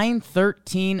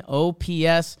 913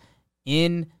 OPS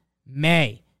in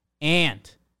May.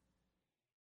 And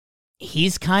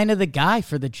he's kind of the guy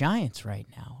for the Giants right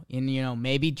now. And,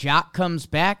 maybe Jock comes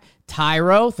back.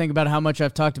 Tyro, think about how much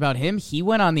I've talked about him. He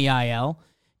went on the IL.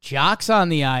 Jock's on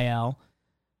the IL.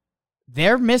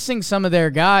 They're missing some of their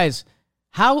guys.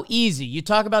 How easy? You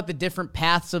talk about the different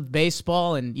paths of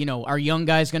baseball and, are young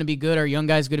guys going to be good? Are young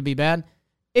guys going to be bad?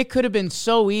 It could have been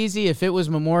so easy if it was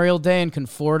Memorial Day and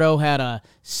Conforto had a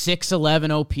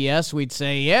 611 OPS. We'd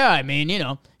say,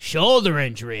 shoulder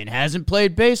injury and hasn't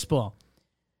played baseball.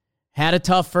 Had a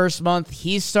tough first month.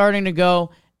 He's starting to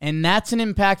go, and that's an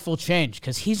impactful change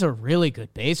because he's a really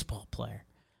good baseball player.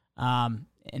 And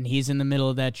he's in the middle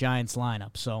of that Giants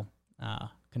lineup. So,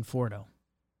 Conforto.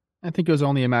 I think it was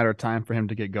only a matter of time for him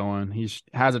to get going. He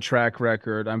has a track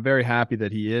record. I'm very happy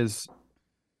that he is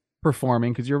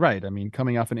performing because you're right. I mean,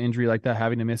 coming off an injury like that,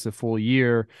 having to miss a full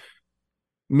year,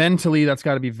 mentally, that's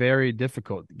got to be very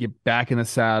difficult. Get back in the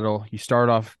saddle. You start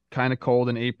off kind of cold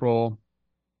in April.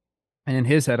 And in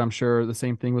his head, I'm sure the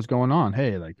same thing was going on.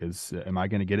 Hey, am I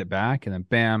going to get it back? And then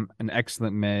bam, an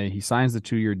excellent May. He signs the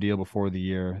 2-year deal before the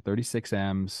year, 36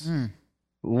 M's.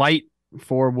 Light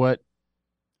for what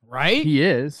he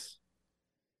is.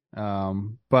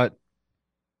 But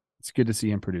it's good to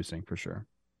see him producing for sure.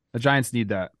 The Giants need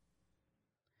that.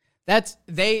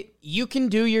 You can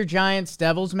do your Giants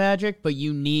Devils magic, but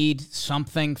you need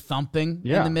something thumping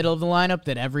in the middle of the lineup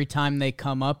that every time they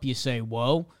come up, you say,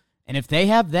 whoa. And if they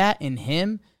have that in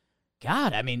him,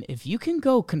 God, I mean, if you can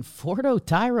go Conforto,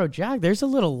 Tyro, Jock, there's a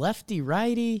little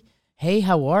lefty-righty, hey,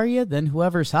 how are you? Then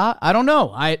whoever's hot. I don't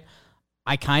know. I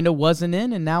kind of wasn't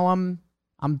in, and now I'm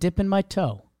dipping my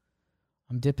toe.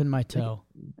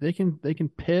 They can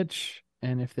pitch,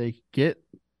 and if they get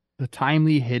the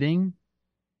timely hitting,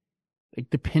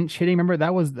 like the pinch hitting, remember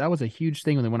that was a huge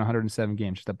thing when they won 107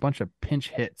 games. Just a bunch of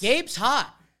pinch hits. Gabe's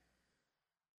hot.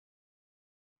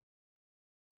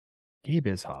 Gabe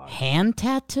is hot. Hand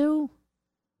tattoo?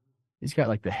 He's got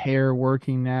like the hair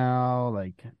working now.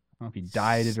 Like, I don't know if he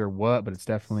dyed it or what, but it's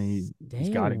definitely he's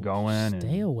got it going.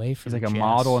 Stay away from. He's like a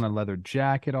model in a leather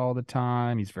jacket all the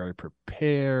time. He's very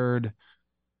prepared.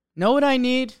 Know what I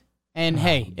need? And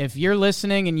hey, if you're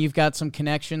listening and you've got some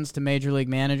connections to major league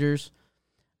managers,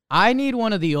 I need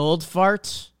one of the old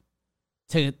farts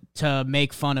to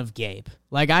make fun of Gabe.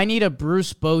 Like, I need a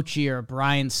Bruce Bochy or a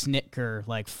Brian Snitker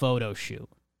like photo shoot.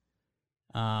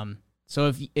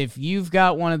 So if you've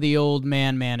got one of the old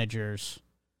man managers,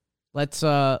 let's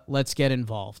get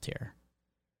involved here.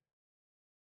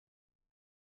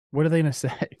 What are they gonna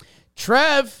say?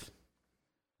 Trev,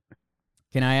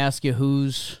 can I ask you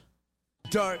who's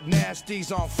Dirt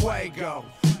Nasty's on fuego?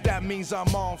 That means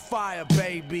I'm on fire,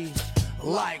 baby.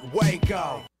 Like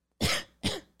Waco.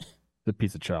 The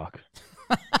piece of chalk.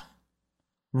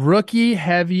 Rookie,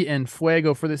 heavy, and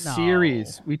fuego for the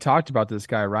series. We talked about this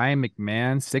guy, Ryan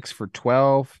McMahon, 6 for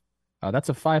 12. That's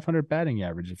a 500 batting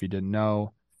average, if you didn't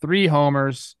know. 3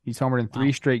 homers. He's homered in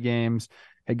 3 straight games.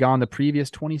 Had gone the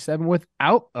previous 27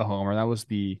 without a homer. That was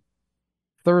the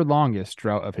 3rd longest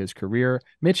drought of his career.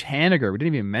 Mitch Haniger, we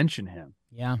didn't even mention him.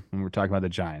 Yeah. When we're talking about the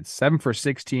Giants. 7 for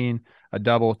 16, a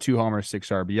double, 2 homers, 6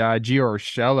 RBI. Gio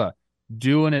Urshela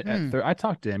doing it at third. I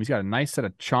talked to him. He's got a nice set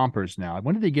of chompers now.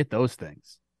 When did he get those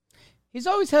things? He's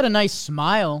always had a nice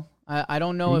smile. I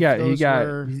don't know he's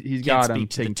got him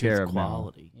taken care of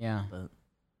quality. Now. Yeah. But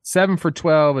 7 for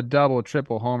 12, a double, a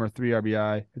triple, homer, 3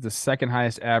 RBI. It's the second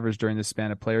highest average during the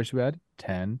span of players who had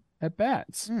 10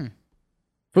 at-bats.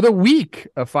 For the week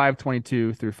of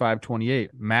 522 through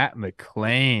 528, Matt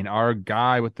McClain, our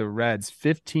guy with the Reds,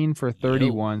 15 for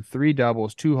 31, 3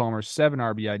 doubles, 2 homers, 7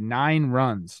 RBI, 9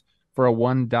 runs for a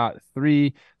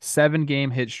 1.3,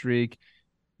 7-game hit streak.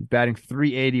 He's batting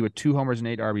 .380 with 2 homers and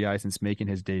 8 RBI since making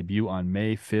his debut on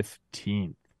May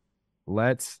 15th.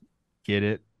 Let's get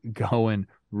it going,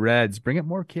 Reds. Bring it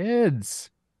more kids.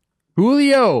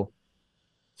 Julio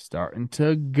starting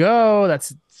to go.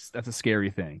 That's a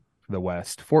scary thing for the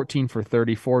West. 14 for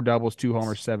 30, 4 doubles, 2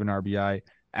 homers, 7 RBI.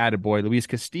 Attaboy. Luis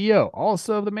Castillo,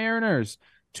 also of the Mariners.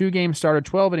 2 games started,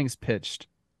 12 innings pitched.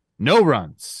 No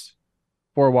runs.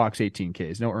 4 walks, 18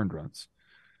 Ks. No earned runs.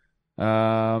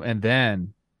 And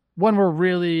then one we're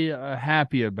really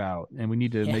happy about, and we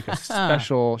need to make a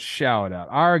special shout out.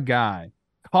 Our guy,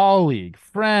 colleague,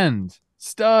 friend,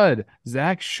 stud,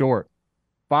 Zach Short,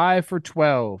 5 for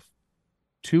 12,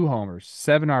 2 homers,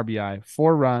 7 RBI,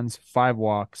 4 runs, 5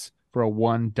 walks for a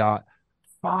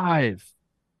 1.5.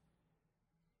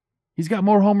 He's got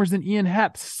more homers than Ian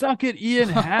Happ. Suck it, Ian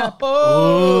Happ.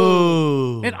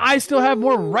 Oh. And I still have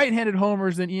more right-handed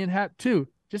homers than Ian Happ, too.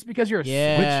 Just because you're a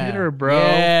switch hitter, bro.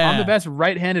 Yeah. I'm the best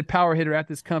right-handed power hitter at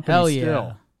this company Hell still.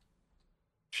 yeah.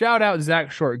 Shout out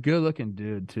Zach Short. Good-looking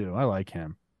dude, too. I like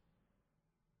him.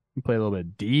 He play a little bit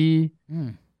of D.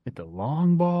 Hit the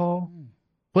long ball.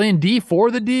 Playing D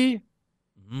for the D.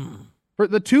 For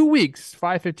the 2 weeks,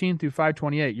 515 through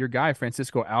 528, your guy,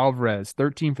 Francisco Alvarez,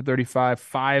 13 for 35,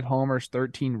 5 homers,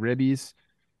 13 ribbies.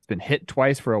 It's been hit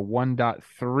twice for a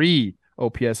 1.3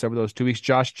 OPS over those 2 weeks.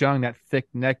 Josh Jung, that thick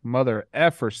neck mother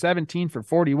effer, 17 for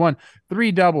 41,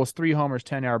 3 doubles, 3 homers,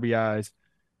 10 RBIs,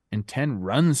 and 10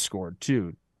 runs scored,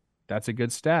 too. That's a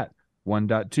good stat.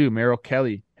 1.2. Merrill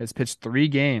Kelly has pitched 3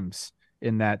 games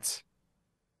in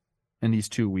these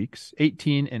 2 weeks.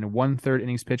 18 and 1/3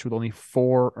 innings pitched with only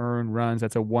 4 earned runs.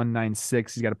 That's a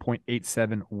 1.96. He's got a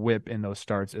 .87 whip in those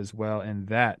starts as well. And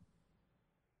that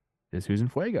is who's in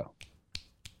Fuego.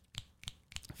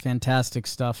 Fantastic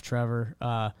stuff, Trevor.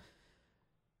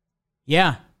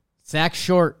 Yeah. Zach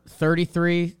Short,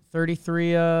 33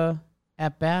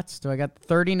 at-bats. Do I got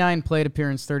 39 plate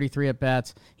appearance, 33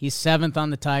 at-bats. He's 7th on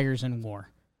the Tigers in WAR.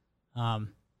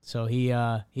 So he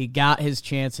got his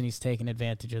chance, and he's taking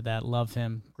advantage of that. Love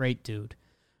him. Great dude.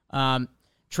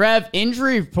 Trev,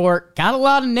 injury report. Got a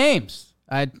lot of names.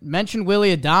 I mentioned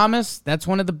Willie Adames. That's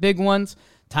one of the big ones.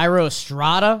 Tyro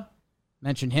Estrada.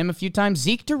 Mentioned him a few times.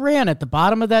 Zeke Duran at the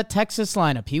bottom of that Texas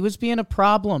lineup. He was being a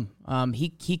problem.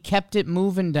 He kept it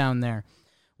moving down there.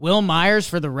 Will Myers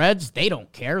for the Reds. They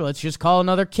don't care. Let's just call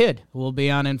another kid who will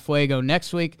be on in Fuego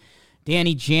next week.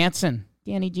 Danny Jansen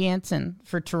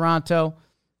for Toronto.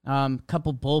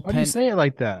 Couple bullpen. Why do you say it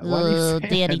like that? Why do you say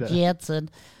Danny that? Jansen.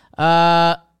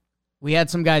 We had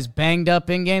some guys banged up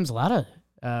in games. A lot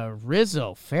of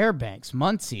Rizzo, Fairbanks,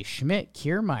 Muncy, Schmidt,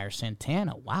 Kiermaier,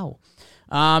 Santana. Wow.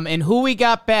 And who we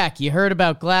got back? You heard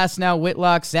about Glasnow,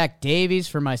 Whitlock, Zach Davies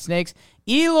for my Snakes.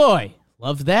 Eloy.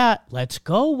 Love that. Let's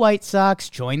go, White Sox.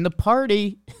 Join the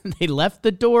party. They left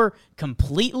the door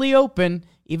completely open,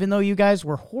 even though you guys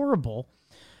were horrible.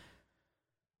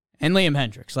 And Liam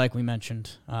Hendricks, like we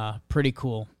mentioned, pretty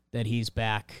cool that he's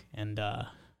back. And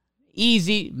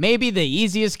easy, maybe the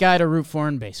easiest guy to root for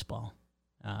in baseball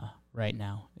right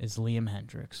now is Liam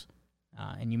Hendricks.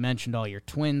 And you mentioned all your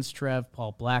Twins, Trev,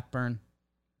 Paul Blackburn.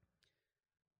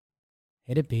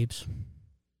 Hit it, Beebs.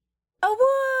 Awards!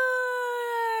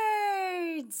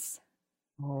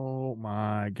 Oh,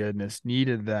 my goodness.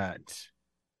 Needed that.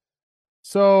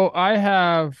 So I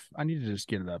need to just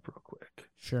get it up real quick.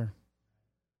 Sure.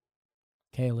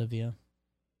 Okay, Olivia.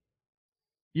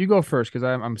 You go first because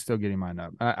I'm still getting mine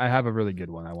up. I have a really good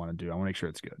one I want to do. I want to make sure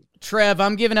it's good. Trev,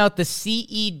 I'm giving out the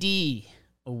CED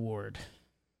award.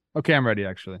 Okay, I'm ready,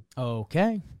 actually.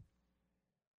 Okay.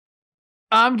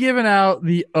 I'm giving out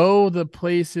the Oh, the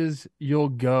Places You'll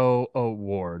Go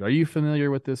award. Are you familiar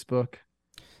with this book?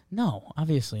 No,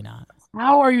 obviously not.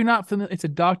 How are you not familiar? It's a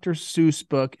Dr. Seuss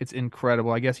book. It's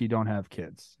incredible. I guess you don't have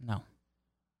kids. No.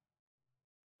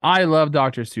 I love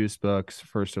Dr. Seuss books,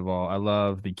 first of all. I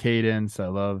love the cadence. I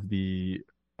love the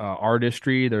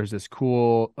artistry. There's this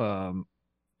cool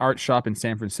art shop in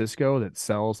San Francisco that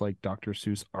sells like Dr.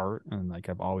 Seuss art. And like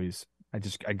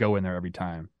I go in there every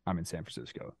time I'm in San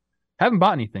Francisco. Haven't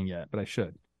bought anything yet, but I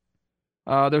should.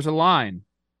 There's a line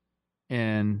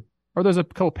there's a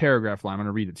couple paragraph line. I'm going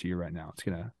to read it to you right now. It's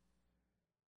going to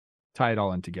tie it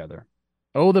all in together.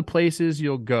 Oh, the places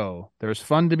you'll go. There's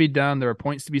fun to be done. There are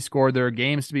points to be scored. There are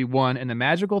games to be won. And the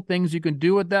magical things you can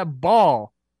do with that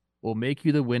ball will make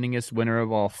you the winningest winner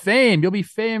of all. Fame.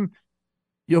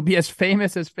 You'll be as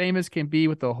famous can be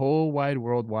with the whole wide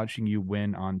world watching you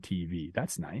win on TV.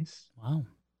 That's nice. Wow.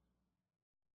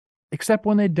 Except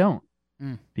when they don't.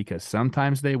 Because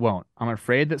sometimes they won't. I'm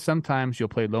afraid that sometimes you'll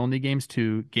play lonely games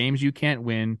too, games you can't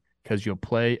win because you'll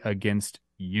play against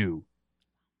you.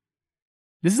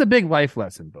 This is a big life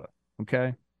lesson book,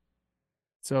 okay?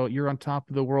 So you're on top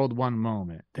of the world one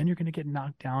moment. Then you're going to get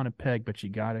knocked down a peg, but you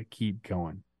got to keep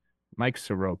going. Mike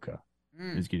Soroka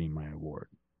is getting my award.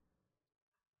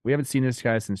 We haven't seen this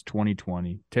guy since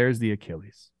 2020. Tears the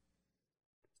Achilles.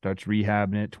 Starts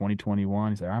rehabbing it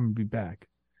 2021. He's like, I'm going to be back.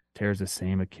 Tears the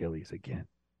same Achilles again.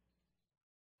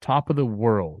 Top of the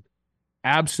world.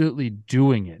 Absolutely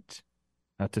doing it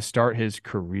to start his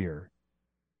career.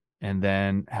 And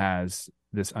then has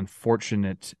this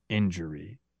unfortunate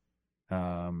injury.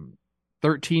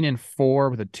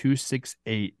 13-4 with a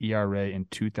 2.68 ERA in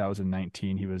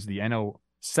 2019. He was the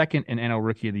second in NL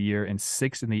Rookie of the Year and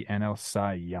sixth in the NL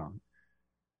Cy Young.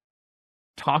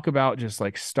 Talk about just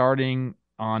like starting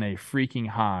on a freaking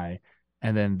high,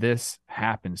 and then this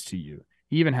happens to you.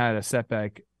 He even had a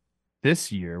setback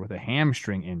this year with a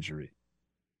hamstring injury.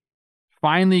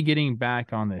 Finally getting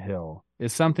back on the hill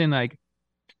is something like,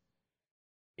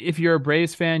 if you're a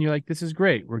Braves fan, you're like, this is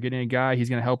great. We're getting a guy, he's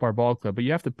going to help our ball club, but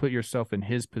you have to put yourself in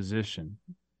his position,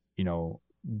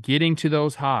 getting to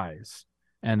those highs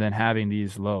and then having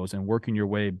these lows and working your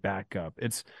way back up.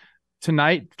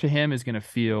 Tonight to him is going to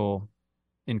feel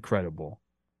incredible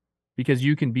because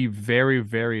you can be very,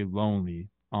 very lonely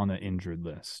on the injured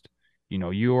list.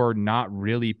 You're not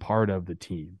really part of the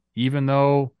team, even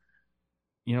though,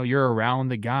 you're around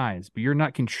the guys, but you're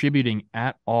not contributing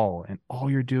at all. And all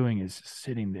you're doing is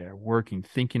sitting there working,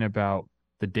 thinking about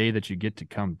the day that you get to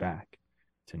come back.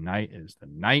 Tonight is the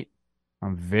night.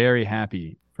 I'm very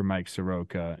happy for Mike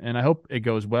Soroka, and I hope it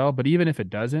goes well. But even if it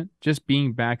doesn't, just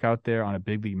being back out there on a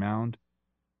big league mound,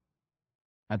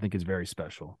 I think is very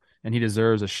special. And he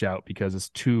deserves a shout because it's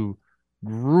 2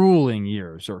 grueling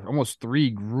years, or almost 3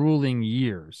 grueling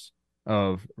years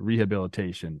of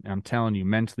rehabilitation. And I'm telling you,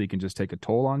 mentally can just take a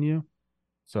toll on you.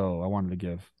 So I wanted to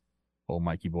give old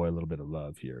Mikey boy a little bit of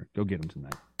love here. Go get him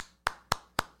tonight.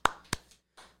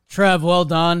 Trev, well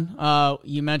done.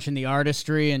 You mentioned the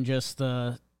artistry and just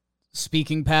the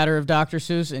speaking patter of Dr.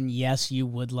 Seuss, and yes, you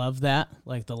would love that.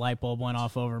 Like the light bulb went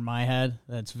off over my head.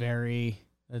 That's very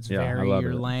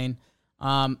your lane.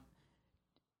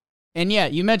 And yeah,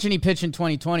 you mentioned he pitched in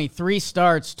 2020, 3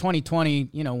 starts, 2020,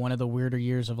 one of the weirder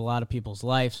years of a lot of people's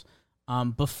lives.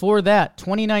 Before that,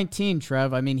 2019,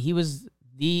 Trev, he was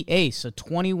the ace, a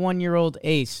 21-year-old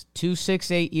ace,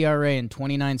 2.68 ERA and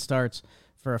 29 starts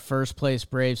for a first-place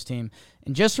Braves team.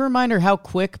 And just a reminder how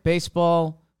quick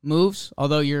baseball moves,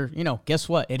 although guess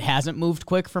what? It hasn't moved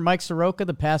quick for Mike Soroka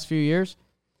the past few years.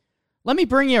 Let me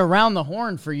bring you around the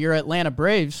horn for your Atlanta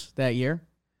Braves that year.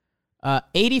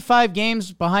 85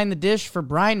 games behind the dish for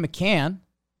Brian McCann.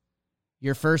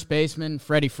 Your first baseman,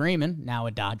 Freddie Freeman, now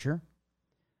a Dodger.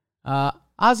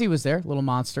 Ozzie was there, little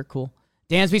monster, cool.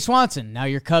 Dansby Swanson, now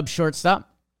your Cubs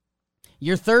shortstop.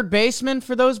 Your third baseman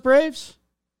for those Braves,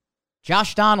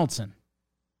 Josh Donaldson.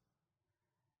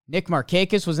 Nick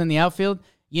Markakis was in the outfield.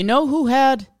 You know who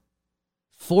had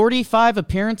 45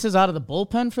 appearances out of the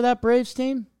bullpen for that Braves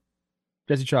team?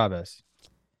 Jesse Chavez.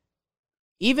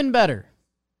 Even better.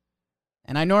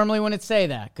 And I normally wouldn't say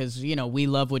that because, we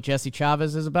love what Jesse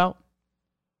Chavez is about.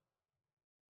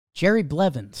 Jerry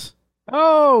Blevins.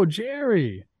 Oh,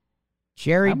 Jerry.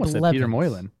 Jerry I almost Blevins. said Peter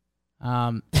Moylan.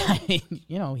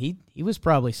 He was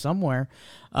probably somewhere.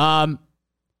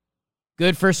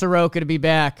 Good for Soroka to be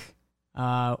back.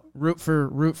 Root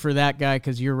for that guy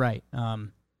because you're right.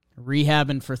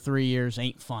 Rehabbing for 3 years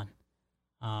ain't fun.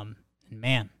 And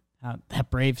man, that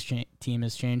Braves team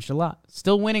has changed a lot.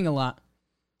 Still winning a lot.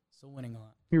 Let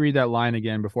me read that line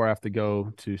again before I have to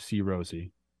go to see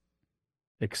Rosie.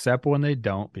 Except when they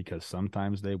don't, because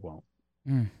sometimes they won't.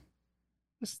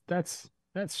 That's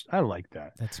I like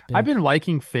that. That's big. I've been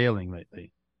liking failing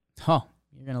lately. Oh,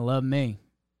 you're gonna love me.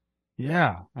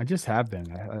 Yeah, I just have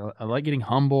been. I like getting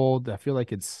humbled. I feel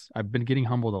like I've been getting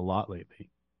humbled a lot lately,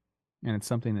 and it's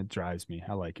something that drives me.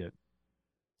 I like it.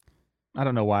 I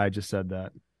don't know why I just said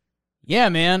that. Yeah,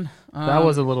 man. That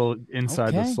was a little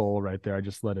inside the soul right there. I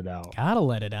just let it out. Gotta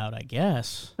let it out, I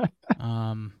guess.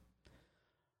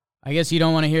 I guess you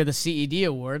don't want to hear the CED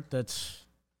award.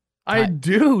 I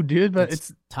do, dude, but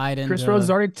it's tied into. Chris Rose is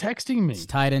already texting me. It's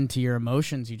tied into your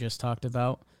emotions you just talked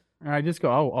about. I just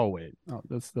go, oh, wait. Oh,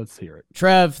 let's hear it.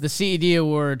 Trev, the CED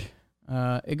award,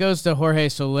 it goes to Jorge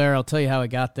Soler. I'll tell you how it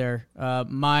got there.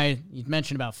 You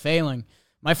mentioned about failing.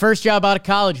 My first job out of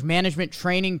college, management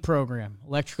training program,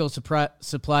 electrical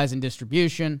supplies and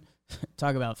distribution.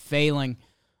 Talk about failing.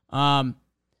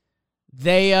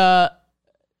 They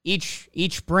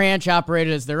each branch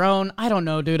operated as their own. I don't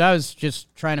know, dude. I was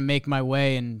just trying to make my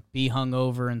way and be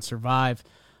hungover and survive.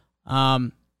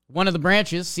 One of the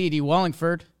branches, CD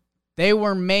Wallingford, they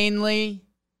were mainly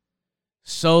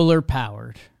solar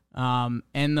powered. And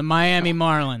the Miami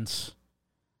Marlins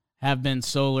have been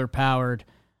solar powered.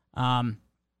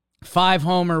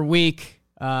 5-homer week.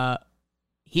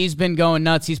 He's been going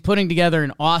nuts. He's putting together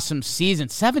an awesome season.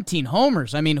 17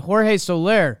 homers. Jorge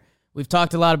Soler, we've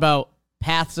talked a lot about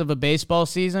paths of a baseball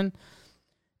season.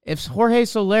 If Jorge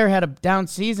Soler had a down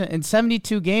season, in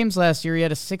 72 games last year, he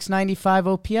had a 695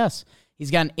 OPS.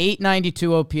 He's got an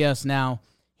 892 OPS now.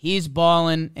 He's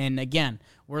balling. And again,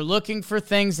 we're looking for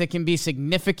things that can be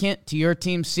significant to your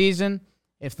team's season.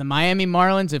 if the Miami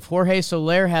Marlins, if Jorge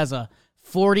Soler has a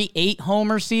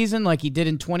 48-homer season like he did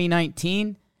in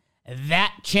 2019,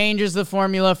 that changes the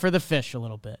formula for the fish a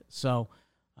little bit. So,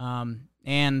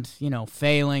 and,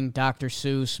 failing Dr.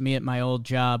 Seuss, me at my old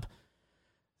job.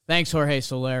 Thanks, Jorge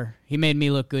Soler. He made me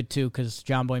look good, too, because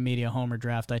John Boy Media Homer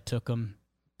Draft, I took him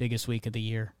biggest week of the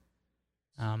year.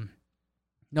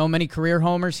 Know many career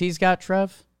homers he's got,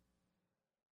 Trev?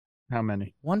 How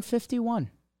many?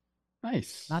 151.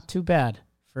 Nice. Not too bad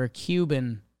for a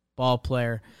Cuban ball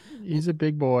player. He's a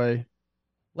big boy.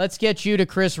 Let's get you to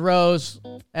Chris Rose.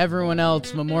 Everyone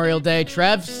else, Memorial Day.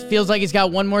 Trev feels like he's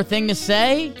got one more thing to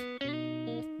say.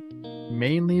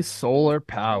 Mainly solar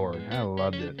powered. I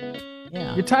loved it.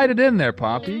 Yeah. You tied it in there,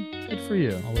 Poppy. Good for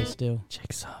you. Always do.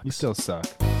 Jake sucks. You still suck.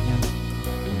 Yeah.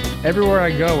 Everywhere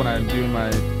I go when I'm doing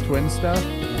my twin stuff,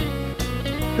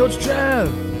 Coach Trev.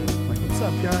 I'm like, what's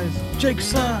up, guys? Jake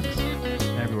sucks.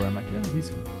 Everywhere I'm like, yeah,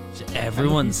 he's.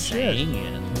 Everyone's saying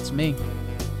it. That's me.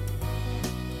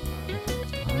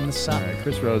 On the All side. right,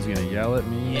 Chris Rose is gonna yell at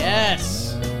me.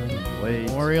 Yes. Late.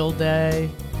 Memorial Day.